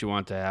not what you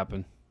want to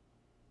happen.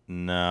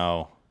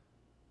 No.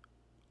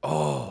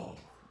 Oh.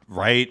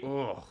 Right?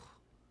 Oh.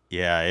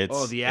 Yeah,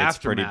 it's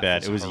pretty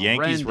bad. It was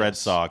Yankees Red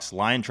Sox.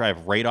 Line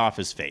drive right off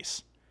his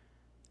face.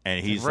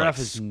 And he's right like off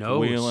his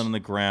nose. squealing on the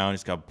ground.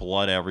 He's got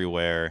blood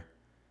everywhere.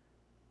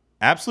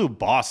 Absolute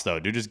boss though.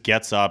 Dude just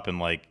gets up and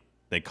like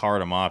they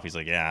cart him off. He's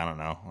like, yeah, I don't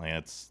know. Like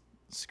it's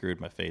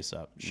screwed my face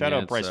up. Shout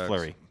out Bryce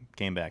Fleury.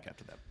 Came back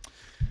after that.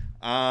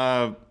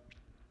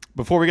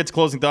 Before we get to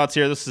closing thoughts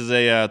here, this is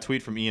a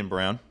tweet from Ian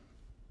Brown.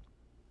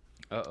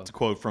 It's a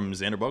quote from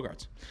Xander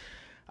Bogaerts.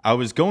 I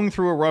was going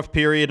through a rough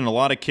period, and a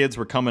lot of kids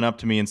were coming up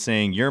to me and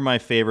saying, you're my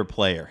favorite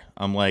player.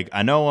 I'm like,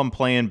 I know I'm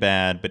playing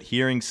bad, but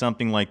hearing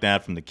something like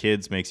that from the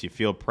kids makes you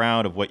feel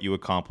proud of what you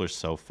accomplished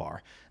so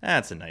far.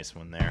 That's a nice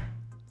one there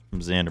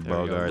from Xander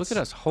Bogaerts. Look at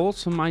us.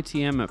 Wholesome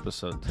ITM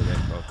episode today,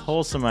 folks.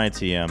 Wholesome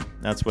ITM.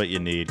 That's what you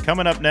need.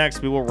 Coming up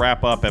next, we will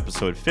wrap up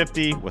episode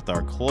 50 with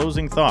our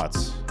closing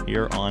thoughts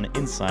here on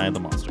Inside the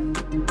Monster.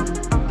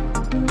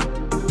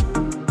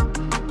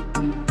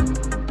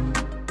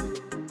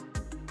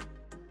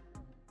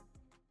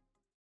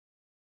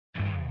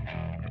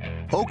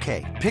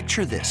 Okay,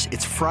 picture this.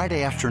 It's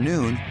Friday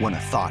afternoon when a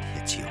thought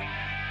hits you.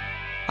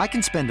 I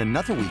can spend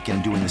another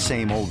weekend doing the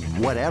same old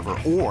whatever,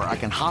 or I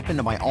can hop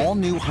into my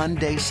all-new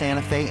Hyundai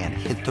Santa Fe and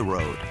hit the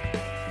road.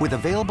 With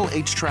available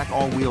H-Track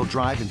all-wheel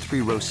drive and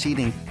 3-row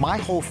seating, my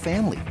whole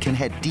family can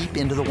head deep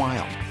into the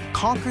wild.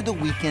 Conquer the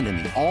weekend in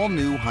the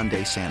all-new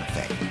Hyundai Santa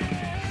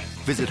Fe.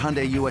 Visit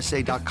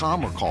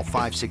HyundaiUSA.com or call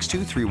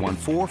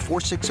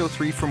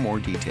 562-314-4603 for more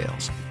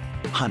details.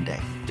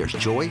 Hyundai, there's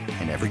joy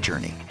in every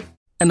journey.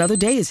 Another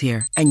day is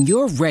here, and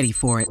you're ready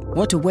for it.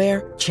 What to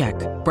wear? Check.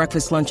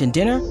 Breakfast, lunch, and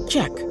dinner?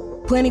 Check.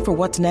 Planning for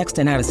what's next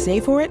and how to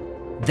save for it?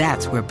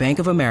 That's where Bank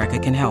of America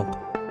can help.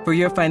 For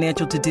your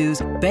financial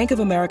to-dos, Bank of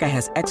America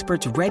has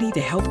experts ready to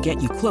help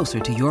get you closer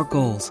to your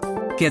goals.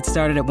 Get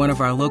started at one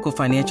of our local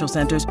financial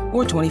centers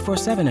or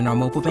 24/7 in our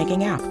mobile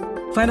banking app.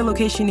 Find a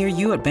location near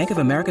you at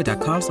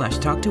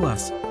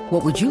bankofamerica.com/talktous.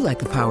 What would you like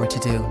the power to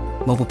do?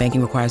 Mobile banking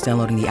requires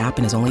downloading the app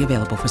and is only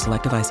available for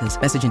select devices.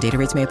 Message and data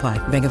rates may apply.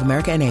 Bank of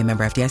America N.A.,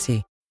 member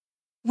FDIC.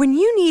 When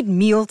you need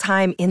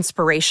mealtime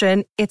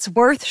inspiration, it's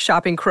worth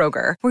shopping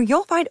Kroger, where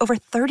you'll find over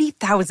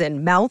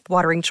 30,000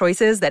 mouth-watering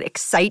choices that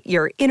excite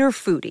your inner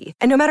foodie.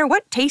 And no matter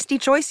what tasty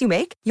choice you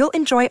make, you'll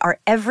enjoy our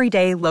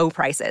everyday low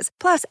prices,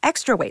 plus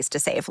extra ways to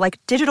save, like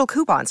digital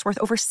coupons worth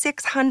over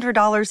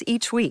 $600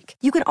 each week.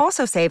 You can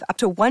also save up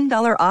to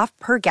 $1 off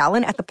per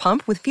gallon at the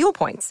pump with fuel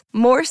points.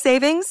 More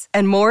savings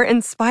and more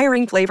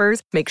inspiring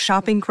flavors make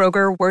shopping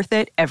Kroger worth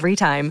it every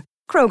time.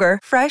 Kroger,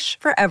 fresh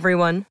for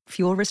everyone.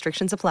 Fuel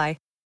restrictions apply.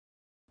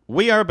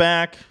 We are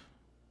back,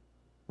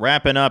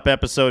 wrapping up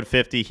episode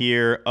 50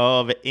 here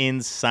of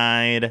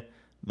Inside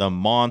the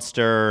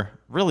Monster.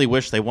 Really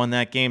wish they won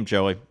that game,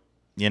 Joey.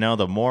 You know,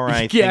 the more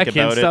I think about it. I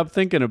can't stop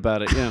thinking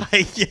about it, yeah.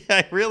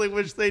 I really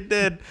wish they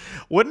did.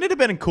 Wouldn't it have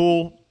been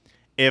cool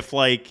if,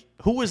 like,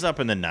 who was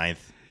up in the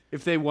ninth?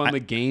 If they won the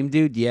game,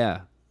 dude, yeah.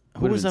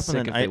 Who was up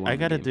in the ninth? I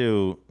got to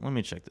do, let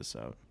me check this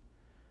out.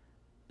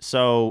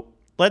 So,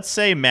 let's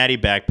say Matty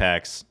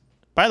Backpacks,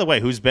 by the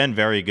way, who's been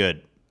very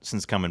good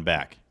since coming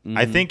back. Mm-hmm.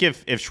 I think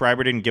if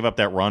Schreiber didn't give up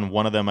that run,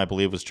 one of them, I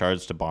believe, was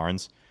charged to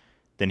Barnes,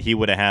 then he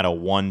would have had a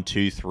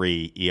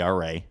 1.23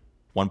 ERA,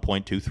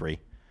 1.23,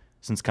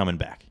 since coming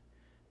back,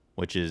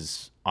 which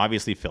is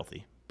obviously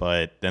filthy.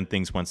 But then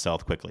things went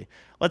south quickly.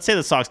 Let's say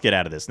the Sox get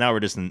out of this. Now we're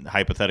just in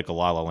hypothetical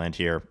la-la land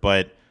here.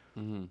 But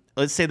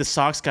let's say the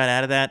Sox got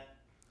out of that,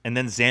 and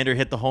then Xander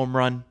hit the home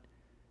run,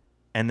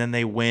 and then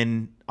they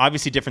win.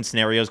 Obviously different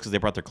scenarios because they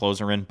brought their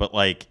closer in. But,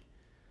 like,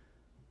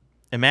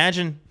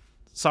 imagine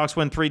Sox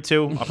win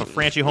 3-2 off a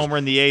Franchi homer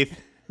in the 8th,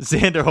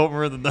 Xander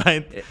homer in the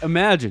 9th.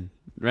 Imagine,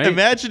 right?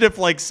 Imagine if,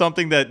 like,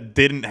 something that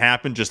didn't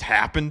happen just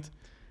happened.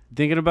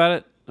 Thinking about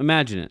it,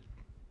 imagine it.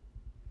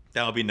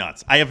 That would be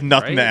nuts. I have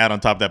nothing to add on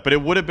top of that, but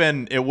it would have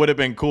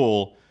been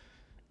cool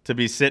to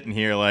be sitting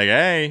here like,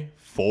 hey,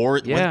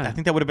 I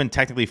think that would have been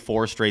technically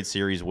 4 straight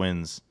series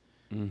wins,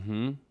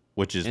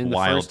 which is and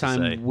wild the first to time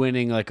say.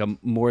 Winning like a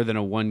more than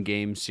a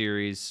 1-game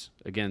series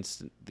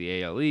against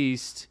the AL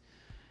East.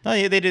 Oh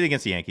yeah, they did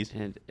against the Yankees,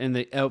 and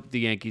the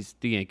Yankees.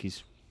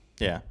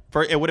 Yeah,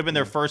 it would have been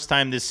their first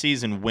time this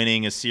season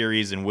winning a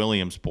series in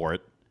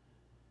Williamsport.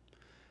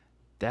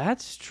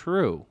 That's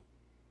true.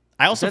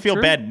 I also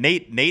feel bad.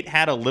 Nate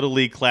had a Little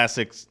League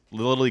Classic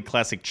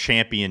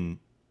champion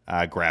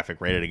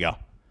graphic ready to go,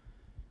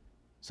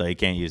 so you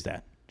can't use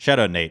that. Shout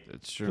out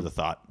Nate for the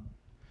thought.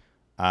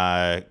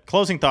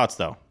 Closing thoughts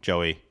though,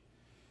 Joey.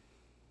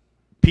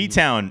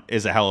 P-Town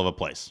is a hell of a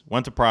place.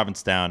 Went to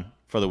Provincetown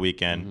for the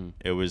weekend.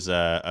 It was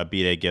a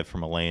B-Day gift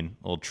from Elaine,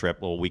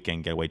 little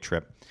weekend getaway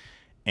trip,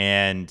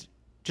 and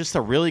just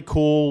a really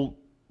cool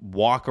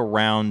walk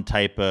around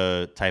type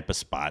of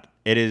spot.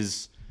 It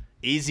is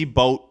easy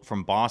boat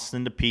from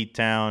Boston to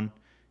P-Town.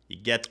 You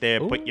get there,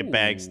 put your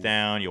bags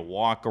down, you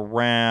walk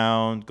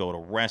around, go to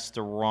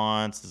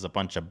restaurants. There's a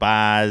bunch of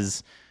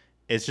bars.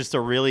 It's just a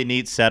really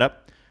neat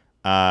setup.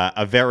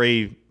 A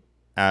very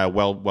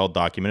well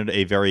documented,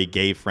 a very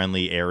gay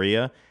friendly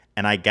area,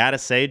 and I gotta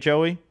say,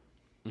 Joey.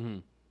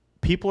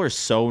 People are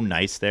so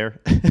nice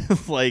there.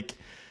 Like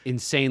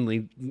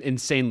insanely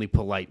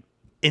polite.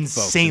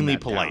 Insanely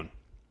polite.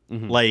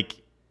 Like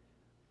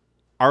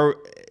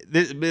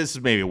this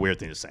is maybe a weird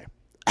thing to say.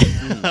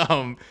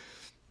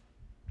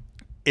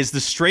 Is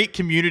the straight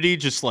community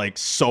just like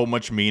so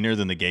much meaner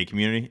than the gay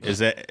community? Is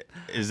that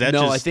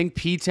no, just... I think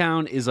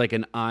P-Town is like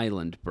an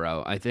island,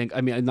 bro.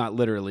 I mean not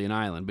literally an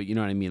island, but you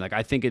know what I mean? Like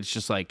I think it's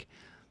just like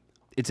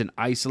it's an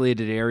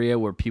isolated area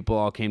where people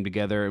all came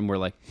together and were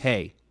like,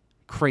 hey,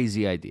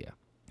 crazy idea.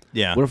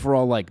 Yeah. What if we're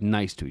all like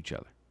nice to each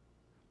other?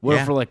 What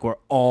if we're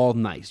all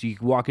nice? You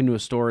walk into a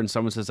store and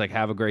someone says like,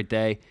 have a great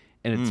day,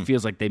 and it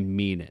feels like they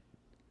mean it.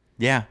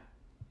 Yeah.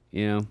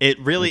 You know? It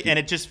really, and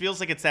it just feels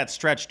like it's that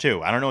stretch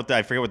too. I don't know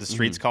I forget what the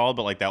street's called,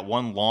 but like that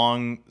one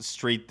long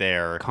street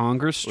there.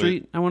 Congress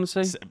Street, I want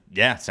to say.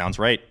 Yeah, sounds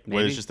right. Maybe.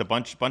 Where there's just a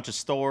bunch of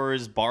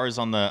stores, bars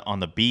on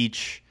the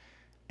beach,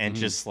 and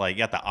just like you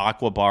got the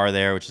Aqua Bar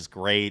there, which is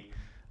great.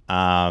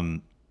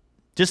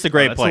 Just a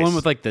great place. That's the one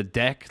with like the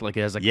deck, like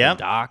it has like the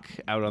dock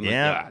out on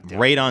the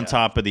right on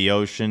top of the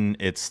ocean.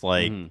 It's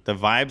like the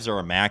vibes are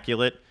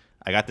immaculate.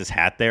 I got this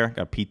hat there,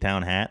 got a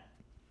P-Town hat.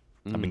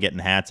 I've been getting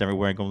hats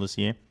everywhere I go this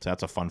year, so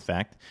that's a fun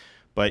fact.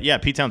 But yeah,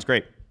 P-Town's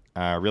great.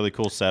 Really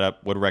cool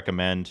setup. Would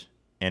recommend.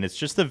 And it's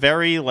just a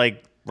very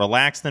like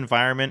relaxed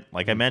environment.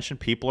 Like I mentioned,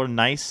 people are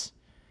nice.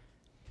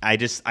 I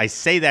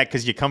say that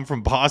because you come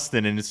from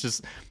Boston, and it's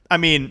just, I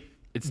mean,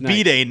 it's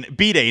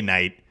B-Day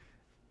night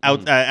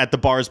out at the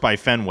bars by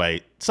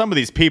Fenway. Some of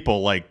these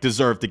people like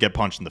deserve to get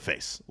punched in the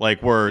face.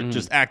 Like we're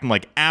just acting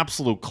like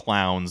absolute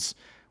clowns,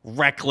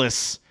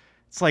 reckless.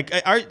 It's like,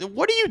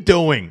 what are you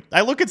doing?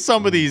 I look at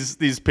some of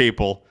these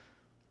people,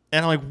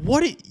 And I'm like,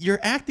 what? You're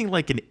acting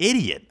like an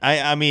idiot.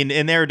 I mean,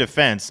 in their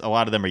defense, a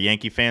lot of them are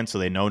Yankee fans, so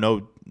they know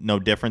no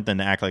different than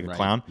to act like a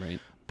clown. Right.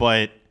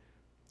 But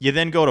you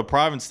then go to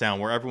Provincetown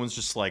where everyone's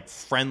just like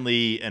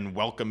friendly and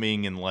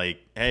welcoming and like,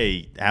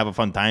 hey, have a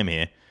fun time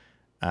here.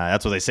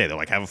 That's what they say. They're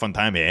like, have a fun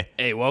time here.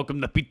 Hey,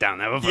 welcome to P-Town.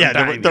 Have a fun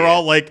time. Yeah, they're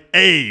all like,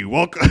 hey,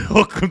 welcome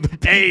to P-Town.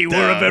 Hey,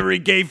 we're a very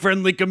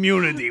gay-friendly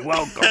community.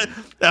 Welcome.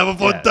 Have a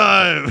fun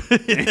time.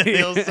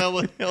 He'll sell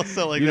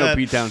like you know that.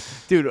 P-Town.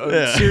 Dude,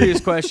 serious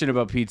question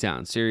about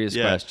P-Town. Serious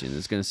question.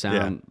 It's going to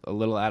sound a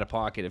little out of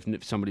pocket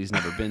if somebody's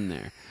never been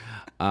there.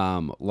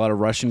 A lot of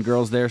Russian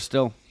girls there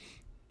still?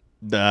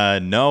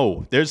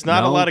 No. There's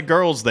not a lot of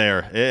girls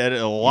there. A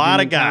lot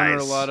of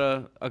guys.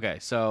 Okay,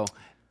 so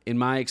in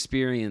my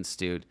experience,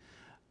 dude,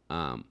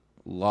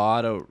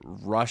 lot of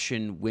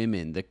Russian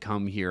women that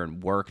come here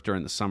and work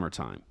during the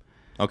summertime.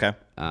 Okay.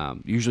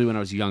 Usually when I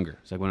was younger.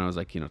 It's like when I was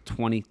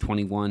 20,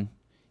 21,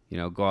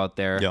 go out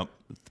there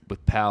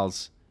with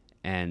pals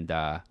and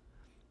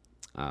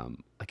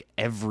like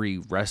every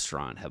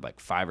restaurant had like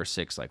 5 or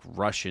 6 like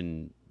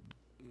Russian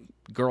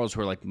girls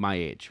who are like my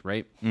age,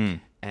 right?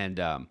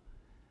 And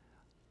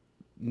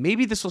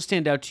maybe this will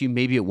stand out to you,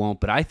 maybe it won't,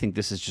 but I think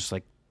this is just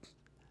like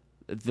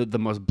the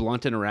most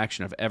blunt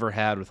interaction I've ever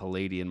had with a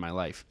lady in my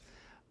life.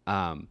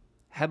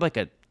 Had like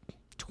a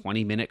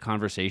 20-minute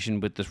conversation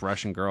with this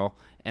Russian girl,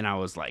 and I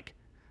was like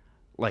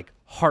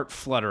heart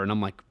flutter, and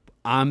I'm like,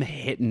 I'm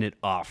hitting it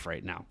off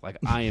right now. Like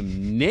I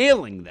am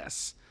nailing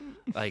this.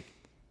 Like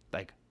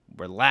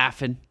we're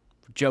laughing,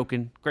 we're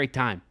joking, great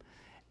time.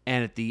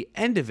 And at the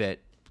end of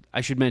it,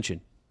 I should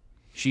mention,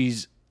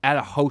 she's at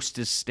a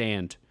hostess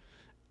stand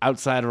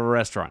outside of a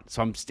restaurant.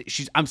 So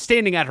I'm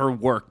standing at her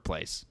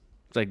workplace.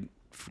 It's like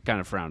kind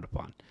of frowned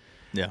upon.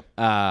 Yeah.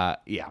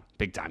 Yeah,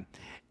 big time.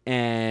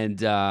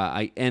 And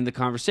I end the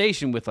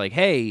conversation with like,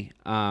 hey,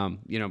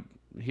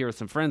 here are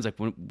some friends. Like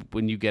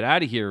when you get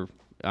out of here,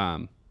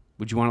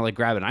 would you want to like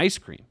grab an ice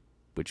cream?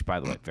 Which, by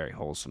the way, very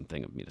wholesome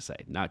thing of me to say.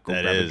 Not go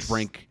grab a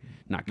drink.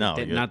 Not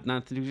to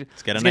do.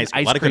 Let's get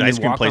a lot of good ice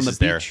cream places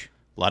there.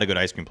 A lot of good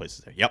ice cream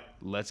places there. Yep.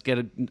 Let's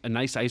get a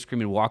nice ice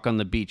cream and walk on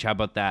the beach. How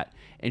about that?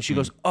 And she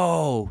goes,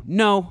 oh,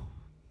 no.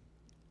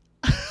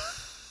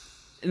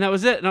 And that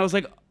was it. And I was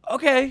like,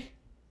 okay.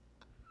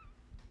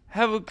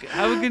 Have a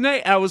good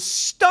night. And I was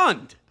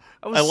stunned.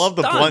 I love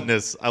the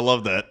bluntness. I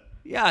love that.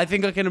 Yeah, I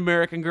think like an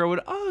American girl would,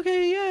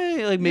 okay,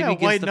 yeah. Like maybe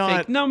gets the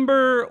fake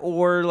number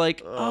or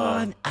like,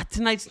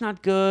 tonight's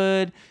not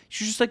good.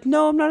 She's just like,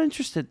 no, I'm not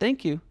interested.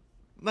 Thank you.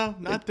 No,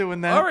 not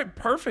doing that. All right,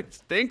 perfect.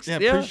 Thanks. Yeah,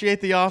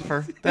 appreciate the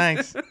offer.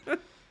 Thanks.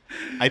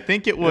 I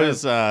think it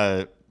was.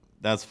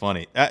 That's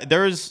funny.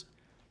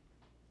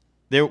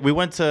 We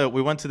went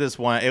to this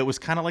one. It was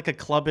kind of like a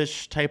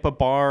clubbish type of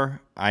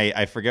bar.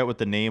 I forget what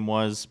the name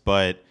was,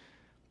 but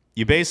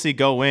you basically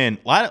go in.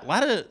 A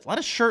lot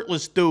of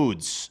shirtless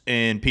dudes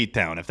in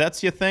P-Town. If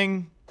that's your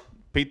thing,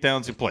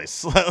 P-Town's your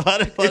place.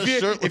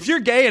 If you're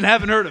gay and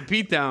haven't heard of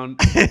P-Town,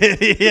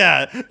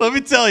 yeah, let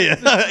me tell you.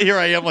 Here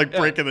I am, like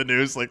breaking the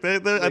news. Like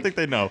I think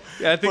they know.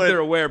 Yeah, I think they're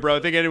aware, bro. I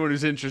think anyone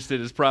who's interested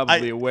is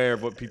probably aware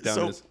of what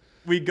P-Town is.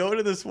 We go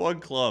to this one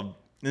club,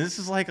 and this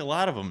is like a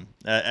lot of them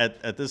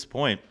at this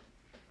point,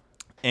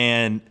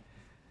 and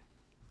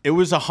it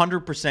was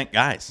 100%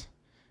 guys.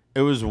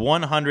 It was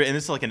 100, and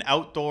this is like an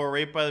outdoor,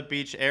 right by the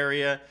beach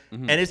area,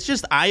 and it's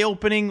just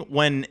eye-opening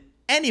when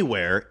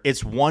anywhere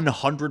it's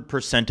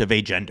 100% of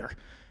a gender.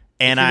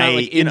 And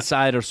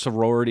inside a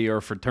sorority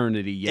or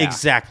fraternity, yeah.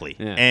 Exactly.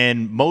 Yeah.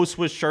 And most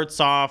with shirts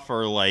off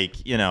or like,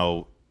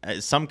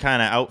 some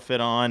kind of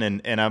outfit on,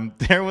 and I'm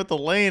there with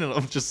Elaine, and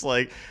I'm just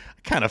like,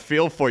 I kind of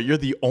feel for you. You're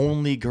the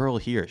only girl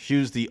here. She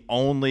was the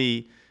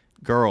only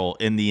girl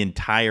in the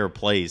entire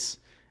place.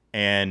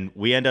 And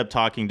we end up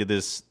talking to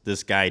this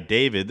guy,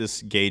 David,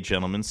 this gay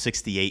gentleman,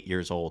 68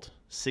 years old.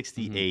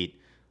 68,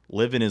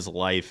 living his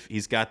life.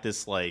 He's got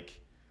this like,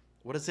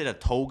 what is it, a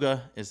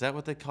toga? Is that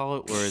what they call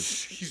it? Where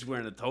it's he's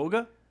wearing a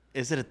toga?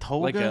 Is it a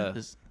toga?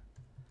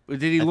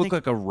 Did he look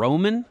like a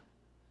Roman?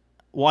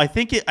 Well, I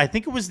think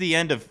it was the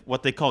end of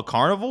what they call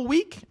Carnival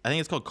Week. I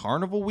think it's called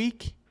Carnival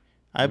Week,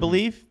 I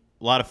believe.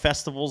 A lot of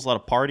festivals, a lot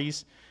of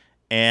parties.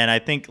 And I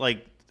think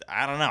like,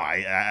 I don't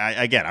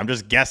know. Again, I'm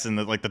just guessing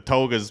that like the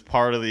toga is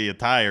part of the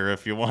attire.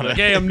 If you want to,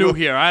 okay, I'm new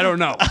here. I don't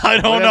know. I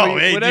don't know.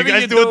 Hey, do you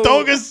guys do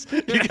togas?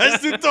 You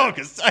guys do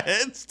togas?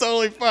 It's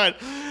totally fine.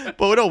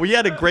 But no, we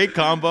had a great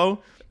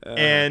combo,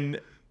 and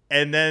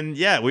then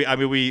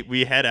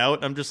we head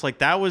out. I'm just like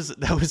that was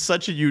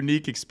such a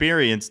unique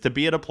experience to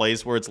be at a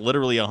place where it's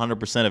literally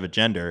 100% of a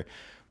gender,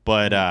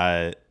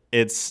 but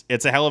it's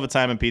a hell of a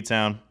time in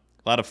P-Town.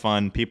 A lot of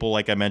fun. People,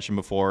 like I mentioned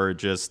before,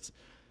 just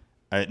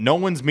no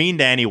one's mean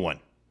to anyone.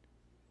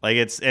 Like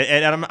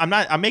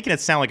I'm making it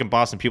sound like in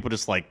Boston people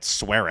just like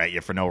swear at you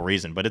for no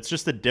reason, but it's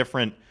just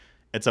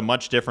it's a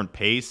much different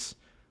pace.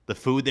 The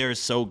food there is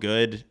so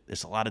good.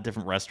 There's a lot of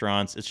different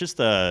restaurants. It's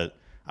just a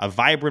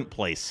vibrant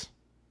place,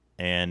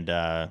 and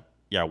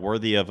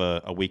worthy of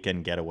a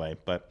weekend getaway.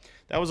 But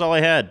that was all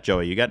I had.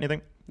 Joey, you got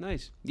anything?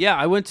 Nice. Yeah,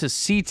 I went to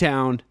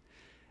Seatown,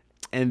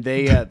 And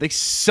they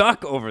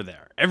suck over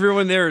there.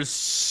 Everyone there is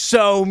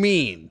so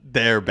mean.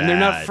 They're bad. And they're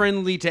not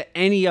friendly to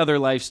any other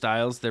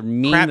lifestyles. They're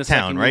mean. Crap the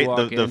Town, second right? you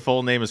walk The in.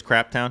 full name is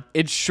Crap Town?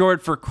 It's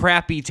short for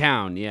Crappy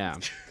Town, yeah.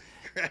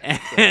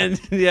 And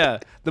yeah,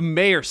 the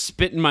mayor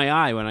spit in my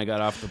eye when I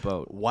got off the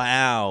boat.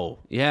 Wow.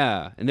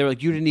 Yeah. And they were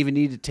like, you didn't even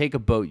need to take a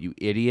boat, you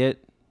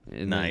idiot.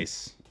 And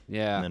nice. Then,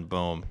 yeah. And then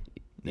boom.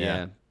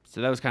 Yeah.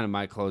 So that was kind of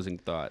my closing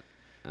thought.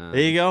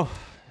 There you go.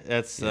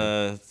 That's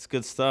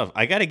good stuff.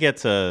 I got to get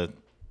to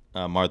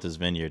Martha's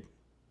Vineyard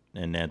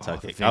in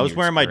Nantucket. I was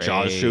wearing my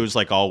Jaws shoes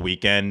like all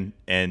weekend,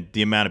 and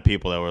the amount of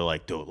people that were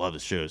like, dude, love the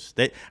shoes.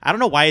 I don't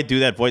know why I do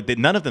that voice.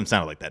 None of them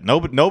sounded like that.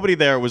 Nobody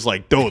there was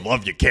like, dude,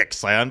 love your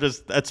kicks. Like,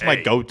 that's my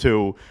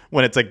go-to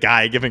when it's a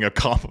guy giving a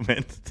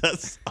compliment.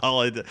 That's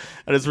all I do.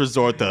 I just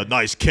resort to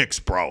nice kicks,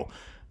 bro.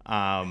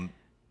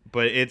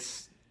 But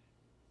it's...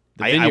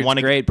 The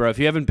Vineyard's great, bro. If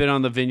you haven't been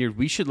on the Vineyard,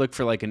 we should look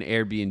for like an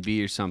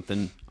Airbnb or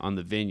something on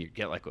the Vineyard.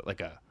 Get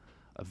like a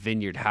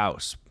Vineyard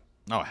house.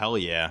 Oh, hell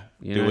yeah.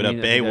 You Do it up,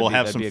 hey. We'll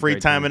have some free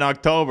time in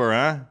October,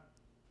 huh?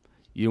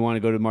 You want to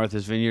go to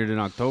Martha's Vineyard in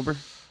October?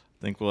 I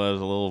think we'll have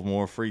a little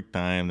more free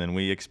time than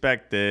we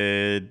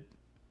expected.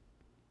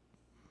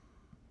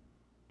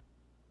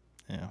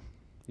 Yeah.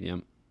 Yep.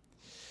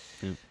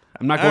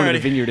 I'm not going to the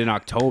Vineyard in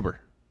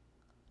October.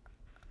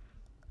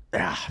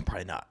 Yeah,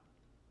 probably not.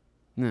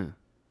 No.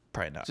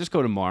 Probably not. Just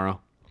go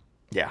tomorrow.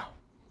 Yeah.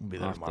 We'll be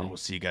there tomorrow. We'll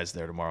see you guys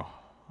there tomorrow.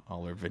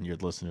 All our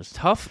Vineyard listeners.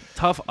 Tough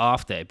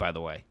off day, by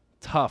the way.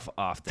 Tough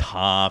off day.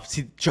 Tough.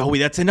 See, Joey,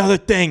 that's another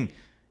thing.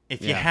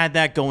 If you had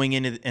that going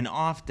into an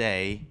off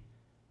day,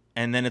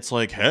 and then it's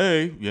like,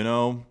 hey,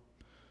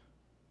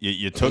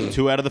 you took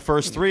 2 out of the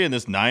first 3 in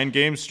this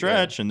 9-game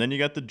stretch, and then you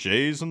got the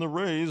Jays and the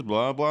Rays,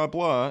 blah, blah,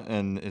 blah,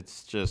 and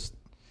it's just...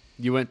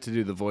 You went to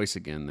do the voice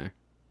again there.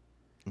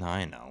 No,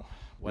 I know.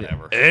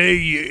 Whatever. Hey,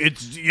 you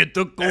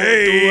took 2 out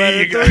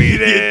Hey, of 3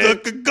 there. you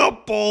took a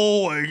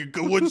couple. You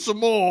could win some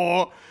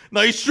more.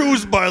 Nice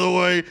shoes, by the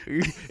way.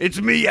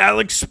 It's me,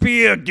 Alex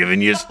Spear,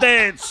 giving you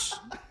stats.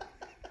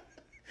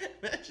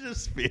 Imagine if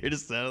Spear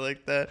just sounded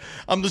like that.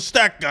 I'm the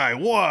stat guy.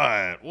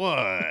 What?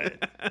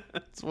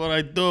 That's what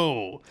I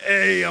do.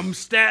 Hey, I'm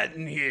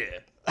statting here.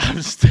 I'm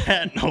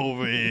statting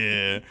over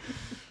here.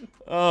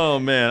 Oh,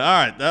 man.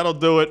 All right, that'll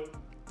do it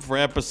for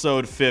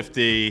episode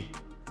 50.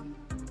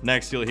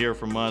 Next you'll hear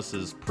from us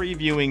is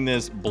previewing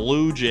this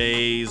Blue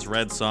Jays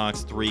Red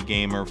Sox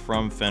 3-gamer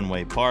from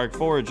Fenway Park.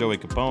 For Joey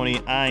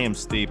Capone, I am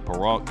Steve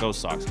Perrault. Go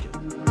Sox, kid.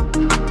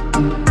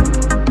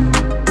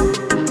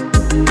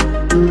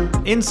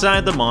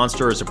 Inside the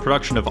Monster is a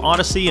production of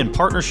Odyssey in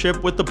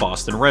partnership with the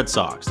Boston Red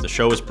Sox. The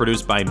show is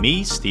produced by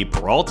me, Steve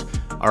Perrault.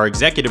 Our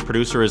executive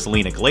producer is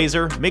Lena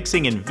Glazer.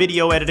 Mixing and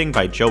video editing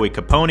by Joey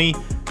Capone.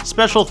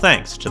 Special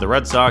thanks to the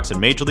Red Sox and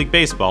Major League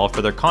Baseball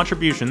for their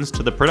contributions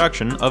to the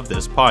production of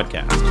this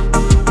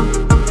podcast.